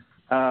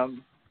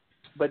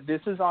 But this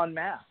is en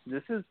masse.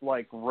 This is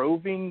like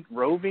roving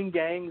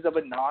gangs of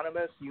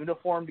anonymous,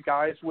 uniformed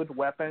guys with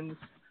weapons,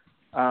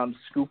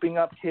 scooping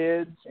up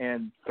kids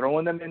and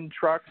throwing them in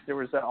trucks. There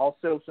was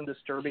also some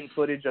disturbing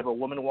footage of a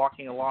woman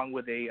walking along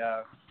with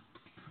a,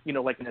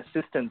 like an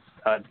assistance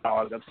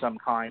dog of some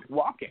kind,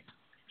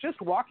 just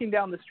walking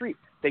down the street.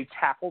 They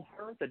tackled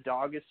her. The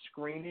dog is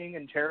screaming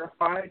and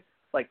terrified.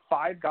 Like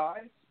 5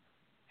 guys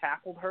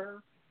tackled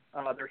her.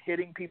 They're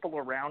hitting people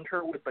around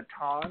her with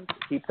batons to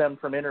keep them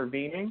from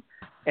intervening.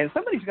 And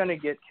somebody's going to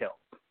get killed.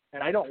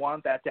 And I don't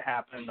want that to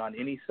happen on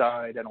any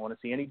side. I don't want to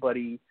see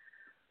anybody.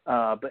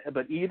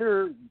 But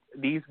either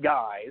these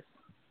guys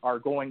are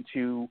going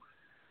to,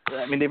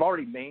 they've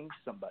already maimed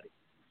somebody.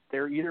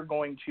 They're either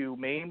going to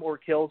maim or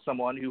kill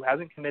someone who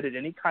hasn't committed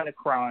any kind of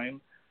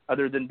crime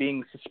other than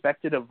being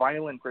suspected of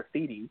violent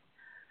graffiti.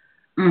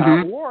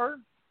 Or,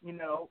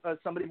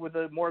 somebody with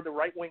more of the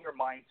right-winger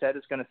mindset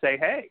is going to say,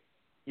 hey,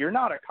 you're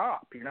not a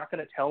cop. You're not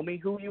going to tell me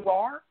who you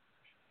are.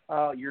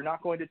 You're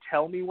not going to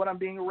tell me what I'm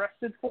being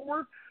arrested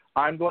for.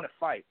 I'm going to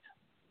fight.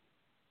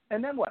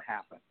 And then what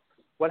happens?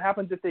 What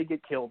happens if they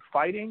get killed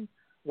fighting?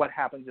 What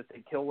happens if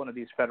they kill one of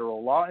these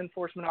federal law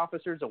enforcement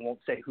officers and won't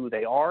say who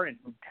they are and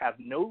who have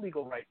no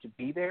legal right to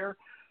be there?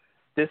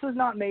 This is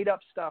not made up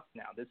stuff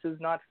now. This is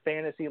not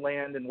fantasy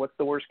land and what's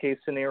the worst case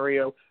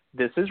scenario.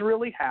 This is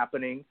really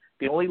happening.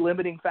 The only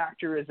limiting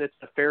factor is it's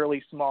a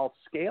fairly small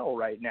scale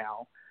right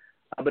now.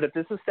 But if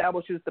this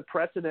establishes the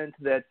precedent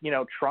that,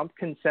 Trump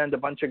can send a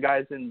bunch of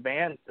guys in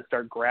vans to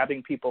start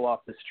grabbing people off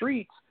the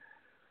streets,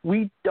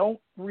 we don't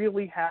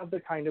really have the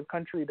kind of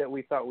country that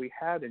we thought we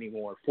had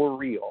anymore, for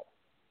real.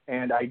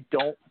 And I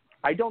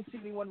don't see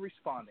anyone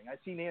responding. I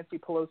see Nancy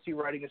Pelosi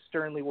writing a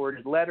sternly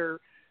worded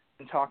letter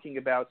and talking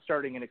about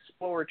starting an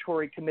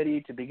exploratory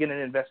committee to begin an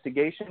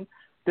investigation.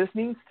 This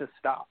needs to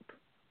stop.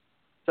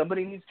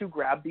 Somebody needs to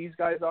grab these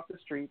guys off the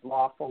street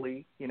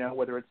lawfully,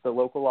 whether it's the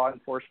local law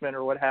enforcement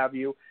or what have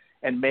you,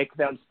 and make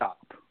them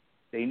stop.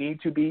 They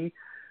need to be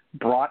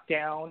brought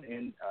down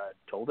and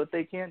told that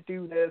they can't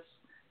do this.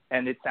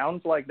 And it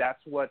sounds like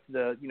that's what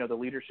the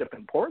leadership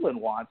in Portland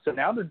wants. So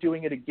now they're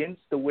doing it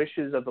against the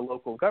wishes of the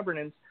local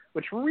governance,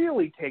 which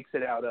really takes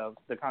it out of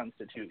the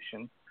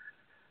Constitution.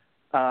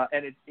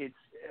 And it's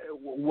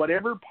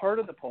whatever part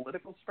of the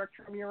political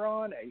spectrum you're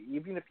on,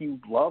 even if you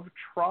love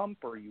Trump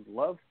or you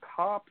love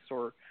cops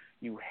or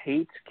you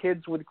hate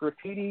kids with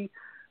graffiti,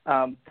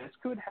 this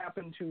could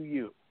happen to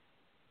you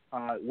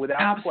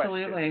without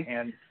Absolutely. question.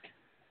 And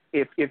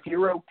if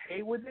you're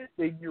okay with it,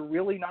 then you're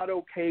really not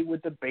okay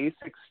with the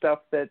basic stuff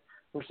that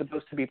we're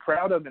supposed to be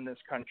proud of in this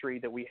country,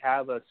 that we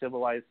have a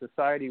civilized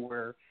society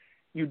where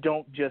you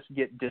don't just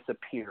get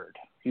disappeared.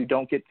 You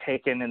don't get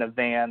taken in a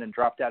van and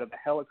dropped out of a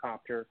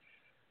helicopter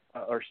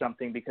or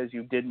something because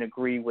you didn't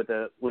agree with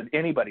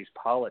anybody's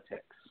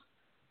politics.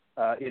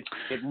 It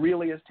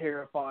really is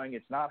terrifying.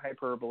 It's not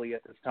hyperbole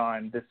at this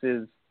time. This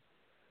is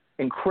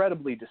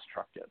incredibly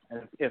destructive.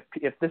 And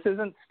if this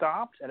isn't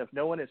stopped and if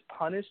no one is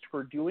punished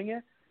for doing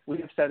it, we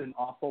have set an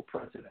awful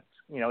precedent.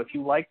 If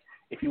you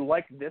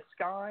like this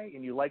guy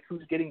and you like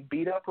who's getting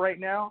beat up right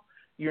now,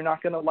 you're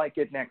not going to like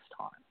it next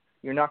time.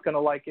 You're not going to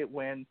like it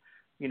when,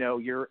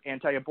 your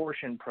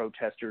anti-abortion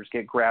protesters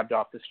get grabbed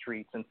off the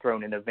streets and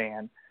thrown in a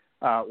van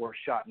or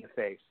shot in the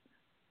face.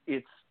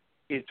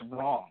 It's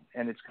wrong,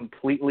 and it's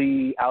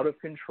completely out of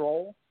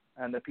control,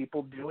 and the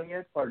people doing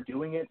it are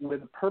doing it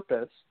with a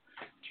purpose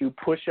to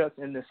push us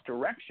in this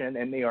direction,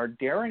 and they are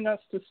daring us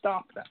to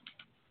stop them.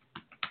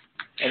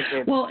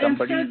 And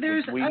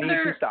we need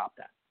to stop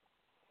that.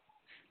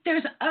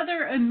 There's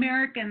other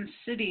American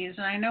cities,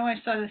 and I know I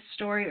saw this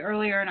story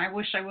earlier, and I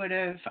wish I would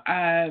have.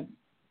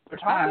 They're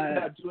talking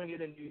about doing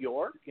it in New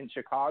York, in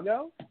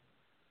Chicago,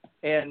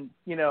 and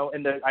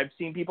I've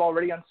seen people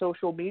already on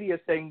social media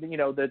saying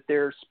that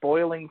they're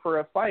spoiling for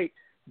a fight.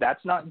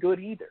 That's not good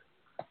either.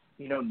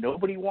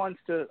 Nobody wants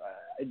to.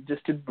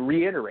 Just to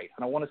reiterate,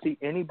 I don't want to see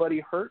anybody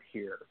hurt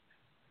here.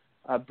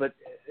 But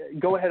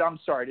go ahead. I'm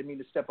sorry. I didn't mean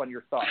to step on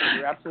your thought.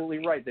 You're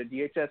absolutely right. The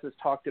DHS has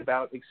talked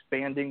about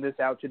expanding this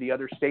out to the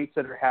other states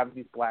that are having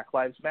these Black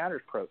Lives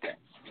Matter protests.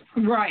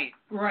 Right.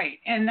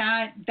 And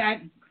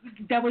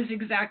that was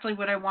exactly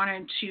what I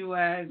wanted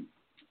to.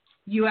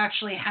 You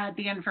actually had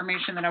the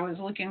information that I was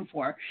looking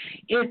for.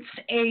 It's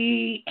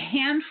a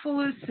handful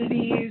of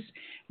cities.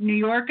 New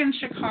York and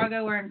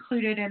Chicago are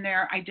included in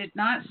there. I did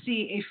not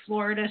see a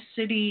Florida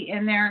city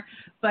in there,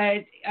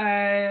 but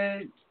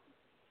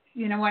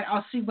you know what?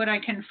 I'll see what I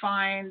can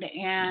find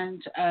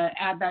and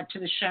add that to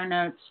the show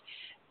notes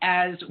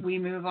as we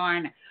move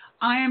on.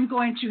 I am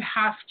going to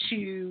have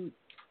to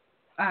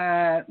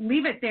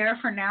leave it there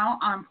for now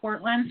on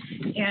Portland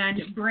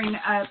and bring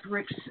up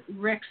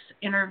Rick's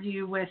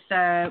interview with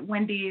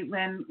Wendy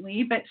Lynn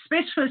Lee. But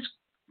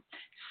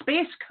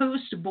Space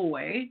Coast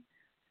Boy,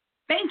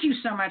 thank you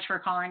so much for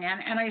calling in,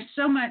 and I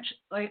so much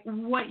like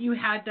what you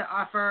had to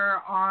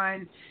offer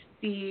on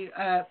the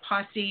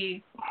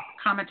posse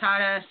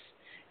comitatus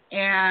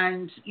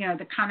and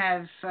the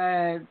kind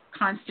of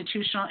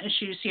constitutional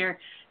issues here.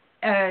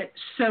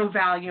 So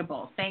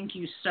valuable. Thank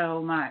you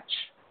so much.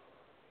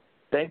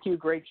 Thank you.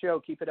 Great show.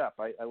 Keep it up.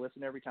 I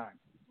listen every time.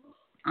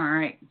 All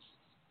right.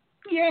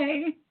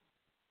 Yay.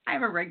 I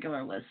have a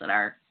regular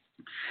listener.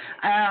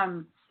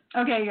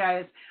 Okay,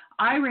 guys.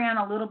 I ran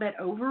a little bit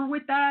over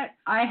with that.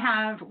 I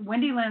have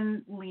Wendy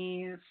Lynn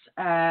Lee's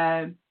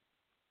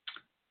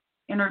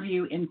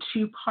interview in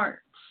 2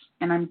 parts,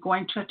 and I'm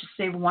going to have to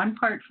save 1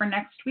 part for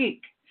next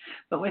week.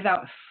 But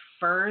without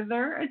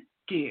further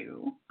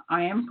ado,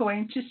 I am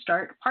going to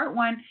start part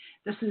 1.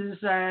 This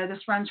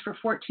runs for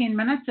 14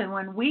 minutes, and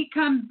when we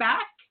come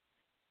back,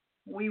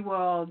 we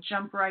will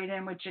jump right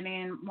in with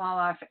Janine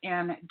Woloff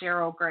and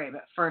Darryl Gray.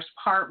 But first,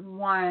 part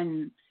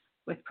 1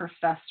 with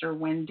Professor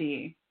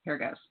Wendy. Here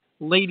goes.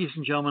 Ladies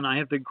and gentlemen, I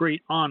have the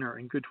great honor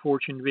and good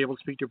fortune to be able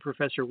to speak to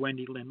Professor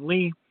Wendy Lynn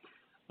Lee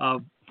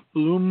of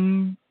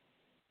Bloomberg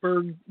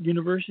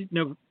University.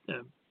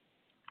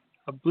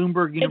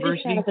 Bloomberg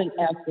University. It has an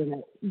S in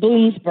it.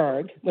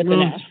 Bloomsburg with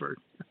an S. Bloomsburg.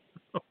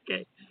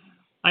 Okay.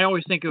 I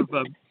always think of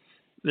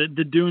the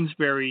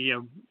Doonesbury,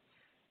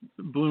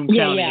 Bloom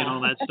County and all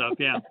that stuff.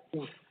 Yeah.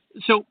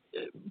 So,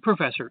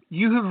 Professor,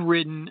 you have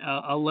written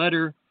a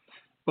letter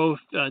both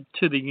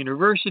to the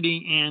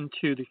university and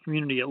to the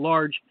community at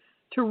large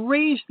to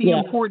raise the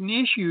important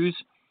issues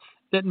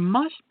that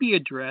must be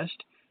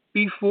addressed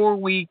before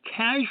we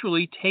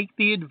casually take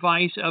the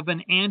advice of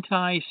an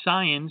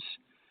anti-science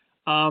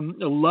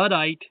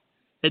Luddite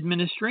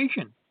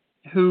administration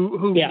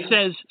who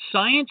says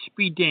science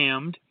be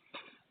damned,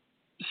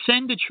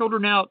 send the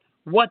children out,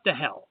 what the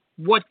hell?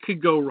 What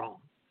could go wrong?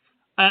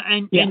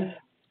 And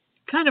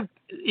kind of,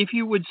 if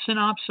you would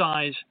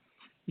synopsize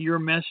your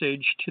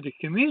message to the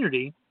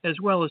community as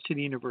well as to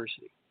the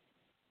university.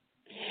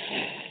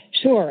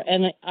 Sure,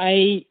 and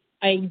I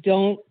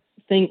don't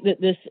think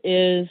that this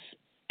is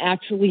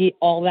actually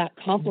all that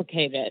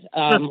complicated.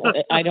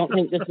 I don't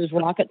think this is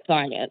rocket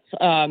science.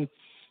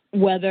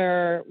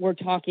 Whether we're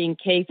talking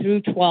K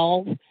through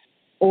 12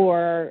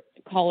 or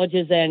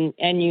colleges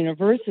and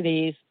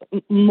universities,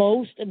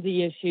 most of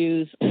the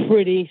issues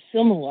pretty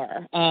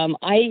similar.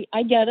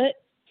 I get it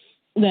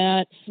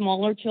that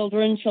smaller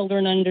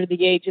children under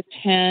the age of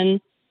 10,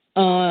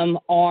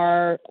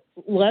 are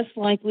less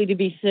likely to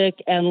be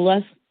sick and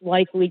less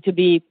likely to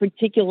be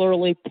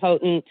particularly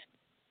potent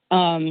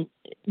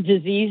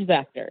disease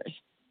vectors.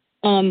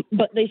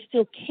 But they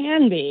still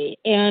can be.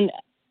 And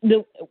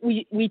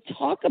we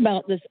talk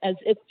about this as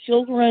if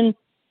children,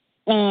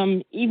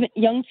 even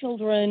young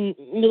children,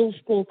 middle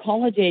school,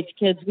 college age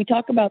kids, we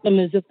talk about them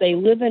as if they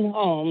live in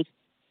homes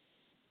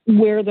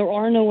where there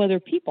are no other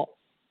people.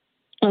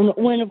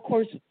 When, of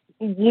course,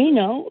 we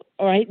know,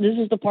 all right, this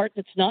is the part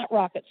that's not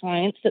rocket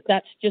science,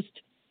 that's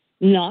just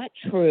not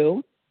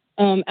true.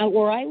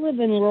 Where I live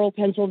in rural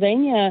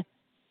Pennsylvania,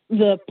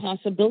 the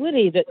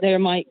possibility that there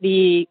might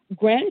be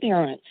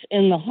grandparents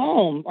in the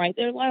home, right?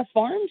 There are a lot of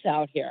farms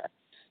out here.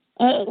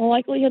 The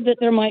likelihood that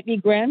there might be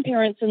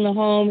grandparents in the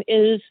home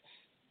is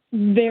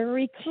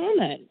very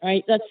common,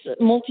 right? That's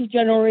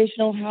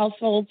multi-generational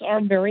households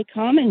are very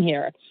common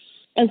here.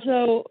 And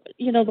so,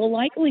 the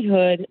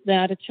likelihood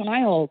that a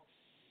child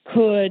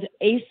could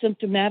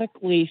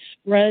asymptomatically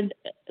spread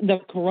the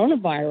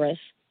coronavirus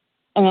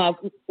on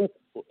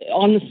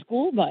the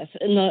school bus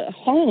in the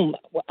home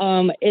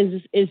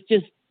is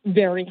just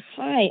very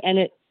high, and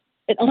it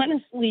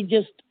honestly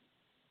just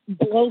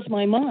blows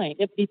my mind.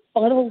 It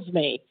befuddles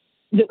me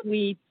that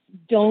we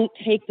don't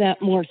take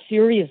that more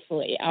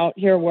seriously out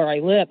here where I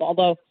live.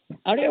 Although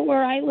out here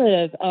where I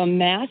live,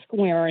 mask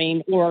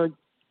wearing, or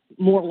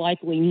more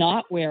likely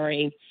not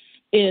wearing,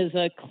 is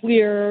a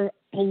clear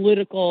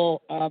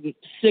political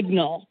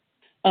signal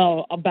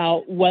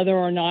about whether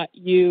or not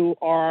you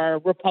are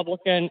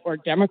Republican or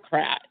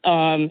Democrat.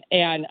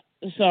 And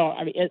so,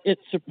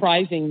 it's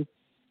surprising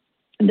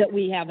that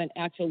we haven't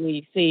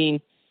actually seen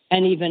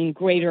an even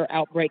greater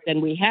outbreak than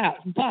we have.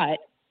 But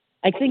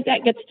I think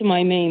that gets to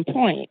my main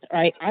point,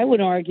 right? I would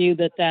argue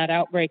that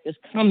outbreak is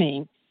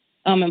coming,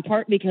 in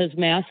part because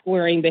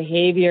mask-wearing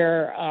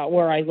behavior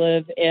where I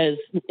live is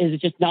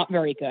just not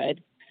very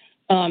good,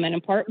 and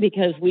in part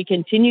because we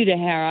continue to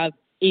have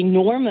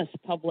enormous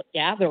public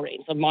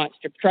gatherings, a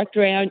monster truck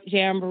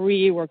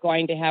jamboree. We're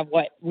going to have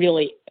what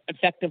really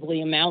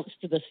effectively amounts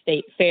to the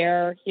state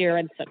fair here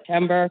in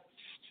September.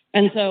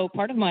 And so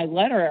part of my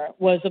letter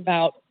was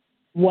about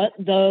what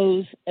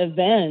those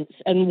events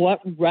and what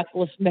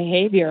reckless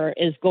behavior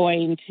is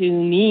going to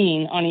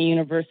mean on a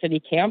university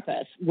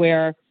campus,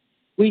 where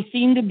we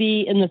seem to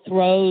be in the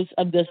throes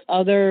of this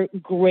other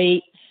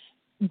great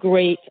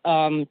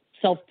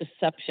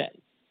self-deception.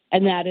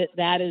 And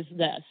that is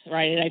this,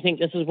 right? And I think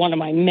this is one of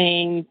my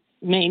main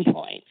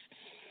points.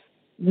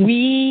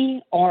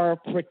 We are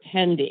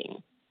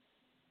pretending,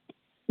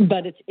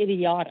 but it's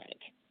idiotic.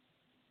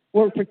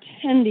 We're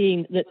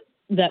pretending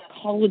that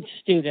college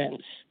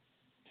students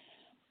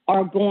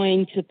are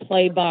going to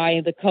play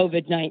by the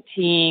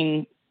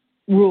COVID-19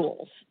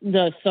 rules,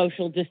 the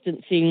social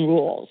distancing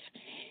rules.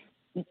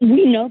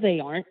 We know they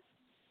aren't.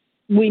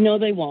 We know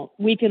they won't.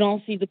 We can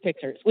all see the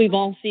pictures. We've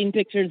all seen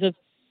pictures of,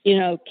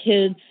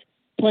 kids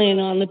playing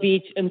on the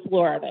beach in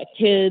Florida,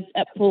 kids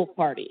at pool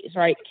parties,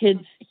 right?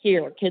 Kids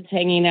here, kids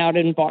hanging out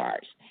in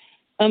bars.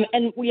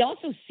 And we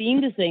also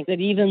seem to think that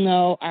even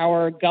though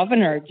our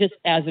governor, just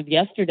as of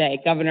yesterday,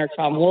 Governor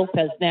Tom Wolf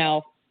has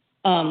now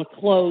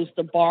closed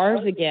the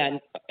bars again,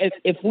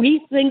 if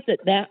we think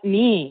that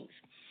means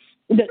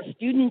that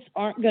students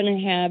aren't going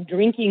to have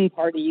drinking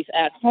parties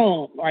at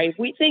home, right? If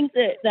we think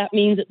that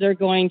means that they're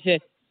going to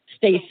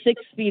stay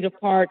 6 feet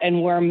apart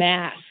and wear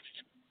masks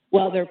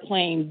while they're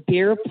playing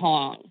beer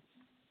pong,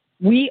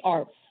 we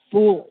are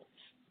fools.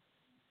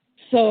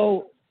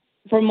 So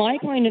from my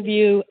point of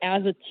view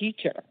as a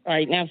teacher,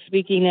 right now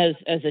speaking as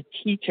a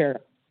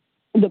teacher,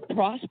 the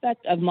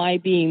prospect of my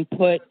being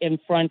put in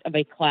front of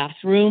a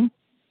classroom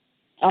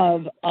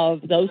of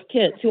those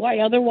kids who I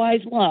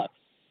otherwise love,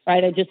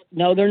 right? I just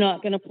know they're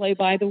not going to play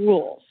by the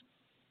rules.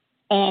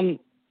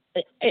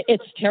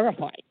 It's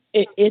terrifying.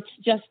 It's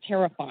just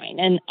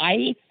terrifying. And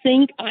I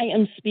think I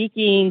am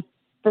speaking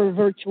for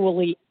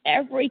virtually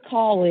every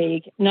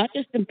colleague, not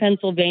just in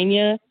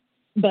Pennsylvania,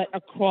 but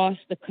across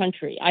the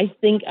country. I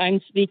think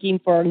I'm speaking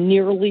for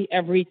nearly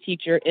every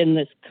teacher in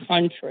this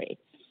country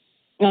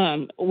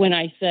when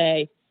I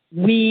say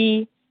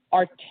we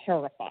are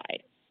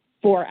terrified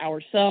for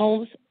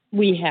ourselves.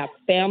 We have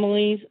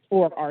families,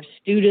 for our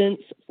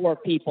students, for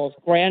people's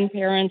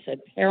grandparents and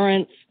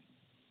parents.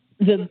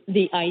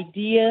 The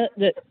idea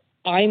that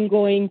I'm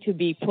going to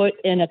be put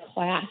in a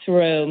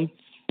classroom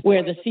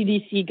where the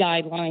CDC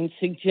guidelines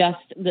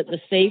suggest that the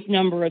safe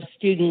number of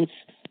students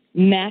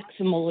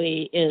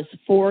maximally is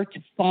 4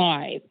 to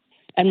 5,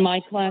 and my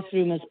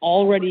classroom is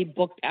already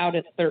booked out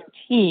at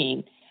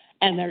 13,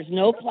 and there's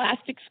no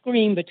plastic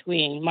screen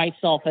between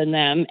myself and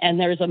them, and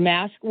there's a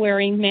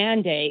mask-wearing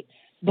mandate,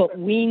 but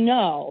we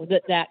know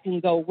that can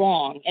go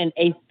wrong in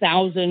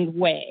 1,000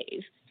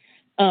 ways.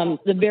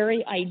 the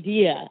very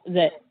idea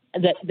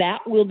that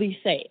will be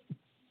safe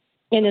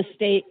in a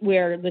state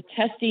where the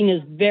testing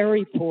is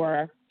very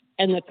poor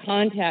and the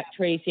contact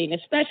tracing,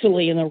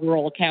 especially in the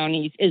rural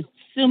counties, is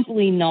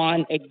simply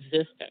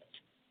non-existent.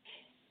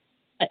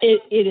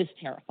 It is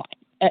terrifying.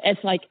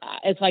 It's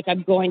like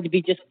I'm going to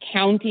be just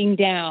counting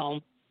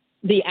down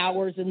the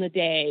hours and the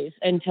days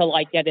until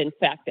I get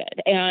infected.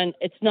 And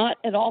it's not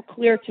at all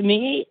clear to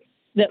me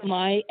that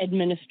my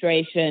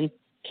administration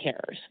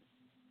cares.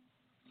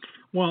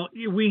 Well,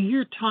 we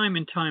hear time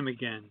and time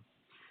again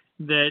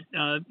that,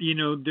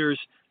 there's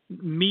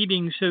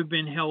meetings have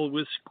been held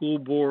with school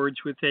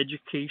boards, with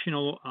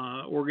educational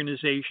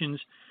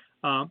organizations,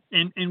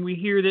 and we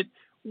hear that,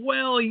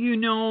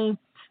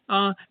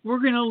 we're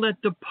going to let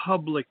the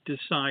public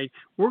decide.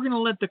 We're going to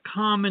let the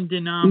common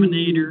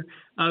denominator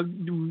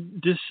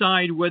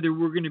decide whether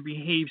we're going to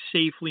behave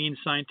safely and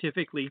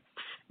scientifically.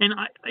 And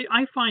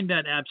I find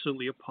that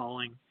absolutely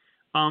appalling.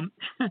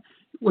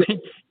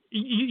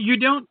 You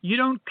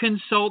don't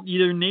consult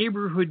your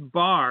neighborhood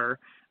bar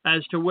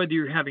as to whether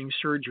you're having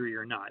surgery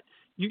or not.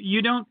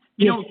 You don't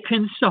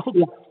consult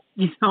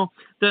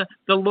the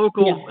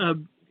local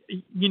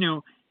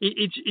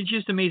it's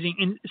just amazing.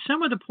 And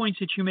some of the points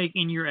that you make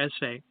in your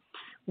essay,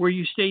 where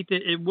you state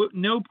that at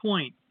no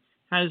point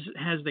has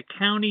the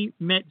county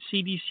met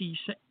CDC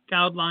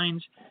guidelines,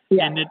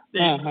 and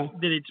that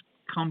it's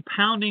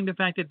compounding the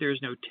fact that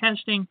there's no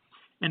testing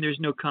and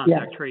there's no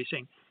contact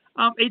tracing.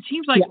 It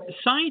seems like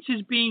science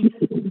is being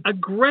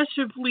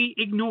aggressively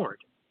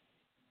ignored.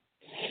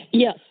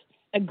 Yes,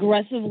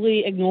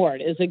 aggressively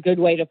ignored is a good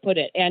way to put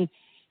it. And,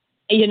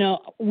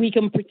 we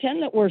can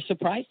pretend that we're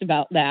surprised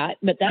about that,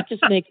 but that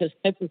just makes us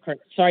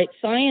hypocrites, right?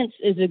 Science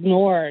is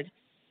ignored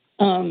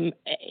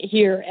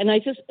here. And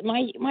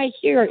my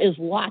here is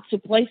lots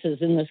of places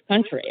in this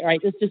country,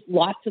 right? It's just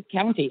lots of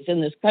counties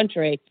in this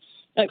country.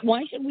 Like,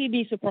 why should we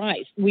be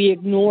surprised? We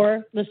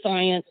ignore the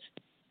science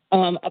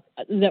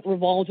that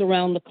revolves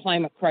around the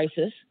climate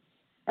crisis,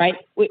 right?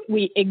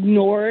 We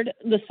ignored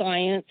the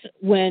science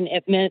when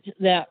it meant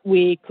that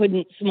we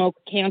couldn't smoke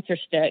cancer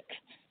sticks,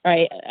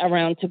 right,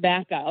 around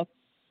tobacco.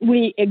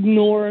 We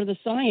ignore the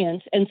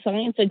science and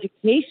science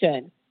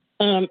education.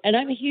 And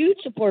I'm a huge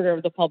supporter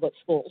of the public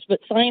schools, but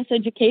science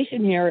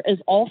education here is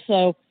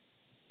also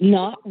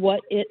not what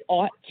it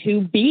ought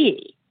to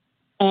be.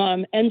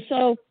 And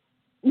so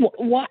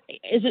why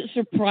is it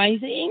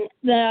surprising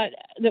that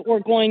we're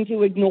going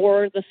to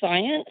ignore the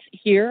science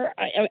here?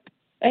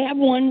 I have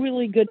one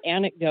really good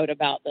anecdote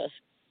about this.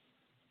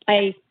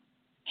 I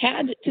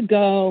had to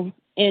go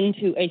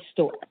into a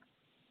store,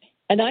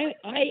 and I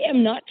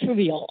am not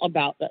trivial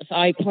about this.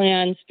 I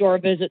plan store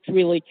visits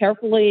really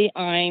carefully.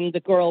 I'm the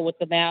girl with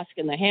the mask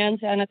and the hand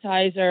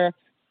sanitizer.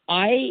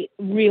 I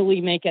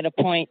really make it a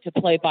point to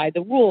play by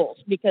the rules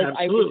because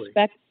Absolutely. I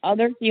respect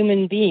other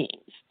human beings.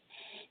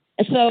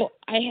 So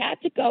I had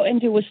to go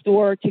into a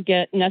store to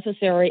get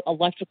necessary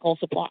electrical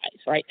supplies,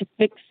 right, to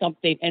fix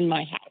something in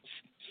my house.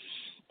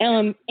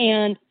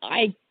 And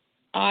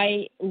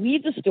I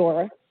leave the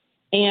store,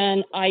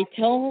 and I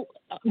tell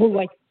who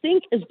I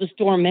think is the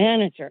store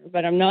manager,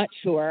 but I'm not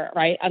sure,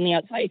 right, on the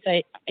outside.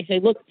 I say,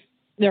 look,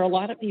 there are a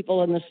lot of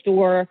people in the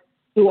store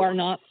who are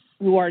not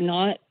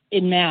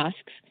in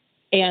masks,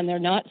 and they're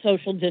not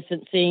social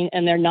distancing,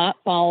 and they're not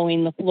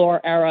following the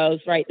floor arrows,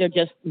 right? They're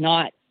just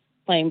not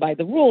playing by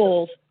the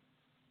rules.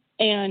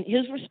 And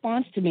his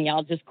response to me,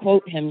 I'll just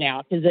quote him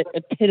now because it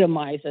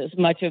epitomizes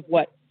much of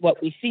what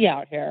we see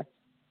out here,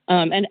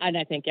 and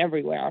I think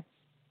everywhere.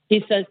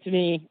 He says to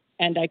me,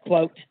 and I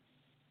quote,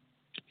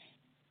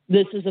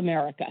 "This is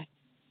America."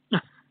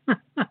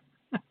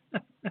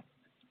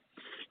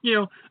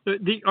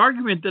 The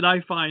argument that I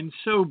find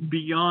so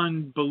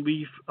beyond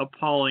belief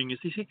appalling is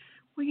they say,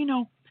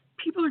 well,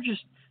 people are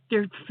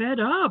they're fed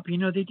up.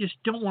 They just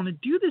don't want to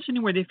do this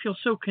anymore. They feel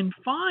so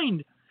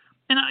confined.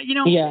 And,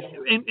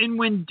 and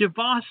when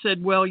DeVos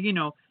said, well,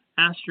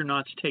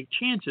 astronauts take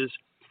chances,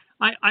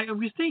 I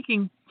was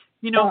thinking,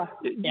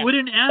 would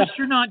an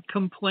astronaut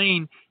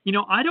complain,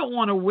 I don't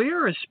want to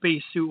wear a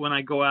spacesuit when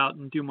I go out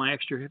and do my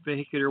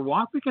extravehicular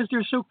walk because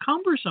they're so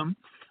cumbersome.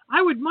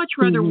 I would much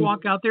rather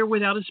walk out there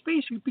without a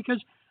spacesuit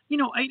because,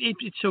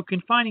 it's so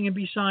confining. And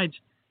besides,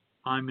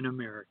 I'm an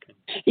American.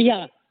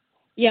 Yeah.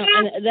 Yeah.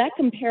 And that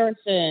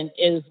comparison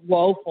is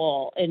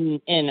woeful in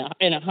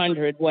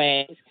 100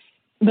 ways.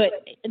 But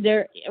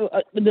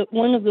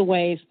one of the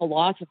ways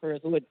philosophers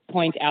would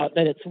point out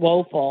that it's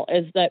woeful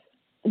is that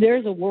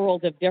there's a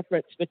world of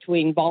difference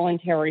between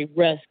voluntary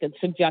risk and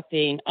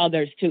subjecting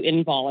others to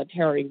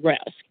involuntary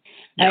risk.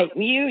 Yeah.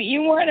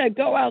 You want to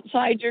go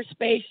outside your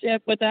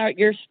spaceship without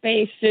your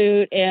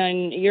spacesuit,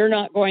 and you're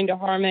not going to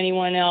harm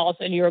anyone else,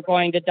 and you're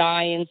going to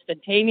die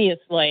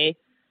instantaneously.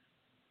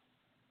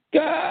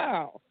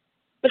 Go!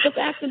 But the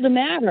fact of the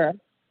matter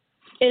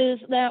is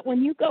that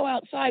when you go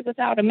outside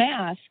without a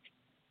mask,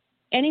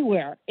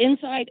 anywhere,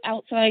 inside,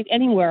 outside,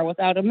 anywhere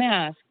without a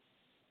mask,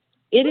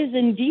 it is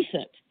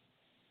indecent.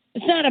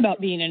 It's not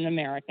about being an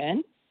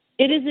American.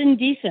 It is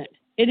indecent.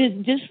 It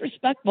is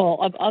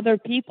disrespectful of other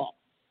people.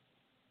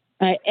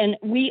 And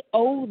we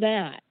owe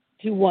that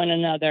to one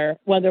another,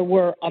 whether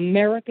we're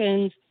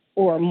Americans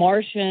or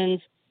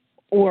Martians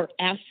or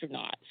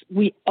astronauts.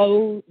 We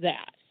owe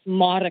that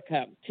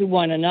modicum to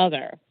one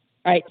another,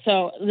 right?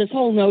 So this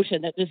whole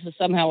notion that this is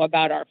somehow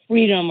about our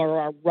freedom or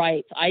our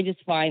rights, I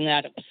just find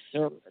that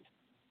absurd.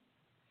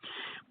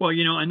 Well,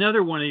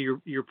 another one of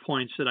your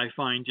points that I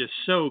find just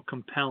so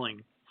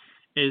compelling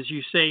is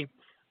you say,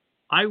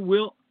 I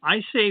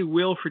say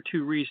will for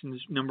two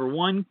reasons. Number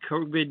one,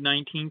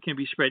 COVID-19 can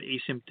be spread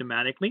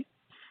asymptomatically,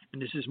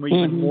 and this is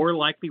even more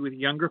likely with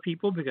younger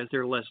people because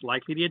they're less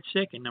likely to get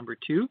sick. And number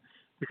two,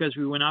 because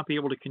we will not be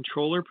able to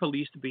control or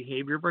police the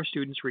behavior of our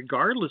students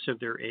regardless of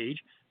their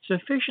age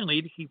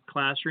sufficiently to keep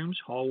classrooms,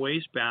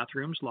 hallways,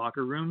 bathrooms,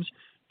 locker rooms,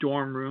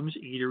 dorm rooms,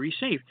 eateries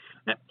safe.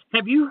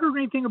 Have you heard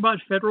anything about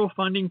federal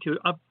funding to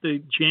up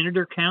the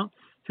janitor count,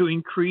 to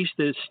increase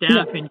the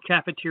staff in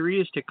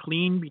cafeterias to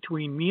clean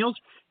between meals?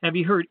 Have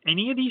you heard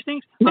any of these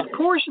things? No. Of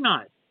course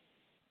not.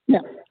 No.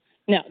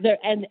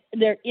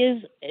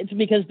 It's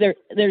because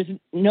there's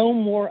no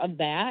more of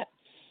that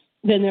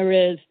than there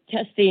is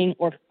testing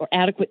or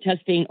adequate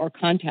testing or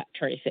contact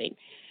tracing,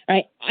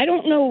 right? I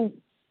don't know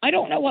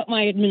what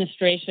my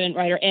administration,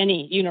 right, or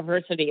any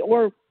university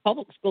or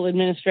public school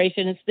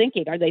administration is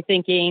thinking. Are they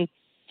thinking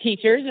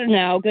teachers are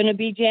now going to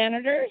be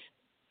janitors?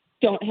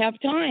 Don't have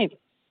time,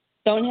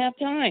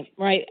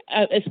 right?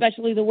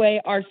 Especially the way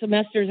our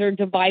semesters are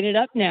divided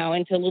up now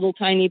into little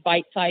tiny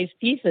bite-sized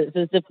pieces,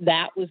 as if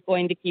that was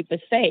going to keep us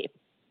safe,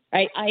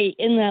 right?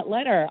 In that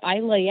letter,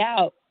 I lay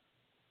out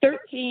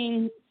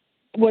 13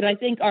 what I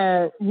think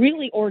are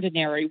really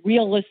ordinary,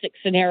 realistic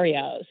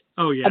scenarios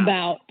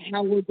about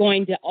how we're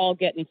going to all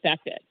get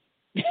infected.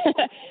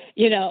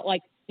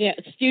 A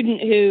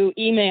student who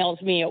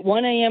emails me at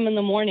 1 a.m. in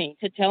the morning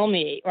to tell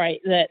me, right,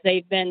 that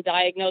they've been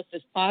diagnosed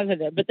as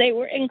positive, but they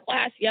were in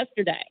class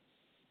yesterday.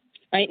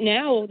 Right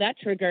now, that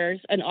triggers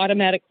an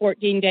automatic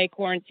 14-day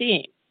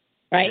quarantine,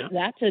 right? Yeah.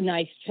 That's a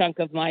nice chunk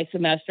of my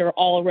semester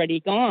already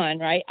gone,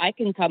 right? I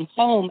can come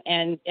home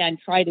and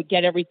try to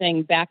get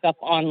everything back up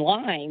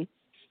online,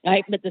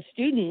 right? But the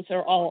students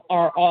are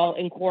all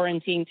in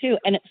quarantine too.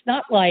 And it's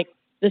not like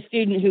the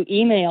student who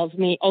emails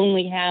me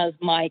only has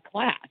my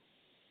class,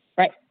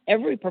 right?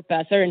 Every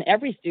professor and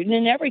every student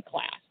in every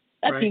class,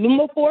 that's right. Even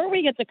before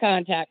we get the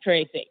contact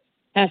tracing,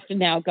 has to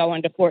now go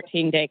into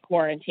 14-day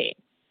quarantine,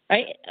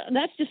 right?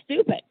 That's just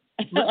stupid.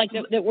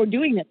 That we're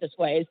doing it this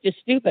way is just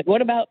stupid.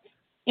 What about,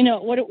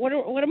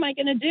 what am I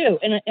going to do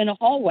in a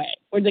hallway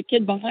where the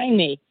kid behind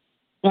me,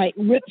 right,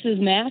 rips his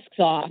mask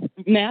off,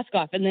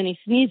 and then he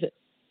sneezes?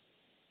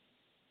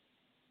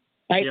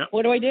 Right? Yep.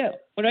 What do I do?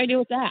 What do I do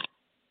with that?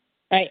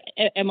 Right?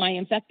 Am I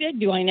infected?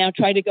 Do I now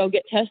try to go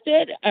get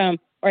tested?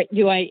 Or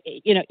do I,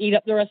 eat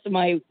up the rest of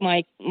my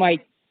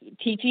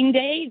teaching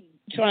day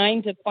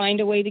trying to find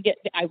a way to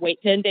I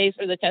wait 10 days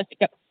for the test to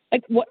come.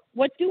 Like,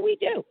 what do we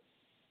do?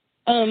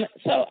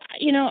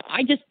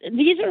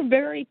 These are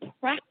very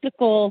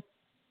practical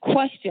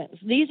questions.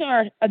 These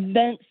are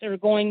events that are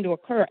going to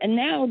occur. And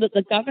now that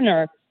the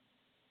governor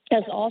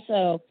has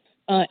also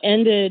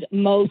ended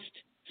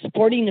most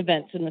sporting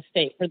events in the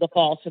state for the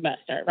fall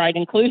semester, right,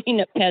 including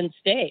at Penn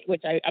State,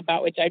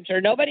 about which I'm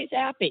sure nobody's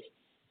happy,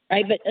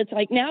 right? But it's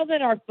like, now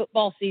that our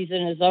football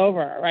season is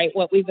over, right,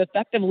 what we've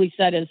effectively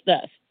said is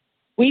this: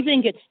 we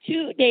think it's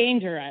too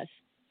dangerous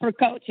for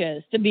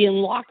coaches to be in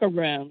locker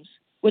rooms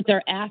with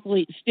their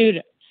athlete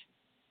students,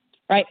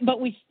 right?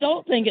 But we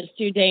still think it's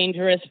too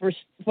dangerous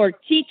for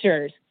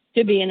teachers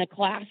to be in a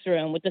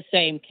classroom with the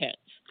same kids.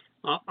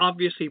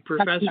 Obviously,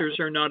 professors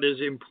are not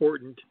as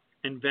important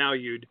and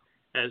valued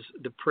as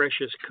the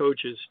precious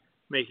coaches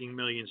making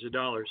millions of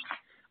dollars.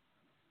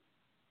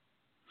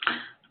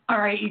 All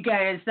right, you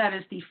guys, that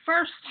is the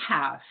first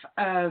half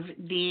of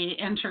the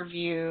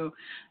interview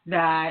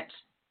that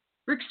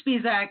Rick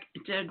Spisak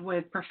did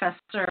with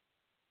Professor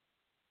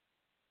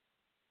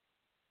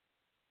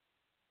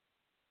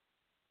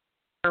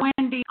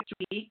Wendy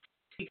speak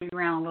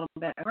around a little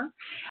bit over.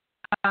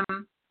 And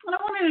I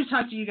wanted to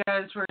talk to you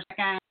guys for a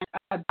second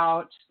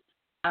about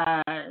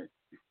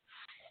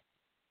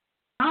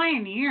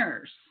 9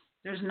 years.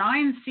 There's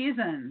 9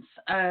 seasons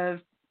of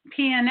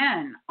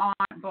PNN on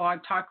Blog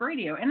Talk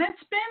Radio, and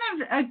it's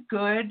been a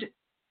good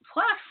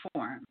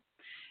platform.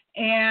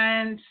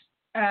 And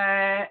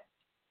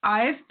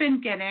I've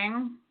been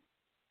getting,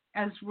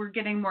 as we're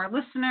getting more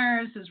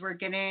listeners, as we're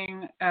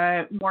getting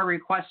more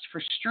requests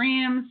for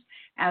streams,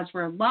 as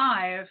we're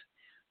live,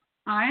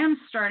 I am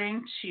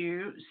starting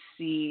to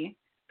see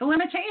the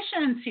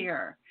limitations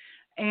here.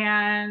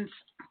 And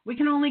we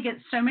can only get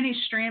so many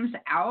streams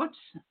out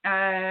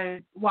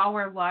while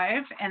we're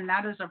live, and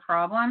that is a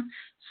problem.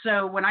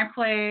 So when I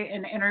play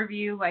an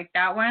interview like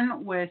that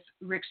one with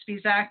Rick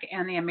Spisak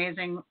and the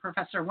amazing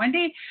Professor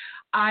Wendy,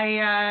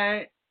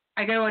 I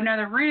go to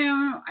another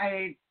room,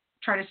 I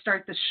try to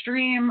start the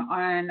stream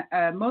on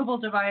a mobile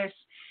device,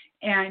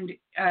 and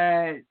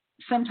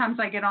sometimes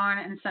I get on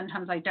and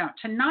sometimes I don't.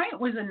 Tonight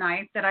was a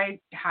night that I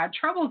had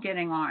trouble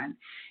getting on.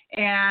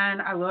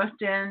 And I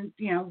looked, and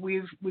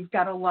we've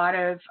got a lot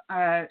of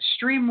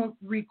stream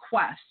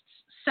requests.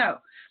 So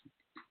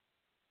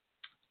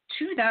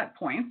to that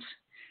point,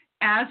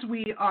 as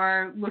we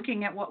are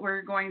looking at what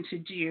we're going to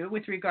do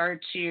with regard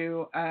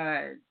to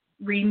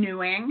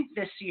renewing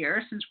this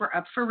year, since we're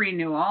up for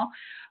renewal,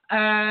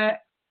 I'm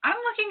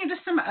looking into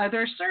some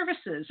other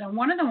services, and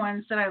one of the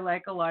ones that I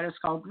like a lot is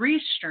called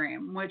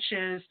Restream,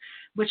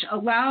 which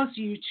allows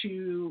you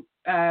to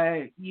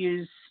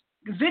use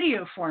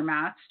video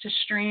formats to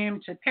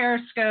stream to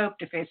Periscope,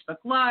 to Facebook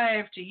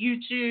Live, to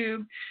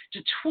YouTube,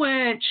 to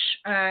Twitch,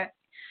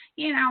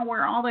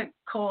 where all the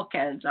cool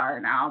kids are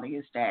now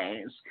these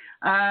days.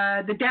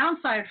 The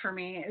downside for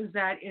me is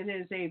that it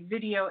is a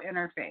video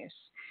interface.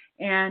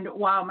 And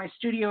while my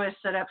studio is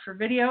set up for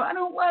video, I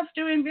don't love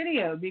doing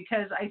video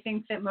because I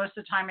think that most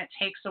of the time it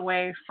takes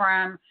away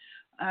from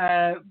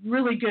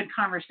really good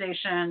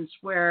conversations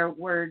where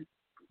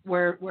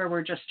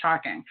we're just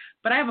talking.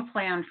 But I have a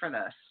plan for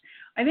this.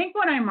 I think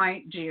what I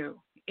might do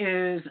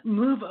is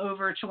move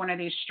over to one of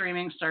these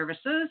streaming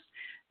services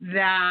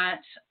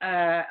that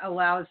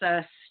allows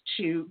us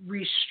to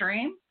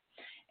restream.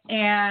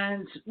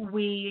 And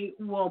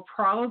we'll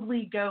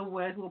probably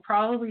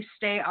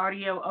stay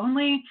audio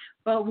only,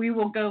 but we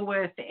will go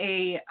with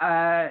a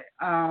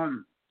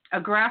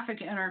graphic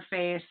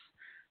interface,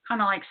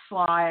 kind of like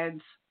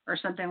slides or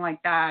something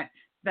like that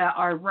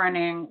are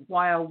running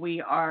while we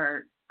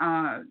are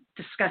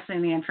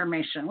discussing the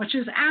information, which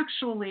is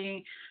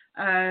actually,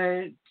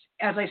 as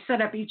I set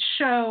up each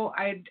show,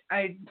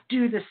 I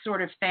do this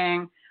sort of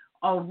thing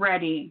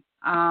already.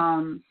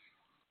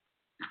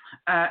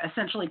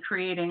 Essentially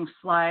creating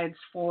slides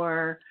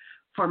for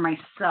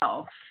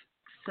myself.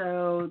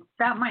 So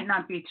that might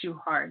not be too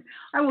hard.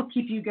 I will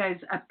keep you guys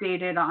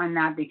updated on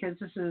that because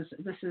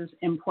this is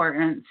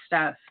important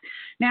stuff.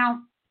 Now,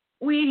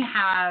 we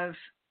have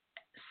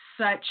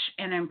such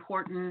an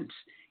important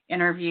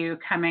interview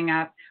coming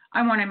up.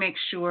 I want to make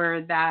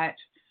sure that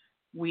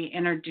we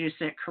introduce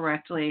it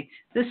correctly.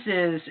 This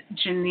is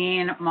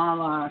Janine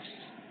Maloff's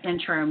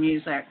intro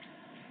music.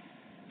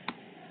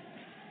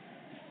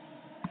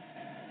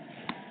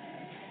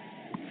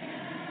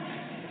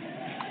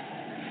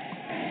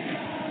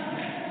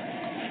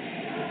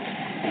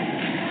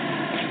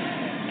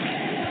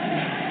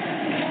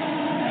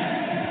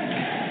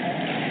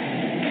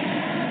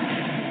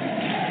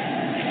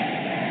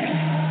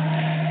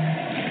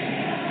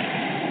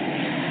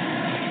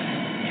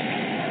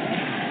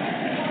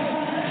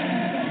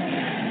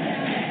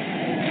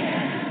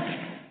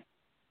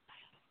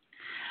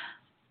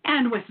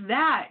 And with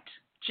that,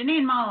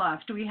 Janine Maloff,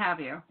 do we have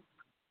you?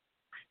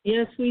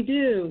 Yes, we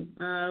do.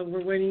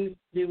 We're waiting.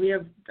 Do we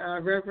have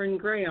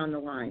Reverend Gray on the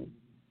line?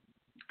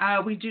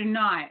 We do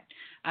not.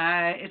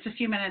 It's a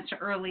few minutes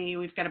early.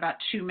 We've got about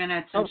 2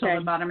 minutes until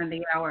the bottom of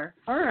the hour.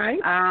 All right.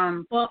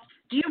 Well,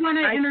 do you want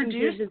to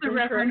introduce the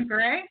Reverend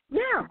Gray?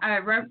 Yeah.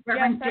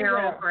 Reverend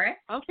Darryl Gray.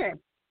 Okay.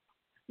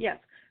 Yes.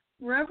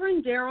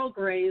 Reverend Darryl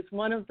Gray is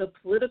one of the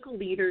political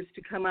leaders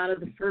to come out of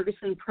the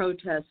Ferguson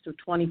protest of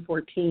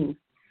 2014.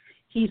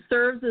 He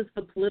serves as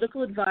the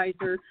political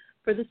advisor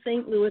for the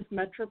St. Louis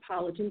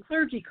Metropolitan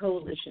Clergy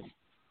Coalition.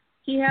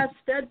 He has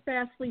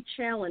steadfastly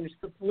challenged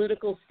the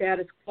political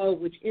status quo,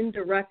 which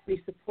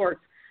indirectly supports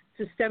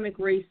systemic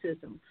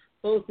racism,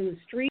 both in the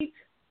streets,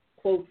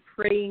 quote,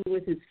 praying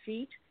with his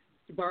feet,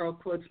 to borrow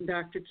quotes from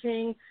Dr.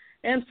 King,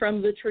 and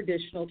from the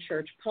traditional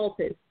church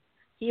pulpit.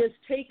 He has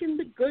taken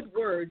the good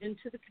word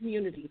into the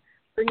community,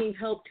 bringing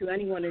help to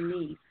anyone in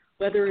need,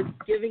 whether it's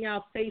giving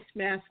out face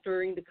masks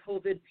during the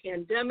COVID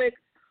pandemic,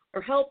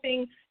 or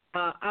helping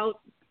out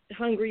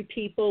hungry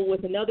people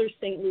with another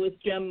St. Louis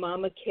gem,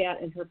 Mama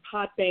Cat, and her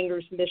Pot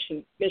Bangers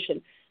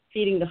mission,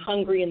 feeding the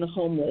hungry and the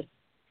homeless.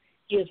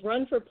 He has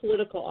run for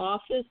political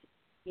office.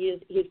 He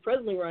is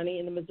presently running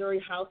in the Missouri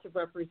House of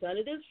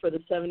Representatives for the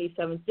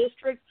 77th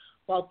District,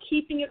 while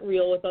keeping it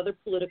real with other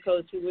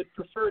politicos who would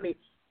prefer to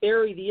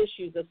bury the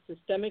issues of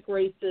systemic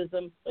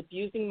racism,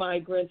 abusing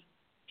migrants,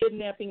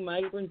 kidnapping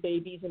migrant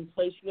babies and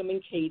placing them in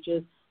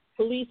cages,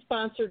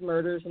 police-sponsored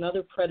murders, and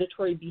other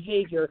predatory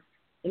behavior,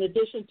 in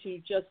addition to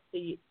just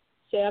the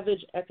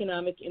savage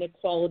economic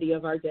inequality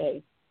of our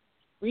day.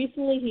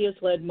 Recently, he has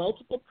led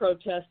multiple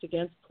protests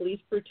against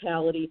police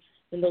brutality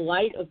in the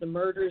light of the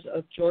murders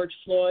of George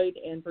Floyd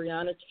and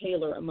Breonna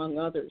Taylor, among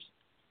others.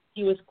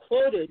 He was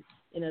quoted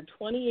in a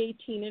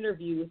 2018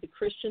 interview with the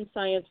Christian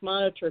Science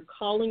Monitor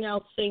calling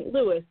out St.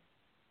 Louis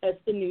as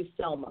the new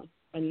Selma.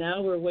 And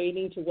now we're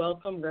waiting to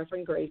welcome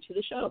Reverend Gray to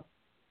the show.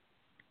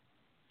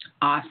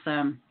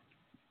 Awesome.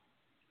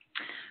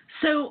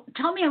 So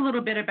tell me a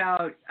little bit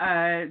about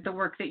the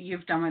work that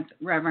you've done with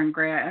Reverend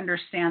Gray. I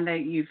understand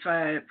that you've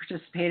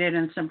participated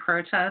in some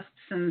protests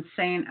in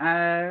St.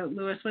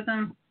 Louis with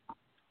him.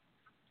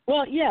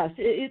 Well, yes.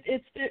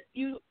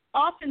 You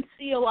often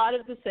see a lot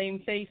of the same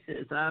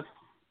faces.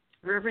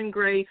 Reverend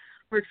Gray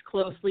works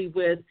closely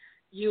with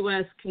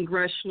U.S.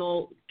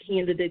 congressional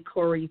candidate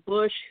Cori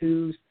Bush,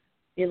 who's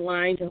in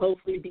line to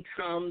hopefully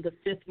become the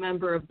fifth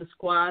member of the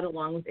squad,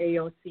 along with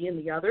AOC and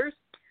the others.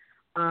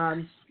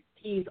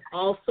 He's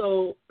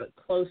also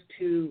close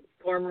to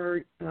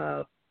former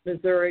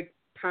Missouri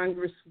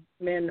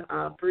Congressman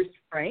Bruce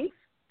Franks,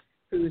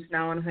 who's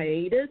now on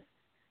hiatus.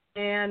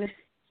 and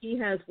he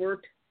has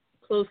worked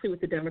closely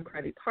with the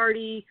Democratic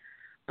Party.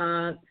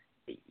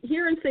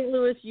 Here in St.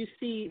 Louis, you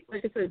see,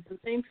 like I said, the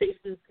same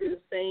faces, the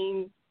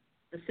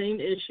same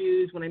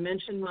issues. When I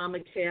mentioned Mama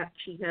Cat,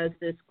 she has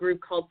this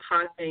group called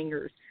Pot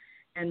Bangers,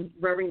 and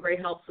Reverend Gray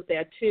helps with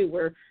that too,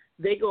 where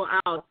they go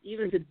out,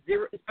 even if it's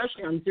zero,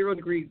 especially on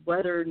 0-degree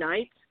weather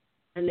nights,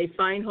 and they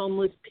find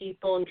homeless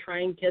people and try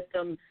and get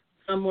them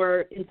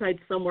somewhere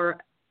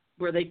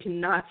where they can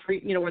not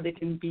free, where they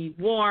can be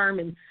warm,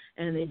 and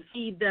they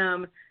feed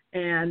them,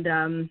 and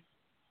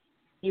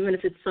even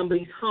if it's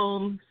somebody's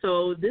home.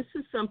 So this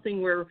is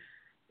something where,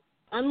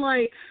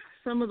 unlike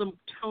some of the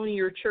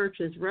tonier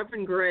churches,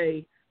 Reverend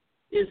Gray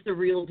is the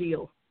real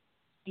deal.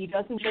 He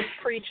doesn't just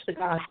preach the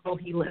gospel,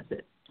 he lives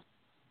it.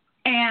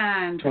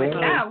 And with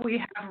that, we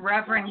have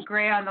Reverend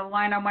Gray on the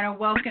line. I want to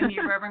welcome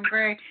you, Reverend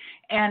Gray.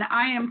 And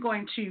I am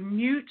going to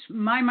mute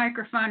my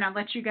microphone. I'll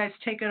let you guys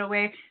take it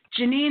away.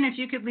 Janine, if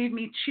you could leave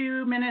me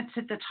 2 minutes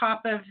at the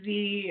top of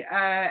the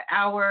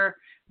hour,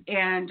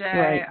 and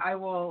right. I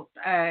will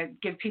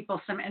give people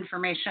some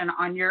information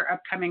on your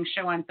upcoming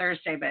show on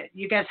Thursday. But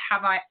you guys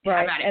have at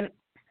it. And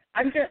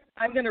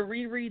I'm going to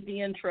reread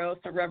the intro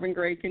so Reverend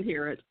Gray can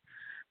hear it.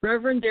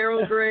 Reverend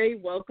Darryl Gray,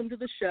 welcome to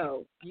the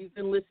show. You've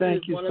been listed as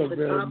one of the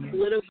top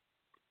political.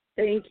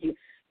 Thank you.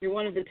 You're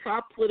one of the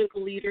top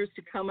political leaders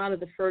to come out of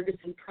the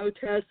Ferguson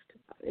protest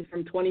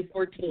from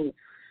 2014.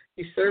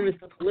 You serve as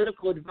the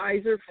political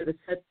advisor for the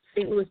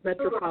St. Louis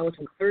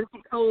Metropolitan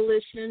Clergy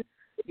Coalition.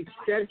 You've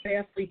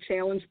steadfastly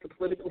challenged the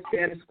political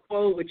status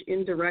quo, which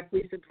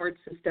indirectly supports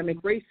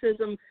systemic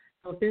racism,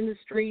 both in the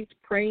streets,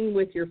 praying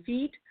with your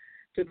feet,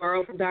 to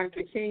borrow from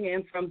Dr. King,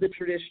 and from the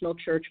traditional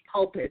church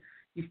pulpit.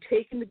 You've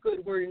taken the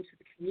good word into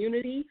the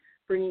community,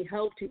 bringing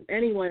help to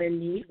anyone in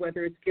need,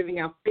 whether it's giving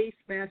out face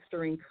masks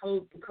during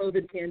the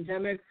COVID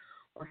pandemic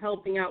or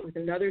helping out with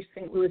another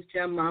St. Louis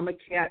gem, Mama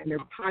Cat, and their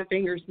Pot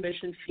Bangers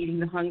mission, feeding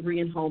the hungry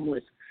and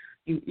homeless.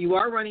 You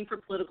are running for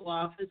political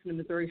office in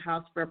the Missouri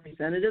House of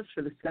Representatives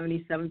for the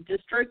 77th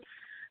District,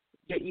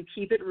 yet you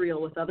keep it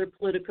real with other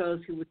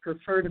politicos who would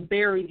prefer to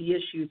bury the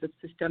issues of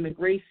systemic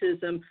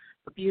racism,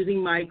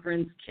 abusing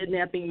migrants,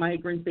 kidnapping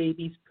migrant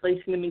babies,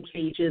 placing them in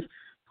cages,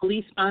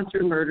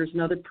 police-sponsored murders,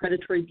 and other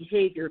predatory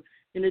behavior,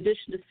 in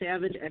addition to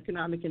savage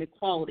economic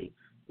inequality.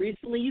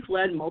 Recently, you've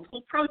led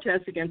multiple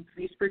protests against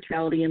police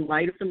brutality in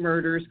light of the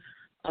murders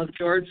of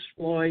George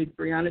Floyd,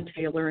 Breonna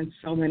Taylor, and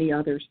so many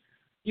others.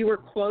 You were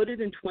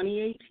quoted in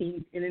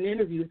 2018 in an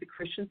interview with the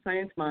Christian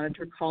Science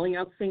Monitor calling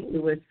out St.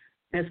 Louis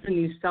as the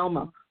new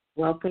Selma.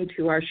 Welcome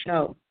to our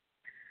show.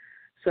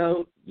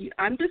 So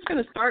I'm just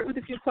going to start with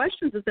a few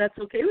questions, if that's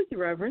okay with you,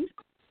 Reverend.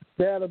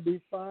 That'll be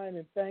fine,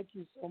 and thank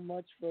you so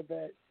much for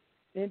that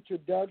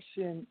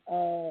introduction.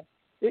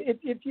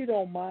 If you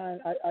don't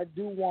mind, I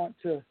do want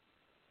to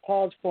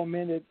pause for a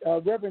minute.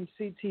 Reverend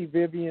C.T.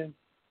 Vivian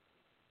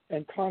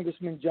and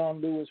Congressman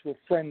John Lewis were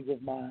friends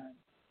of mine.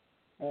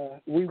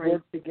 We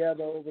worked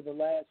together over the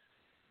last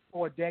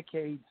 4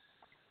 decades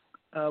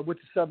with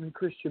the Southern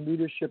Christian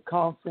Leadership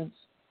Conference,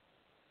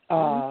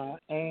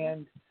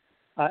 and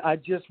I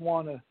just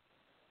want to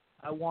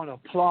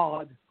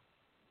applaud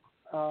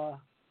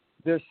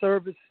their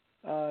service,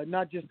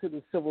 not just to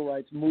the civil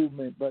rights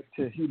movement, but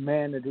to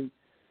humanity.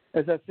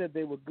 As I said,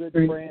 they were good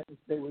friends.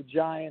 They were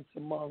giants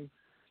among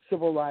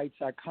civil rights,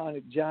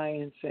 iconic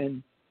giants,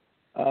 and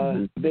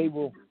they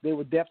will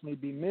definitely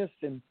be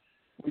missed. And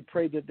we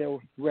pray that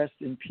they'll rest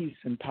in peace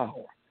and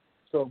power.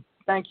 So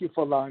thank you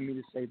for allowing me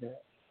to say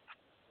that.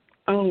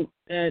 Oh,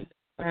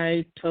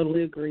 I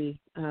totally agree.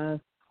 Feel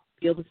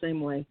the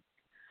same way.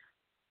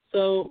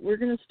 So we're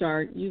going to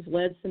start. You've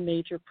led some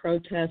major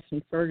protests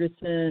in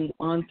Ferguson,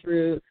 on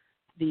through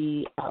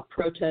the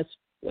protests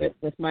with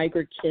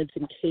migrant kids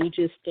in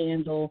cages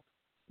scandal.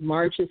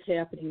 Marches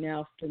happening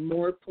now after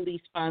more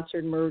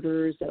police-sponsored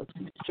murders of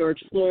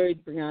George Floyd,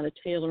 Breonna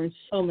Taylor, and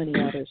so many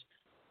others.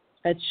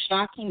 It's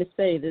shocking to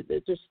say that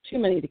there's too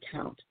many to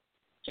count.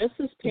 Just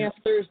this past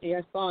Thursday,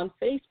 I saw on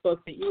Facebook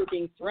that you were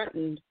being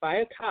threatened by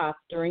a cop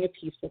during a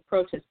peaceful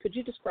protest. Could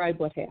you describe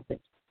what happened?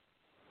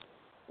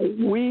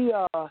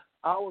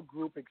 Our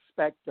group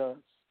Expect Us,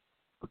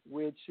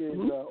 which is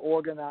an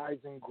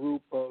organizing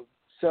group of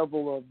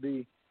several of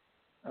the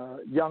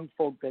young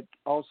folk that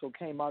also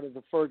came out of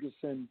the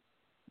Ferguson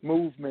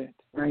movement,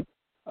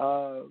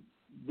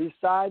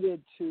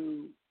 decided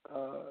to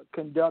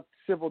conduct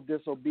civil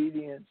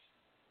disobedience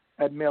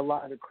at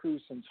Melina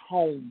Crusen's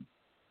home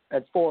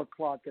at 4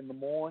 o'clock in the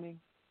morning.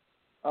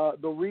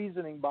 The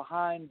reasoning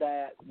behind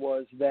that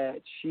was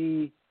that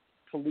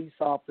police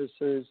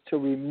officers to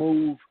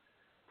remove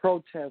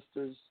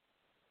protesters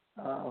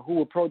who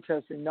were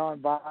protesting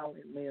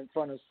nonviolently in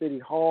front of City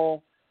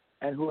Hall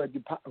and who had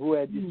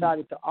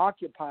decided to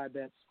occupy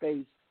that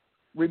space,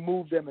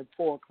 removed them at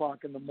 4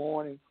 o'clock in the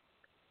morning,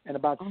 and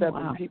about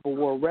 7 people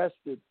were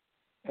arrested.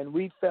 And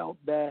we felt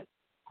that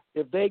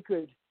if they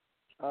could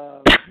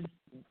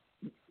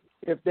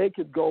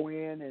go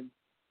in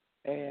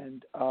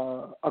and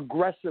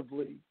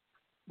aggressively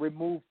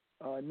remove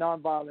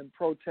nonviolent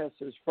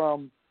protesters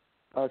from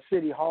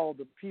City Hall,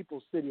 the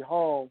People's City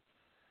Hall,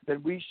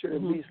 that we should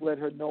at least let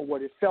her know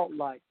what it felt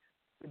like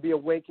to be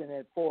awakened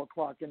at 4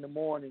 o'clock in the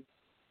morning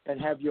and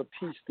have your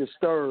peace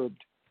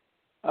disturbed.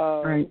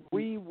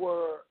 We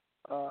were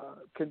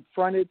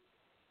confronted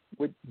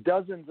with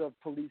dozens of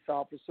police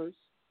officers,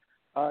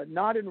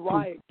 not in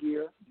riot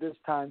gear this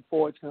time,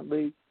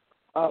 fortunately,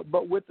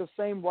 but with the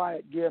same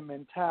riot gear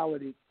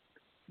mentality.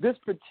 This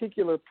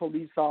particular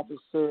police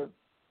officer,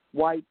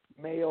 white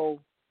male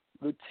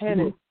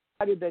lieutenant,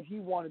 decided that he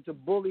wanted to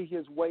bully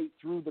his way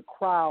through the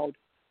crowd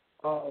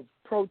of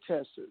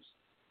protesters.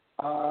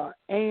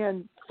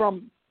 And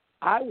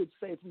I would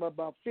say from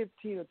about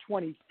 15 or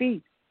 20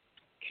 feet,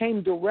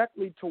 came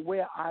directly to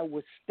where I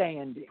was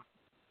standing.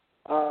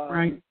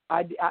 I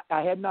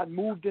had not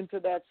moved into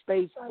that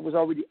space. I was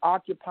already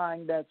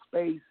occupying that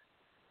space.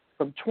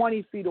 From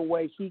 20 feet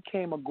away, he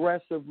came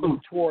aggressively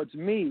towards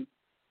me,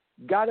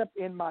 got up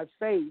in my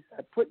face.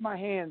 I put my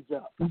hands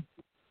up,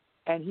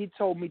 and he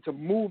told me to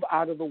move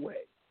out of the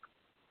way.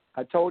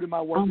 I told him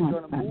I wasn't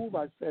going to move.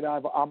 I said,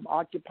 I'm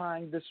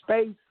occupying the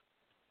space.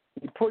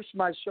 He pushed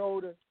my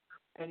shoulder,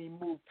 and he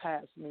moved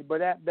past me.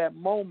 But at that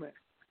moment,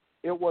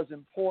 it was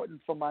important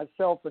for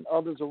myself and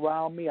others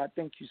around me. I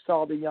think you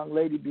saw the young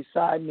lady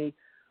beside me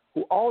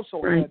who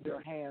also had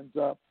their hands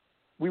up.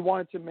 We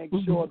wanted to make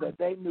sure that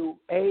they knew,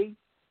 A,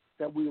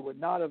 that we were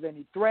not of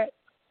any threat,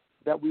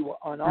 that we were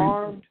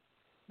unarmed,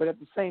 but at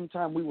the same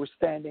time we were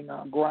standing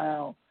our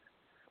ground.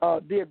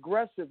 The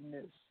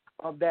aggressiveness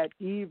of that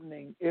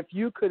evening, if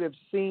you could have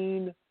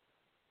seen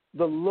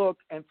the look,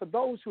 and for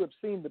those who have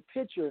seen the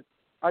picture,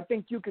 I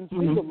think you can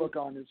see the look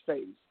on his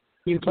face.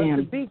 You but can.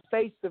 to be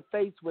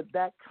face-to-face with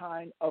that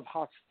kind of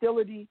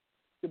hostility,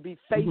 to be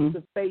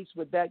face-to-face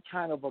with that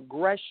kind of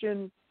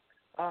aggression,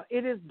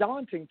 it is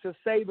daunting, to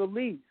say the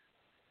least.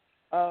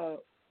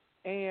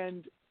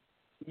 And,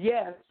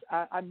 yes,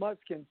 I must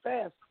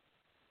confess,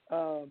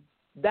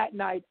 that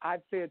night I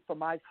feared for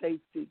my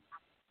safety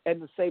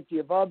and the safety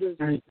of others,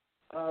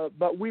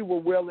 but we were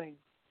willing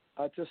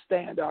to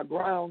stand our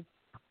ground.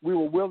 We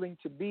were willing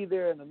to be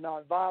there in a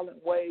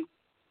nonviolent way,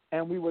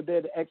 and we were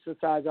there to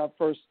exercise our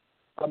First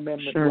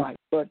Amendment right.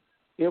 But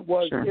it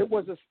was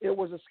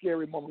a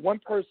scary moment. One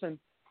person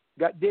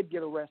did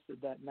get arrested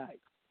that night.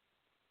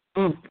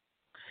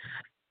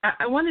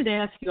 I wanted to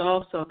ask you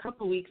also, a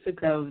couple of weeks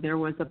ago, there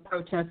was a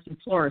protest in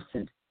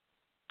Florissant,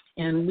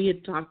 and we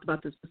had talked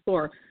about this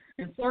before.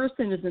 And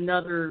Florissant is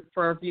another,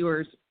 for our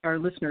viewers, our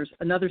listeners,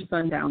 another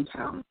sundown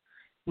town,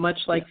 much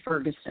like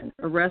Ferguson.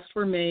 Arrests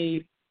were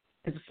made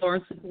as the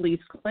Florissant police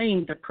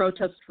claimed that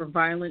protests were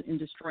violent and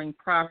destroying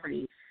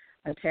property,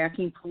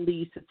 attacking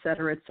police, et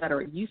cetera, et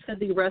cetera. You said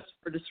the arrests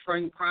for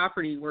destroying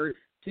property were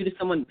due to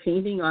someone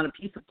painting on a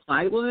piece of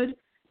plywood.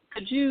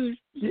 Could you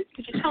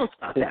tell us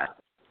about that?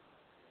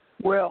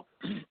 Well,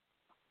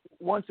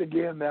 once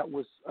again, that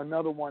was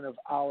another one of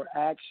our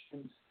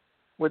actions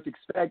with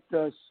Expect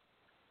Us.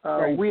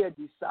 We had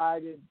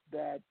decided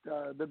that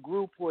the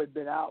group who had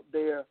been out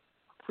there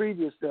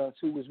previous to us,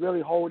 who was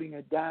really holding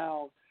it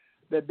down,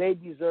 that they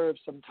deserved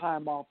some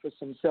time off for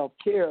some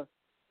self-care.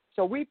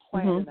 So we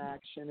planned an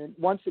action, and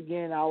once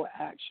again, our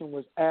action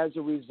was as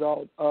a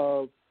result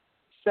of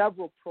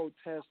several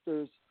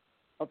protesters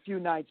a few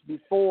nights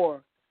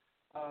before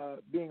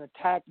being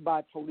attacked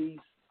by police.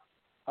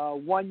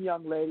 One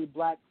young lady,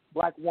 black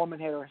woman,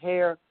 had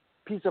her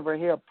piece of her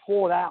hair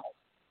pulled out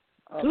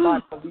by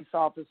police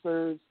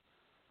officers.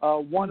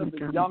 One of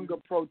the younger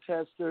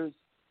protesters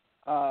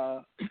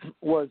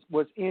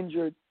was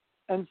injured.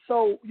 And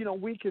so,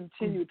 we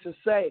continue to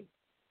say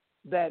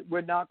that we're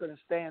not going to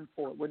stand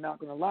for it. We're not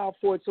going to allow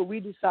for it. So we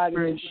decided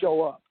to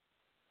show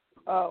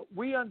up.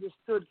 We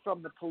understood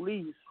from the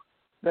police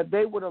that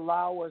they would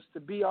allow us to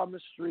be on the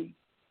street.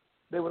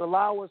 They would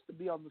allow us to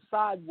be on the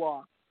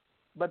sidewalk,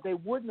 but they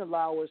wouldn't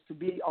allow us to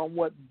be on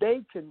what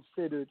they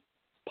considered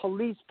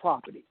police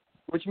property,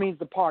 which means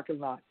the parking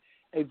lot,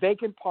 a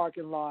vacant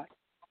parking lot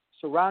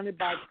surrounded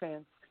by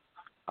fence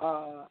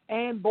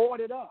and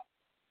boarded up.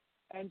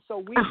 And so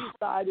we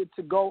decided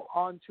to go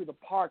onto the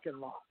parking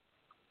lot.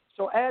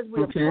 So as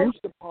we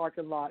approached the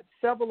parking lot,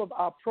 several of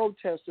our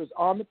protesters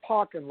on the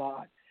parking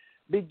lot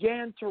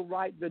began to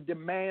write the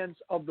demands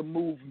of the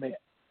movement.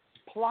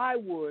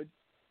 Plywood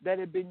that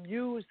had been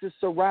used to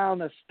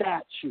surround a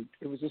statue.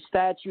 It was a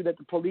statue that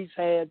the police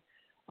had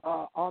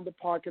on the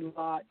parking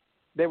lot.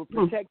 They were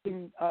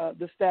protecting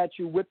the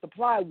statue with the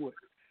plywood.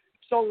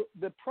 So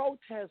the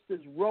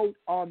protesters wrote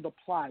on the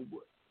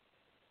plywood.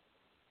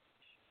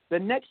 The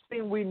next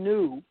thing we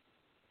knew,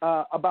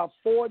 about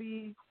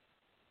 40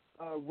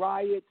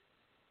 riot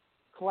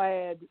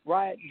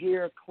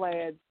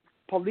gear-clad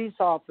police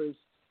officers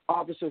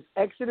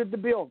exited the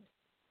building.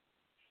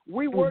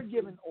 We were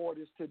given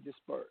orders to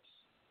disperse,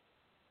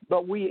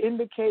 but we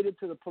indicated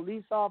to the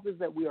police officers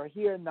that we are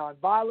here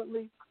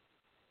nonviolently,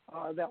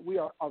 that we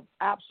are of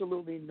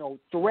absolutely no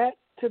threat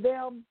to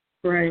them,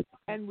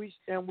 and we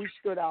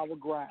stood our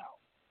ground.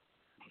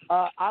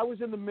 I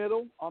was in the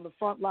middle, on the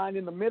front line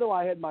in the middle.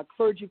 I had my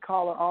clergy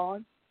collar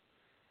on.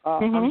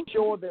 I'm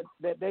sure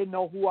that they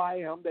know who I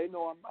am. They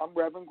know I'm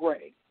Reverend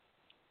Gray.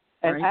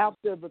 And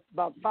after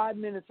about 5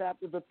 minutes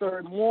after the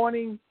third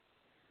warning,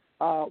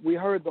 we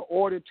heard the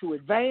order to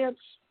advance,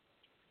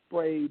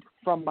 sprayed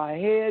from my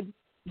head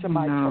to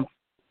my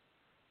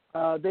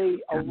toe. They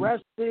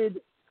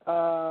arrested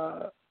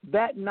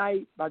that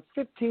night about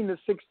 15 to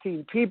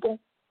 16 people.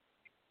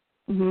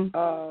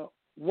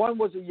 One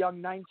was a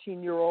young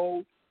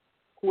 19-year-old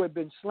who had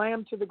been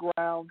slammed to the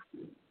ground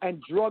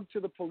and drugged to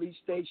the police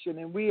station,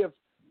 and we have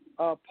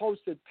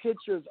posted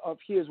pictures of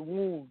his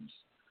wounds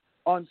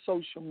on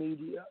social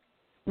media.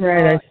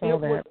 Right, I saw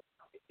that.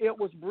 It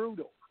was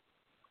brutal.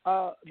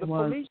 The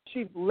police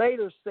chief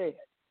later said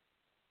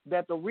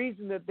that the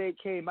reason that they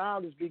came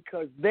out is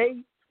because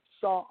they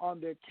saw on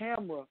their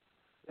camera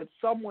that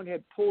someone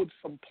had pulled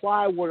some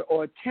plywood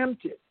or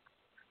attempted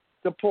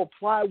to pull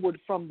plywood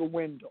from the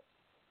window.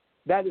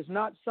 That is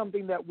not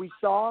something that we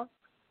saw.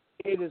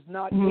 It is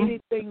not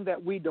anything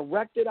that we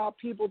directed our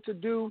people to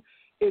do.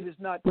 It is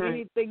not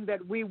anything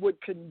that we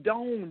would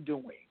condone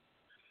doing.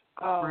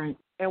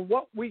 And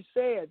what we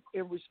said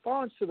in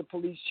response to the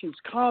police chief's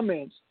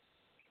comments,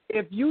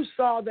 if you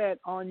saw that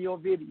on your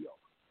video,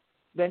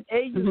 then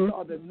you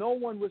saw that no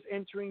one was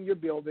entering your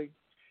building.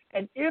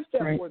 And if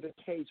that were the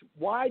case,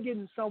 why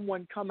didn't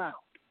someone come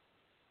out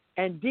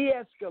and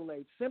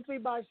de-escalate simply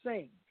by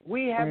saying,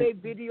 we have a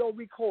video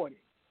recording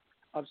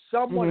of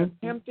someone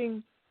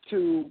attempting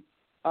to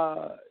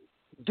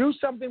do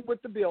something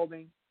with the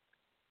building.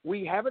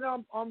 We have it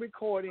on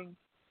recording.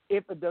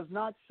 If it does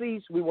not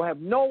cease, we will have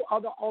no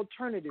other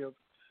alternative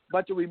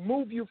but to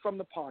remove you from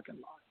the parking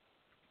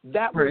lot.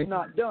 That was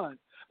not done.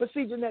 But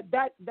see, Jeanette,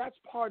 that's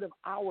part of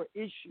our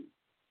issue.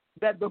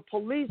 That the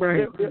police,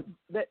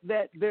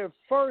 that their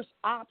first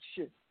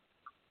option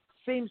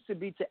seems to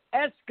be to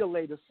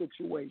escalate a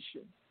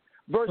situation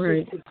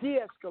versus to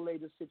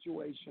de-escalate a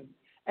situation.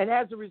 And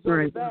as a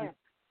result of that,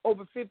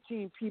 over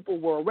 15 people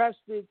were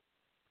arrested.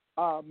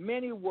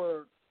 Many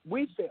were,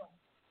 we feel,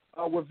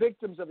 were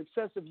victims of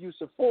excessive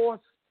use of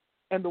force.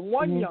 And the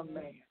one young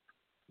man,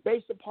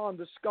 based upon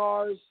the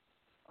scars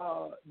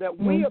that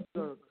we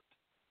observed,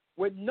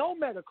 with no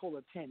medical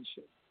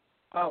attention,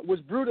 was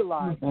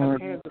brutalized at the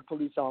hands of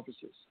police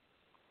officers.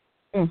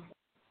 And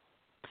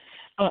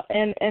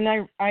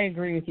I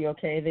agree with you,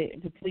 okay?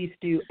 The police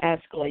do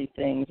escalate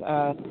things.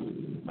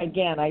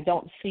 Again, I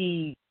don't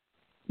see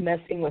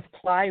messing with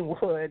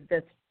plywood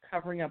that's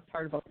covering up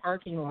part of a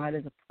parking lot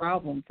as a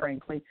problem,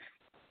 frankly.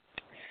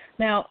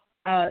 Now,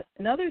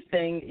 another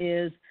thing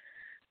is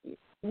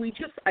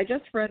I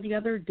just read the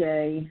other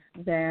day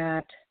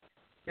that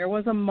there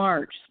was a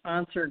march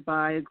sponsored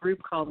by a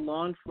group called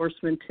Law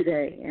Enforcement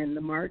Today, and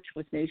the march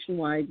was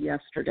nationwide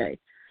yesterday.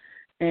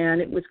 And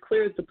it was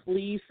clear that the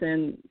police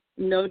and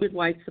noted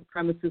white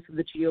supremacists of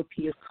the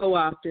GOP have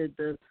co-opted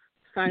the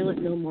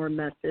silent no more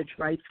message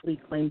rightfully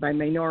claimed by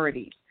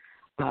minorities.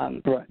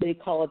 They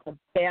call it the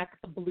Back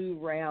the Blue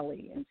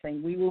rally and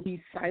saying we will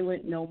be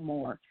silent no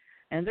more.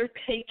 And they're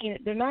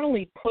not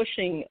only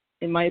pushing,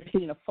 in my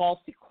opinion, a false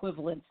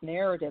equivalence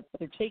narrative, but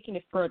they're taking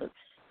it further.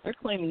 They're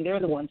claiming they're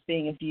the ones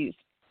being abused.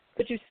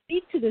 But you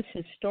speak to this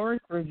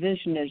historic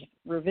revisionism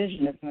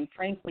and,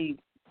 frankly,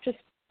 just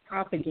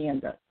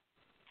propaganda.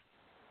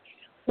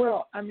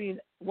 Well, I mean,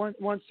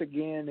 once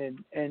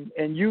again,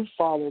 and you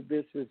followed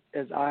this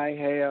as I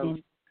have,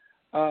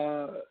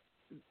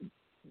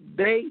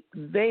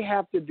 they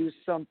have to do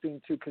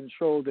something to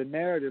control the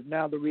narrative.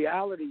 Now, the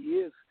reality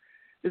is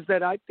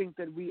that I think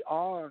that we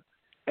are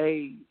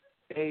a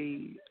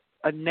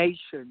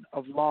nation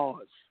of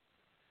laws,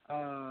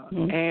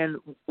 and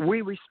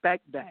we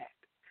respect that.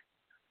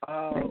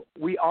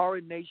 We are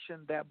a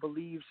nation that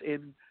believes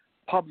in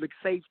public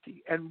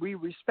safety, and we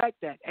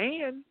respect that.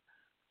 And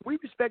we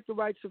respect the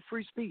rights of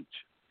free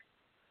speech.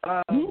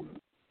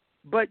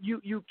 But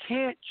you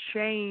can't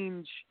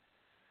change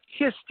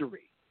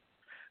history.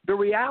 The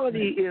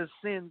reality is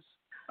since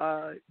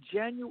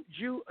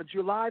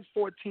July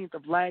 14th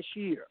of last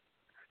year,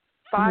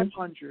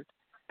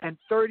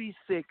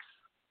 536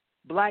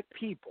 black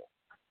people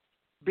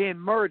being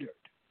murdered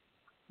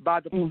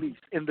by the police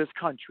in this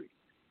country.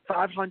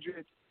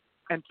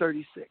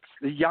 536.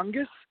 The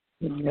youngest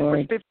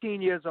was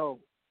 15 years old.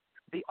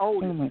 The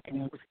oldest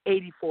was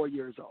 84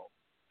 years old.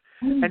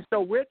 And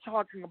so we're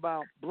talking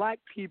about black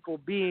people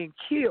being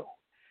killed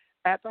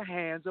at the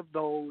hands of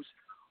those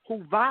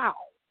who vow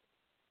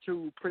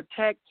to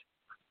protect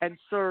and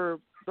serve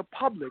the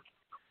public,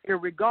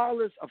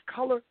 irregardless of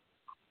color,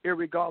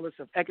 irregardless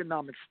of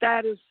economic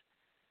status,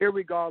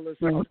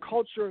 irregardless of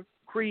culture,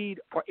 creed,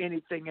 or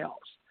anything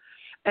else.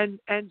 And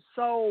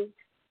so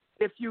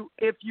if you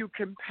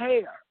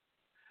compare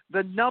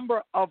the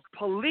number of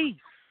police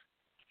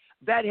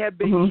that have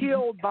been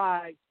killed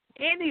by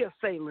any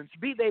assailants,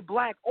 be they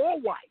black or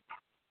white,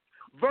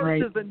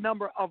 versus the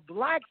number of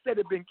blacks that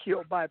have been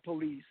killed by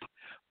police,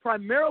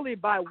 primarily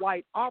by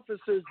white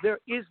officers, there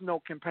is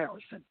no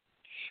comparison.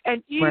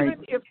 And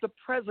even if the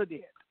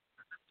president,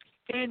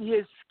 in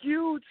his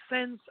skewed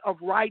sense of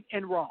right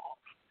and wrong,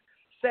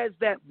 says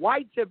that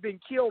whites have been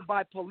killed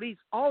by police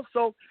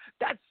also,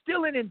 that's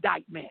still an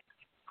indictment.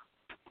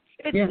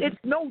 It's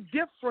no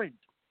different.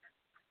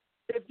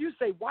 if you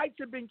say whites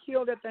have been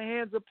killed at the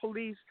hands of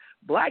police,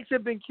 blacks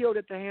have been killed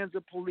at the hands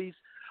of police,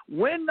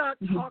 we're not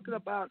talking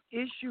about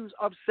issues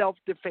of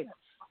self-defense,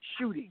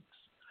 shootings.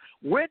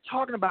 We're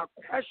talking about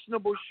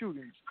questionable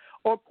shootings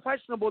or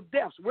questionable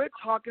deaths. We're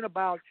talking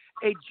about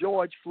a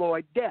George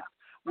Floyd death.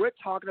 We're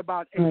talking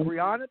about a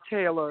Breonna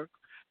Taylor,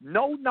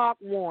 no-knock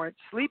warrant,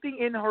 sleeping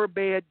in her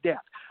bed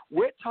death.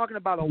 We're talking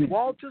about a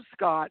Walter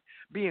Scott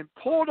being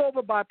pulled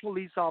over by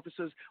police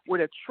officers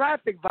with a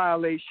traffic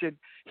violation.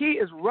 He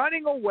is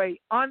running away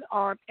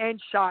unarmed and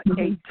shot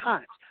 8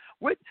 times.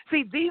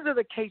 See, these are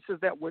the cases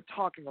that we're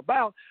talking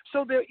about,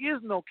 so there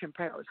is no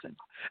comparison.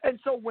 And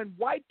so when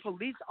white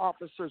police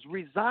officers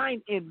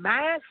resign en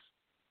masse,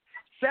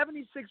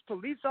 76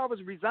 police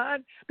officers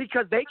resign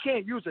because they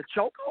can't use a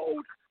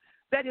chokehold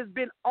that has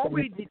been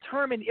already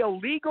determined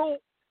illegal,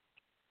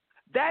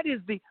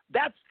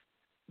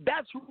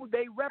 that's who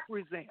they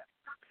represent.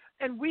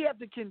 And we have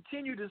to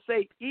continue to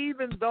say,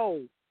 even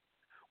though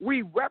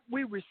we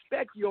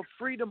respect your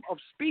freedom of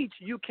speech,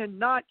 you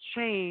cannot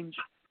change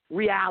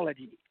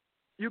reality.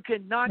 You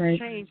cannot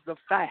change the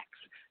facts.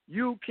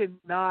 You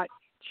cannot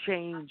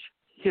change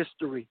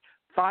history.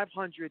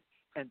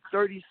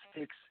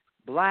 536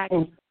 black,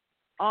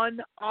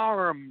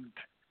 unarmed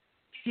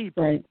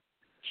people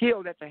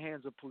killed at the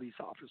hands of police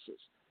officers.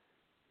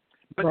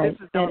 But this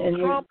is Donald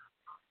Trump,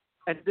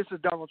 and this is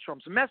Donald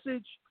Trump's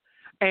message,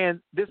 and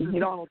this is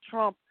Donald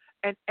Trump,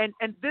 and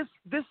this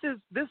is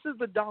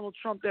the Donald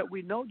Trump that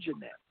we know,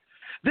 Jeanette.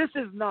 This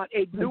is not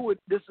a new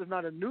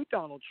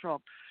Donald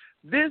Trump.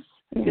 This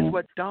is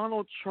what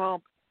Donald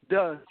Trump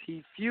does.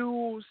 He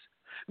fuels.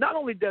 Not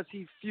only does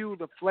he fuel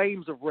the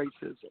flames of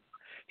racism,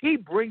 he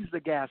brings the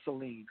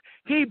gasoline.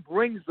 He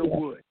brings the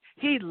wood.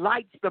 He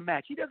lights the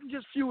match. He doesn't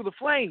just fuel the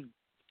flame.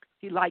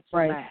 He lights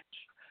the match.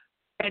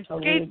 And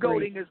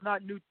scapegoating is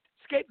not new.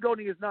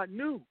 Scapegoating is not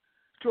new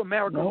to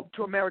America,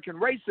 to American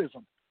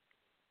racism.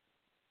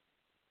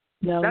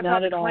 No, that's not how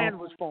the at all. Klan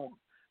was formed.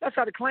 That's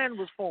how the Klan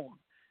was formed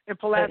in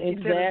Pulaski,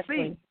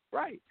 Tennessee.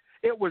 Right.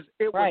 It was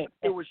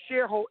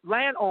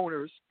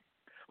landowners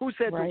who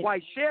said to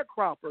white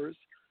sharecroppers,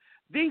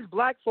 these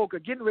black folk are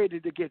getting ready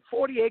to get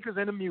 40 acres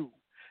and a mule.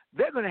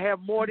 They're going to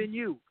have more than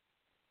you.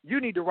 You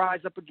need to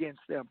rise up against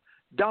them.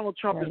 Donald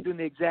Trump is doing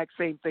the exact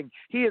same thing.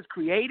 He is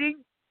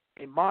creating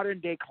a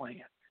modern-day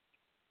Klan.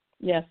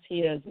 Yes, he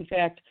is. In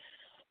fact,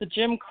 the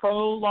Jim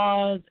Crow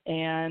laws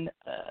and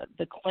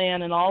the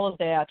Klan and all of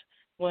that,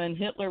 when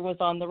Hitler was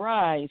on the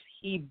rise,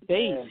 he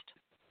based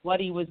what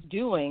he was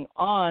doing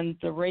on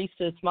the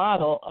racist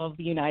model of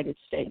the United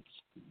States.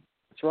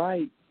 That's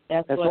right.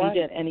 That's what he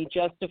did. And he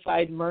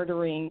justified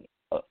murdering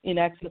in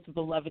excess of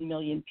 11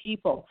 million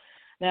people.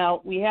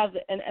 Now, we have,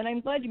 and I'm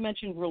glad you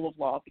mentioned rule of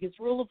law, because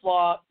rule of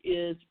law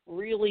is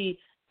really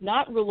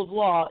not rule of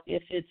law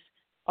if it's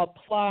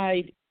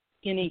applied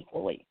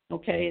unequally,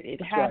 okay?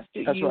 It has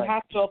to, you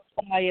have to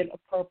apply it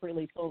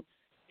appropriately. So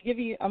to give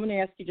you, I'm going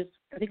to ask you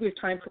I think we have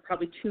time for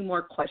probably 2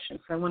 more questions,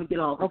 so I want to get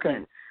all of them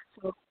in.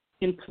 So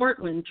in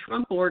Portland,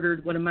 Trump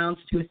ordered what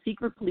amounts to a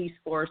secret police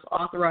force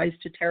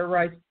authorized to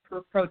terrorize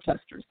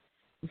protesters.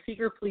 The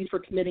secret police were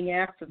committing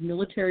acts of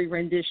military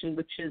rendition,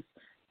 which is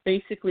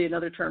basically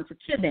another term for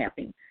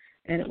kidnapping.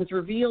 And it was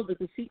revealed that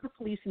the secret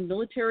police in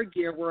military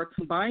gear were a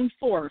combined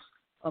force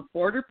of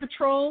Border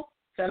Patrol,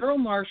 federal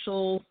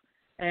marshals,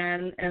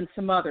 and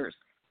some others.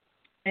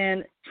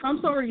 And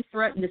Trump's already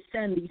threatened to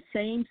send these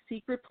same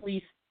secret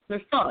police,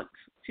 they're thugs,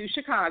 to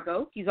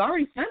Chicago. He's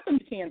already sent them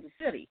to Kansas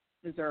City,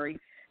 Missouri.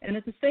 And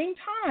at the same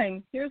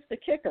time, here's the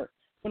kicker.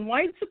 When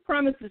white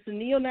supremacists and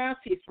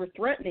neo-Nazis were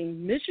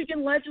threatening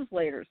Michigan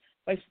legislators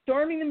by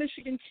storming the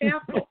Michigan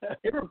Capitol,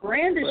 they were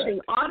brandishing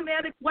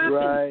automatic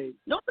weapons.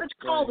 No such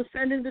call to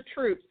send in the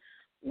troops.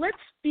 Let's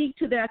speak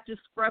to that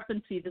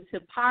discrepancy, this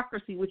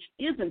hypocrisy, which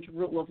isn't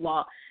rule of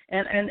law.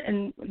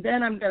 And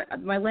then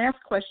my last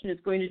question is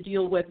going to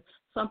deal with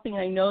something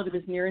I know that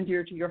is near and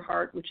dear to your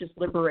heart, which is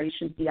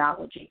liberation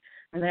theology.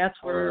 And that's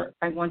where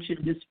I want you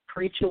to just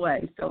preach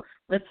away. So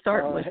let's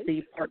start with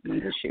the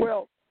apartment issue.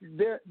 Well,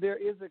 there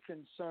is a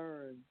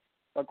concern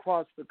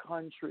across the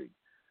country.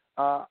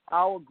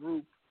 Our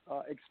group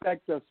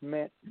Expect Us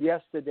met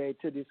yesterday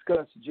to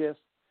discuss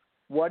just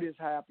what is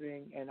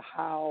happening and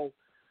how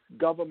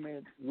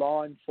government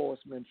law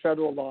enforcement,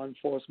 federal law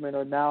enforcement,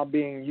 are now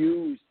being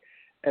used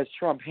as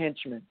Trump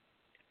henchmen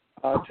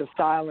to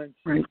silence,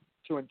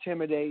 to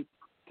intimidate,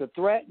 to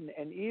threaten,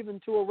 and even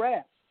to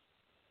arrest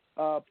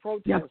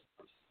protesters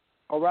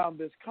around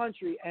this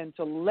country, and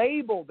to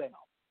label them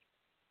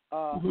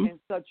in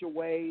such a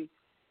way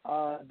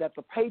that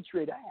the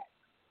Patriot Act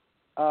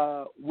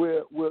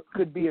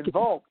could be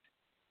invoked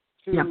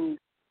to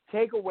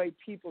take away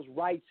people's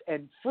rights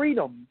and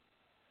freedom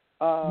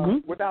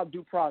without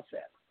due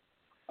process.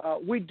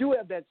 We do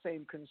have that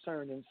same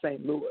concern in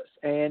St. Louis,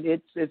 and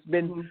it's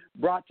been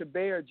brought to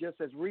bear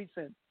just as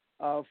recent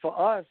for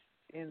us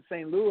in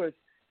St. Louis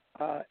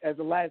as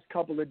the last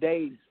couple of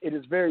days. It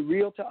is very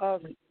real to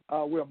us.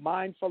 We're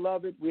mindful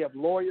of it. We have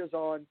lawyers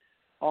on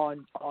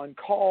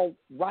call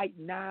right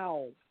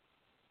now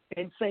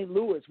in St.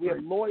 Louis. We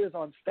have lawyers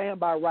on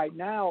standby right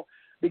now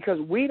because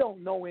we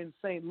don't know in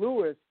St.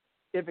 Louis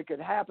if it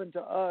could happen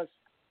to us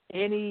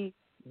any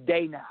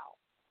day now.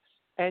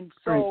 And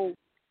so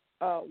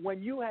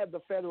when you have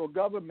the federal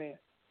government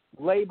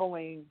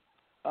labeling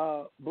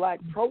black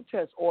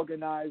protest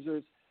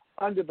organizers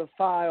under the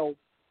file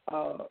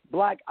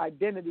black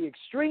identity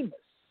extremists,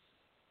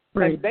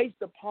 and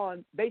based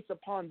upon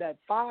that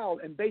file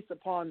and based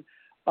upon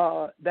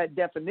that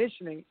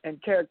definition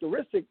and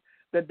characteristic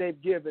that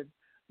they've given,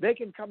 they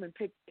can come and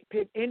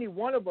pick any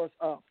one of us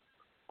up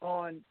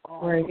on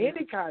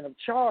any kind of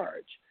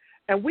charge,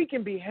 and we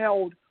can be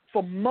held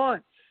for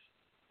months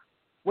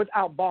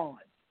without bond,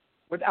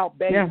 without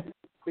bail,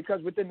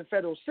 because within the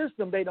federal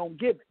system they don't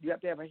give it. You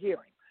have to have a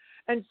hearing.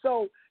 And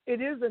so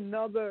it is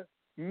another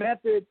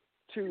method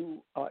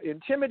to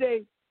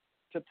intimidate,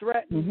 to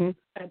threaten,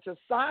 and to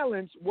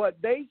silence what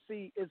they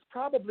see is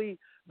probably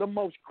the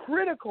most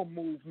critical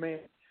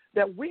movement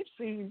that we've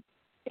seen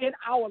in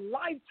our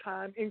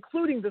lifetime,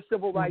 including the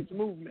civil rights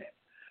movement.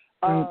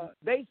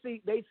 They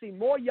see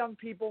more young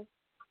people.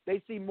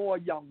 They see more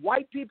young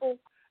white people.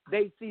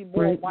 They see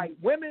more white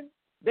women.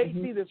 They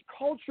see this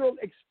cultural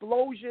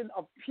explosion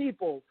of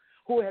people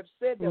who have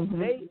said that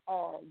they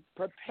are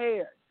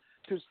prepared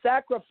to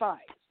sacrifice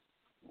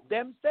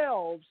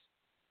themselves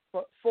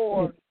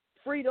for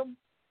freedom,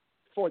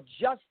 for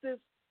justice,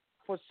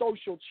 for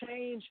social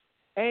change,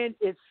 and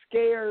it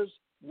scares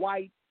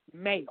white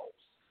males.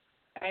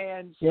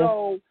 And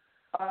so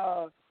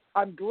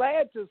I'm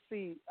glad to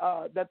see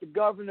that the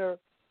governor,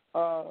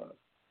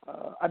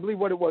 I believe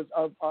what it was,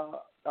 of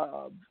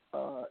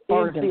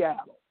in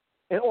Seattle,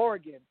 in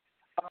Oregon,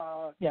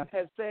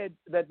 has said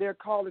that they're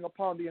calling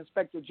upon the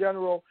Inspector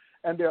General,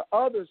 and there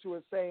are others who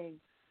are saying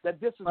that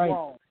this is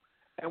wrong,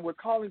 and we're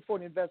calling for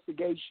an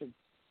investigation.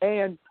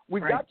 And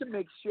we've got to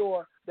make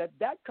sure that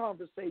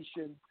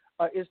conversation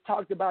is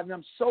talked about, and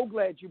I'm so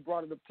glad you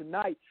brought it up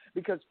tonight,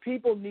 because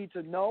people need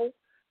to know,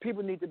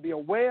 people need to be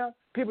aware,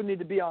 people need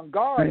to be on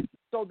guard,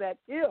 so that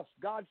if,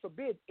 God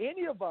forbid,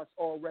 any of us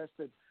are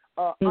arrested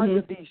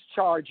under these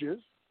charges,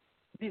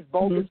 these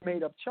bogus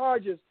made-up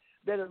charges,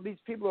 that at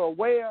least people are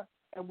aware,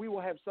 and we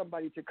will have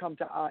somebody to come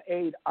to our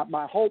aid.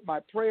 My hope, my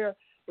prayer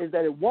is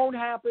that it won't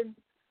happen,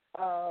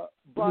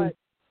 but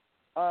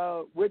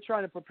we're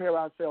trying to prepare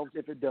ourselves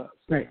if it does.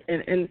 Right.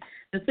 And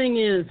the thing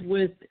is,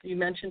 you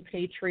mentioned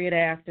Patriot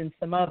Act and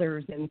some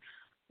others, and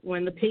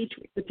when the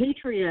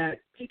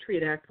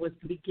Patriot Act was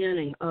the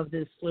beginning of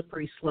this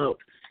slippery slope,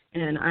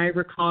 and I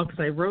recall because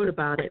I wrote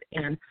about it,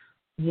 and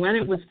when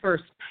it was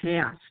first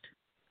passed,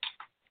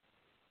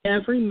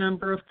 every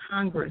member of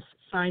Congress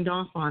signed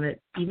off on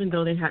it, even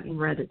though they hadn't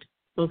read it,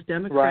 both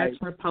Democrats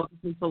and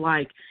Republicans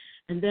alike.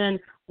 And then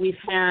we've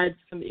had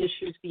some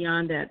issues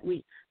beyond that.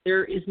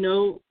 There is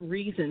no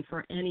reason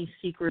for any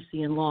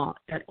secrecy in law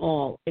at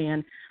all.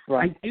 And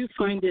I do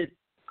find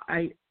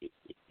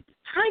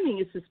timing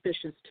is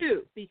suspicious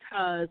too,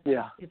 because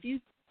if you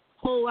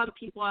pull a lot of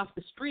people off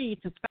the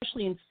streets,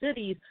 especially in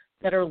cities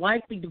that are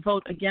likely to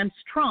vote against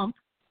Trump,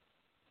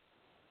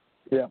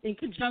 in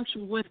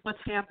conjunction with what's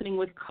happening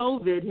with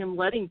COVID, him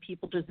letting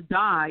people just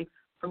die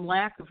from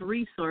lack of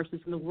resources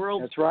in the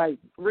world's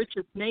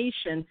richest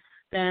nation,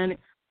 then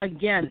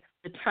again,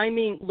 the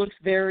timing looks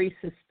very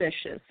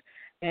suspicious.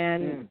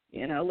 And,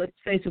 let's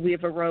face it, we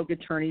have a rogue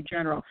attorney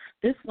general.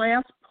 This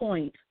last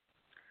point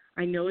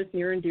I know is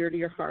near and dear to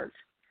your heart.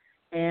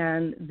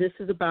 And this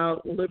is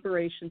about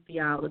liberation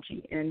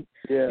theology and,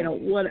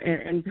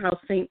 and how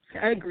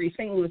I agree,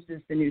 St. Louis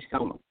is the new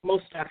Selma,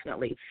 most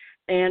definitely.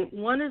 And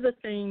one of the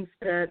things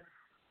that,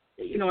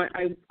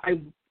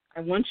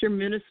 I want your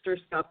minister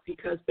stuff,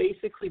 because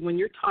basically when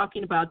you're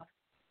talking about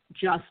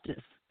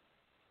justice,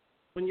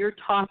 when you're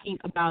talking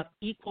about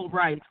equal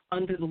rights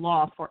under the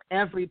law for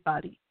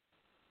everybody,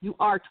 you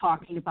are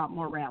talking about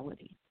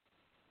morality.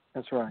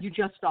 That's right. You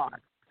just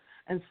are.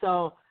 And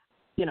so,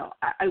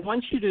 I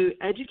want you to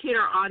educate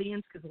our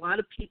audience, because a lot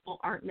of people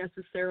aren't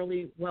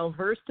necessarily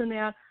well-versed in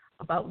that,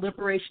 about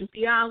liberation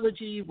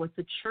theology, what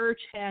the church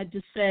had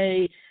to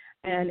say,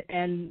 and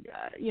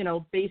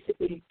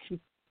basically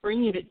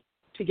bringing it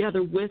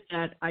together with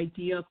that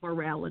idea of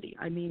morality.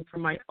 I mean,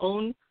 from my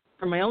own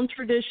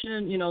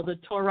tradition, the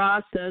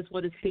Torah says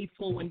what is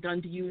hateful when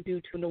done to you, do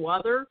to no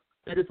other.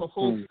 That is a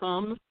whole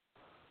sum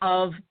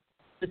of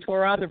the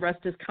Torah. The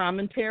rest is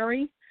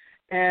commentary.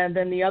 And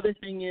then the other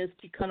thing is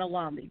tikkun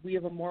olam. We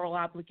have a moral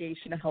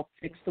obligation to help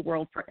fix the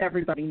world for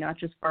everybody, not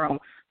just for our own.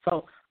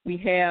 So we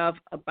have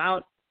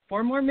about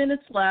 4 more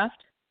minutes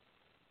left.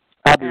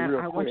 I'll be real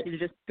quick. I want you to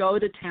just go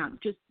to town.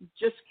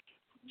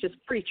 Just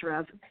preach,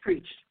 Rev.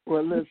 Preach.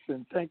 Well,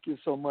 listen, thank you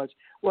so much.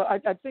 Well,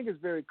 I think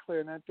it's very clear,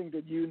 and I think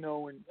that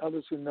and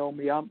others who know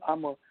me, I'm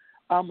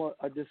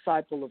a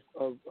disciple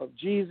of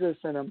Jesus,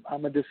 and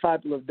I'm a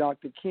disciple of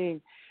Dr.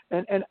 King,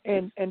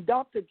 and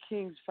Dr.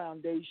 King's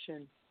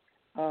foundation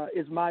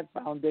is my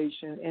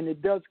foundation, and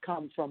it does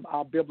come from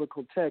our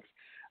biblical text.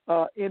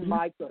 In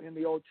Micah, in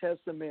the Old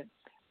Testament,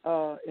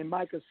 in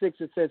Micah 6,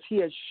 it says, "He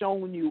has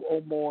shown you,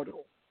 O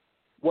mortal,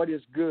 what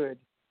is good,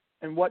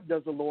 and what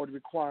does the Lord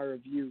require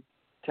of you?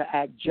 To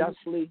act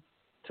justly,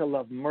 to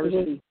love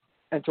mercy,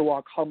 and to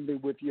walk humbly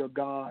with your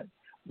God.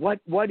 What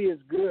is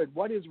good?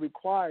 What is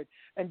required?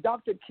 And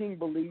Dr. King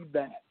believed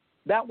that.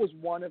 That was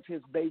one of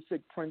his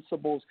basic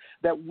principles,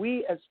 that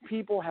we as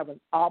people have an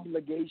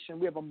obligation.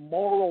 We have a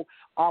moral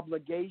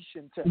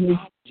obligation to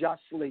act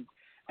justly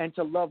and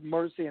to love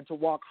mercy and to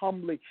walk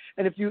humbly.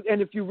 And if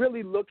you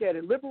really look at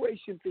it,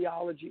 liberation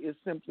theology is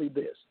simply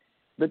this.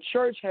 The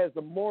church has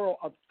the moral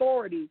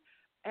authority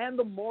and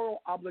the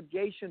moral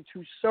obligation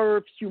to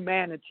serve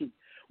humanity,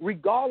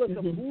 regardless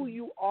of who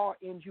you are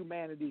in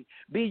humanity,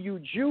 be you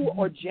Jew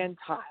or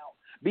Gentile,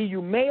 be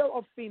you male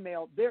or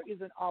female, there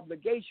is an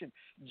obligation.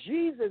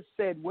 Jesus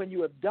said, when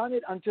you have done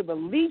it unto the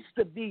least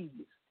of these,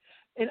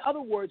 in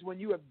other words, when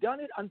you have done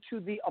it unto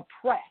the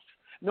oppressed,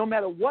 no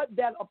matter what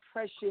that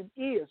oppression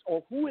is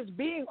or who is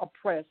being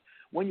oppressed,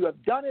 when you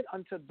have done it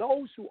unto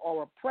those who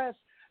are oppressed,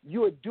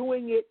 you are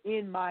doing it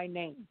in my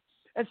name.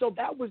 And so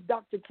that was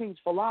Dr. King's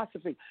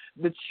philosophy.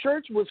 The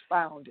church was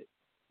founded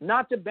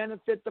not to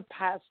benefit the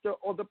pastor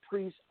or the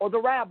priest or the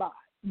rabbi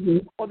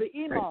or the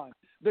imam.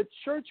 The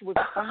church was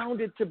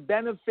founded to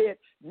benefit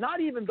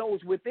not even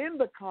those within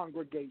the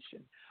congregation,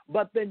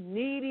 but the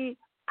needy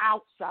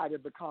outside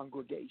of the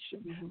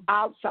congregation,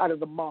 outside of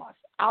the mosque,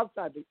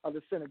 outside of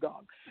the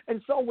synagogue.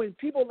 And so when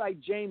people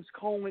like James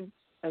Cohen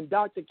and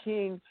Dr.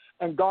 King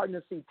and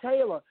Gardner C.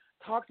 Taylor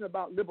talking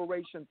about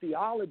liberation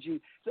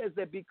theology, says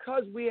that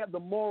because we have the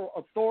moral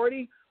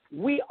authority,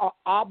 we are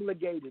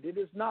obligated. It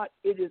is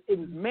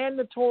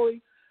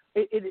mandatory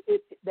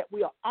that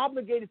we are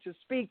obligated to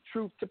speak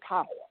truth to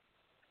power.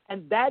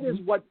 And that is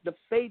what the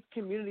faith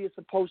community is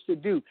supposed to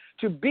do,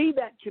 to be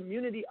that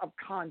community of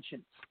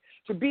conscience,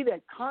 to be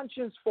that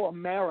conscience for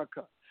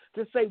America,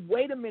 to say,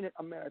 wait a minute,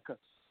 America,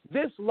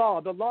 this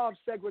law, the law of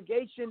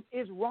segregation,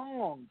 is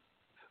wrong.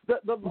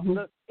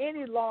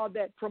 Any law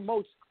that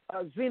promotes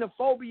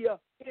xenophobia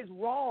is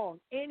wrong.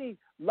 Any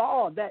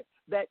law that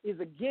is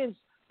against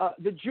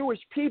the Jewish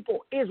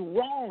people is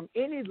wrong.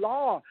 Any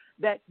law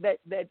that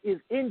is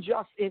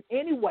unjust in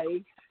any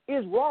way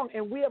is wrong.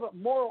 And we have a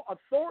moral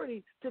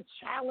authority to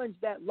challenge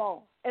that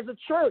law as a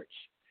church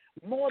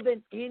more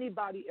than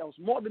anybody else,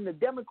 more than the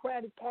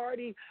Democratic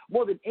Party,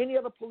 more than any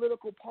other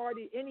political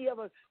party, any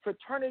other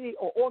fraternity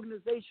or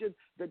organization.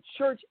 The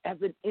church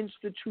as an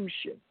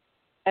institution,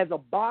 as a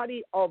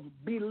body of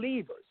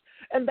believers.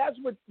 And that's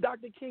what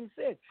Dr. King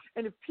said.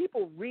 And if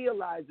people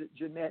realize it,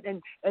 Jeanette,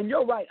 and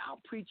you're right, I'll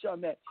preach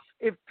on that.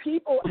 If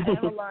people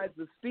analyze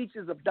the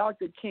speeches of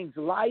Dr. King's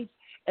life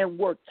and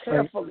work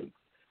carefully,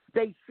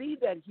 they see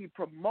that he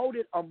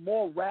promoted a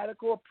more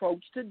radical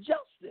approach to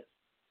justice.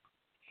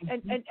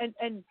 And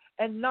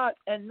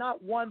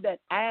not one that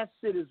asked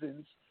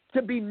citizens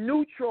to be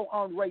neutral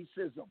on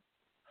racism,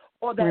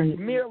 or that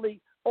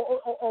merely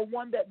or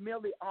one that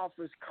merely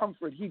offers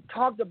comfort. He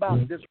talked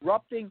about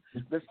disrupting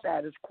the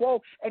status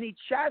quo, and he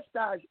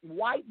chastised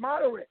white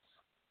moderates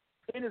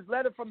in his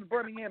letter from the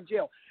Birmingham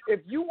jail.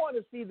 If you want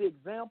to see the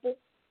example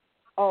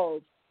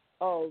of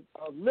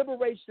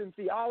liberation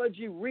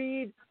theology,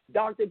 read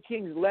Dr.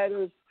 King's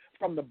letters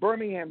from the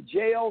Birmingham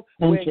jail,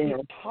 where he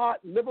taught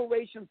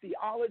liberation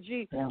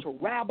theology to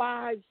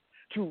rabbis,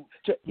 to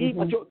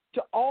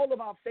all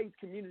of our faith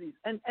communities.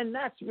 And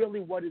that's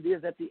really what it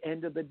is at the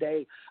end of the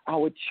day.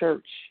 Our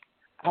church,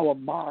 our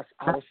mosque,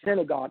 our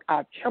synagogue,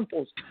 our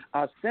temples,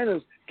 our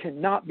centers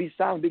cannot be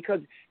silent,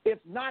 because if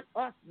not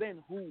us,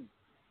 then who?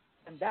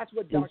 And that's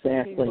what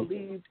Dr. King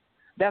believed.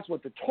 That's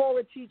what the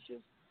Torah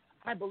teaches.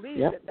 I believe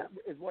that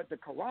is what the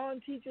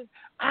Quran teaches.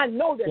 I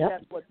know that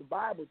that's what the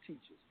Bible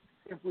teaches,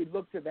 if we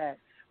look to that.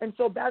 And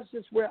so that's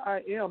just where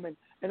I am.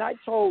 And I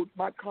told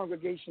my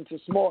congregation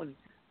this morning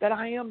that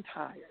I am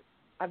tired.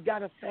 I've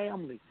got a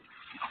family,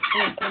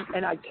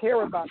 and I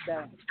care about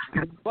that.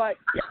 But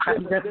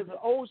there's an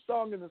old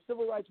song in the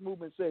civil rights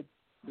movement said,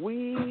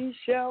 we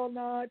shall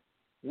not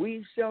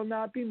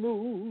be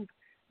moved,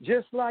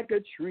 just like a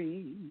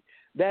tree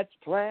that's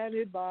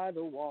planted by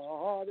the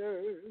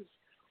waters.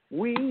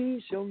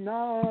 We shall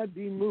not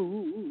be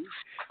moved.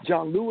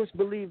 John Lewis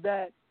believed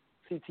that.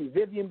 C.T.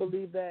 Vivian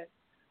believed that.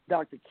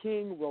 Dr.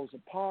 King, Rosa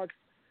Parks,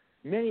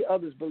 many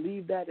others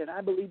believe that, and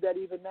I believe that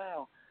even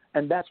now.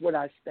 And that's what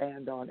I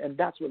stand on, and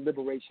that's what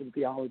liberation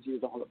theology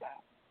is all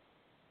about.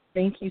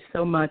 Thank you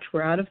so much.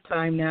 We're out of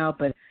time now,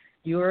 but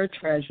you're a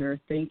treasure.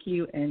 Thank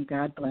you, and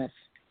God bless.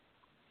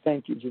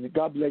 Thank you, Jimmy.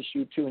 God bless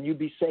you, too, and you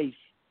be safe.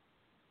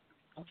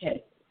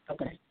 Okay.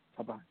 Okay.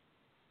 Bye-bye.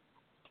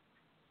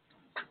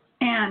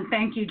 And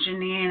thank you,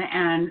 Janine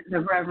and the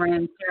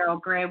Reverend Darryl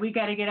Gray. We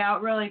got to get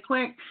out really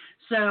quick,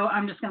 so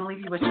I'm just going to leave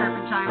you with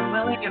Turpentine and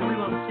Willie, and we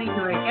will see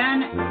you again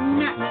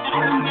next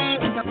Sunday.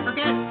 And don't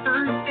forget,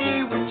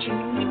 Thursday with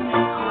Janine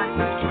on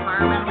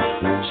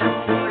Environmental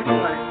Justice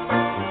Report.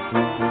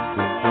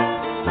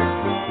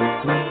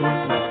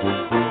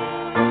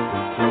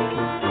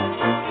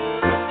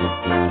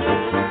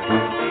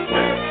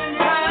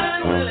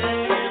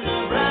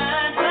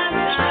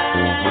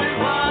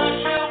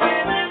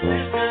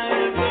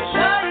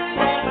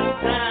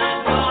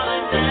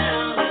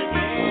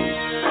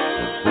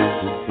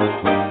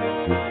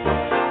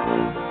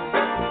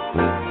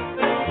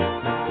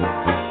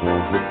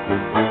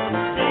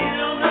 They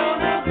don't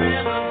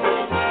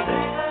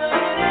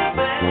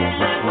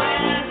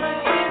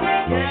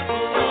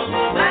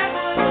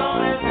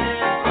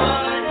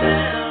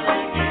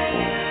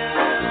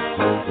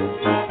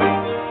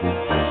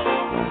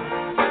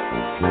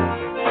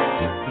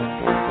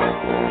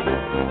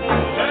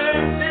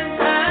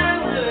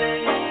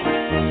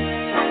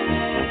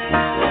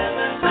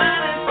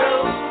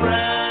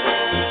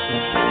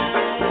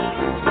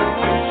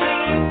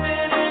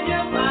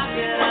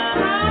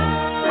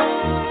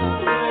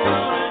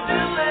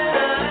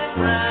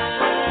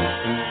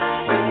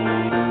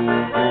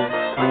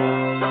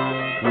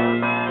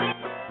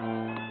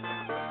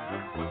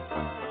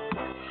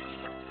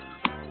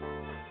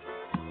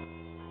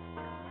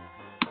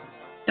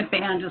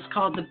band is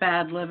called the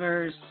Bad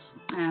Livers,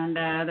 and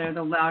they're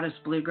the loudest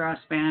bluegrass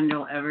band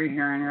you'll ever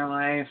hear in your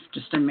life.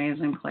 Just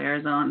amazing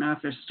players. I don't know if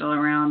they're still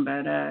around,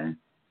 but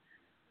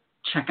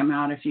check them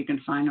out if you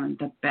can find them.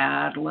 The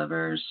Bad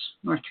Livers,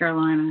 North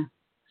Carolina.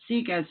 See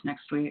you guys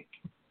next week.